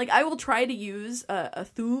imagine... Like, I will try to use a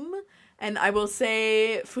Thum, and I will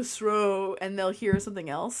say Fusro, and they'll hear something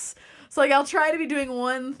else. So, like, I'll try to be doing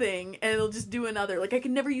one thing, and it'll just do another. Like, I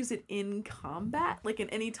can never use it in combat, like, in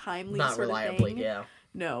any timely Not sort reliably, of thing. yeah.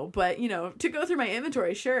 No, but, you know, to go through my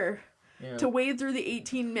inventory, sure. Yeah. To wade through the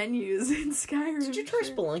 18 menus in Skyrim. Did you try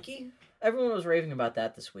sure. Spelunky? Everyone was raving about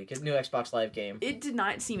that this week. A new Xbox Live game. It did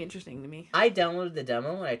not seem interesting to me. I downloaded the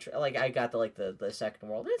demo, and I got the second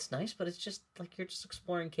world. It's nice, but it's just, like, you're just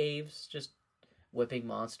exploring caves, just whipping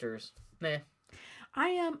monsters. Meh.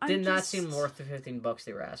 Did not seem worth the $15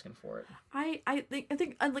 they were asking for it. I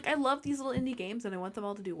think like I love these little indie games and I want them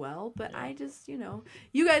all to do well, but I just, you know,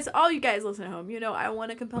 all you guys listen at home, you know, I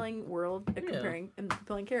want a compelling world,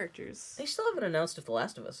 compelling characters. They still haven't announced if The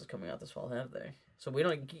Last of Us is coming out this fall, have they? So we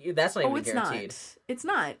don't. That's not even guaranteed. It's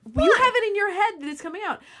not. Why? You have it in your head that it's coming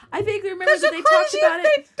out. I vaguely remember Because that they talked about it.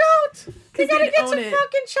 They don't. They gotta they'd get some own it.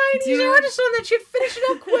 fucking Chinese Dude. artists on that shit. Finish it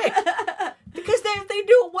up quick. Because if they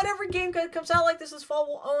do whatever game comes out like this fall,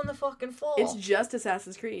 we'll own the fucking fall. It's just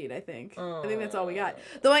Assassin's Creed, I think. I think that's all we got.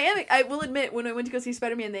 Though I will admit, when I went to go see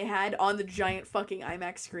Spider-Man, they had on the giant fucking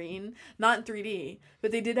IMAX screen, not in 3D,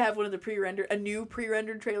 but they did have one of the a new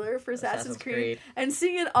pre-rendered trailer for Assassin's Creed. And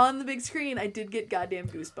seeing it on the big screen, I did get goddamn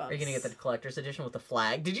goosebumps. Are you gonna get the collector's edition with the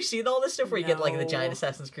flag? Did you see all this stuff where you get like the giant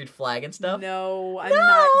Assassin's Creed flag and stuff? No, I'm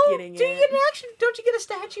not getting it. Do you get an action? Don't you get a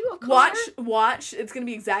statue of Connor? Watch. It's gonna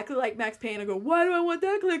be exactly like Max Payne. I go, why do I want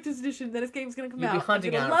that collector's edition? Then this game's gonna come out. You'll be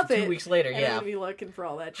hunting I'm gonna out love for 2 it, weeks later. and Yeah. I'm gonna be looking for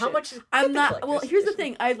all that shit. How much? I'm not. Well, here's the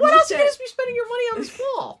thing. What else are you gonna be spending your money on this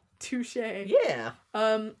fall? Touche. Yeah.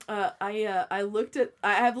 I looked at.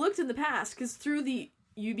 I have looked in the past because through the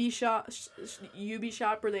UB shop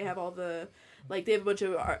where they have all the. Like, they have a bunch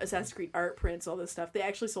of Assassin's Creed art prints, all this stuff. They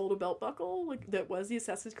actually sold a belt buckle, like, that was the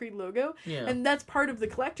Assassin's Creed logo. Yeah. And that's part of the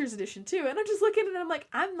collector's edition, too. And I'm just looking at it and I'm like,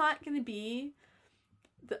 I'm not going to be...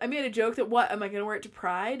 I made a joke that, what, am I going to wear it to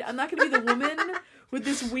Pride? I'm not going to be the woman with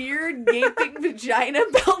this weird gaping vagina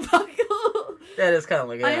belt buckle. That is kind of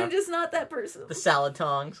like I am just not that person. the salad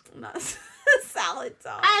tongs. I'm not salad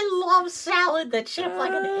tongs. I love salad that shaped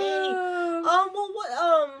like an A.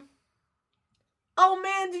 Oh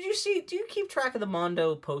man, do you keep track of the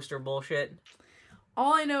Mondo poster bullshit?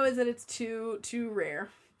 All I know is that it's too rare.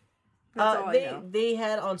 That's all I know. They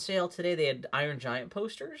had on sale today, they had Iron Giant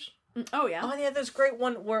posters. Oh, yeah? Oh, yeah, there's a great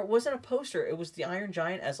one where it wasn't a poster. It was the Iron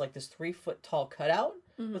Giant as, like, this 3-foot tall cutout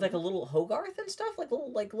with, like, a little Hogarth and stuff. Like,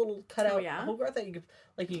 little cutout Hogarth that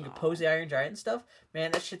you could pose the Iron Giant and stuff.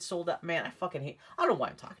 Man, that shit sold out. Man, I fucking hate... I don't know why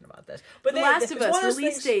I'm talking about this. But The Last of Us,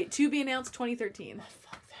 release date, to be announced 2013. Oh,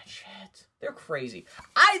 fuck that shit. They're crazy.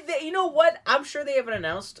 You know what? I'm sure they haven't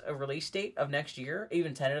announced a release date of next year,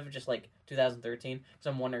 even tentative, just, like, 2013. Because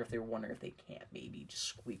I'm wondering if they can't maybe just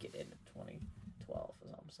squeak it into 12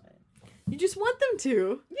 is all I'm saying. You just want them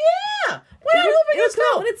to. Yeah! Why not open It'll this come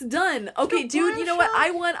out now? when it's done. Okay, dude, you know what?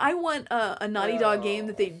 Bioshock. I want a Naughty Dog game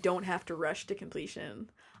that they don't have to rush to completion.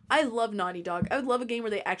 I love Naughty Dog. I would love a game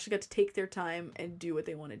where they actually got to take their time and do what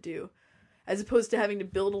they want to do, as opposed to having to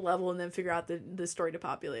build a level and then figure out the story to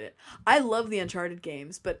populate it. I love the Uncharted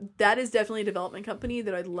games, but that is definitely a development company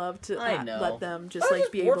that I'd love to let them just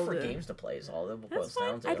be able for to. Games to play is all that That's boils fine.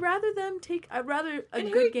 down to. I'd rather a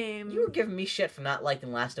good game. You were giving me shit for not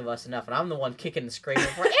liking Last of Us enough, and I'm the one kicking and screaming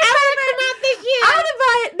for it. I want to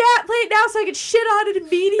buy it now, play it now, so I can shit on it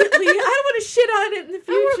immediately. I don't want to shit on it in the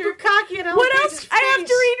future. What else? I have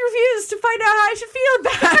to read reviews to find out how I should feel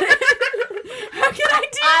about it. How can I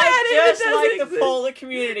do that? I just like exist? to poll the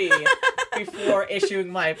community before issuing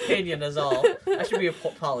my opinion is all. I should be a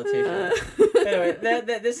politician. Anyway,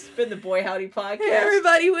 this has been the Boy Howdy Podcast. Hey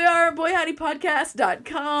everybody, we are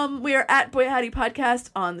boyhowdypodcast.com. We are at Boy Howdy Podcast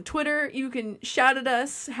on the Twitter. You can shout at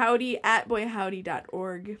us, howdy at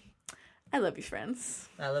boyhowdy.org. I love you, friends.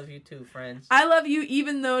 I love you too, friends. I love you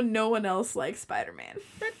even though no one else likes Spider-Man.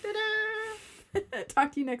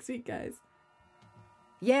 Talk to you next week, guys.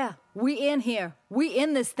 Yeah, we in here. We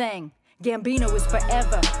in this thing. Gambino is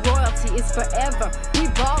forever. Royalty is forever. We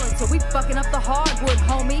ballin', so we fucking up the hardwood,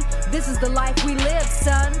 homie. This is the life we live,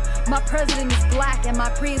 son. My president is black and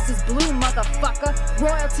my Prius is blue, motherfucker.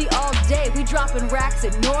 Royalty all day. We dropping racks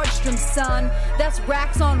at Nordstrom, son. That's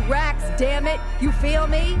racks on racks, damn it. You feel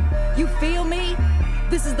me? You feel me?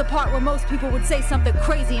 This is the part where most people would say something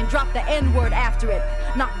crazy and drop the N-word after it.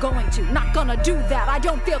 Not going to. Not gonna do that. I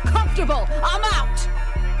don't feel comfortable. I'm out.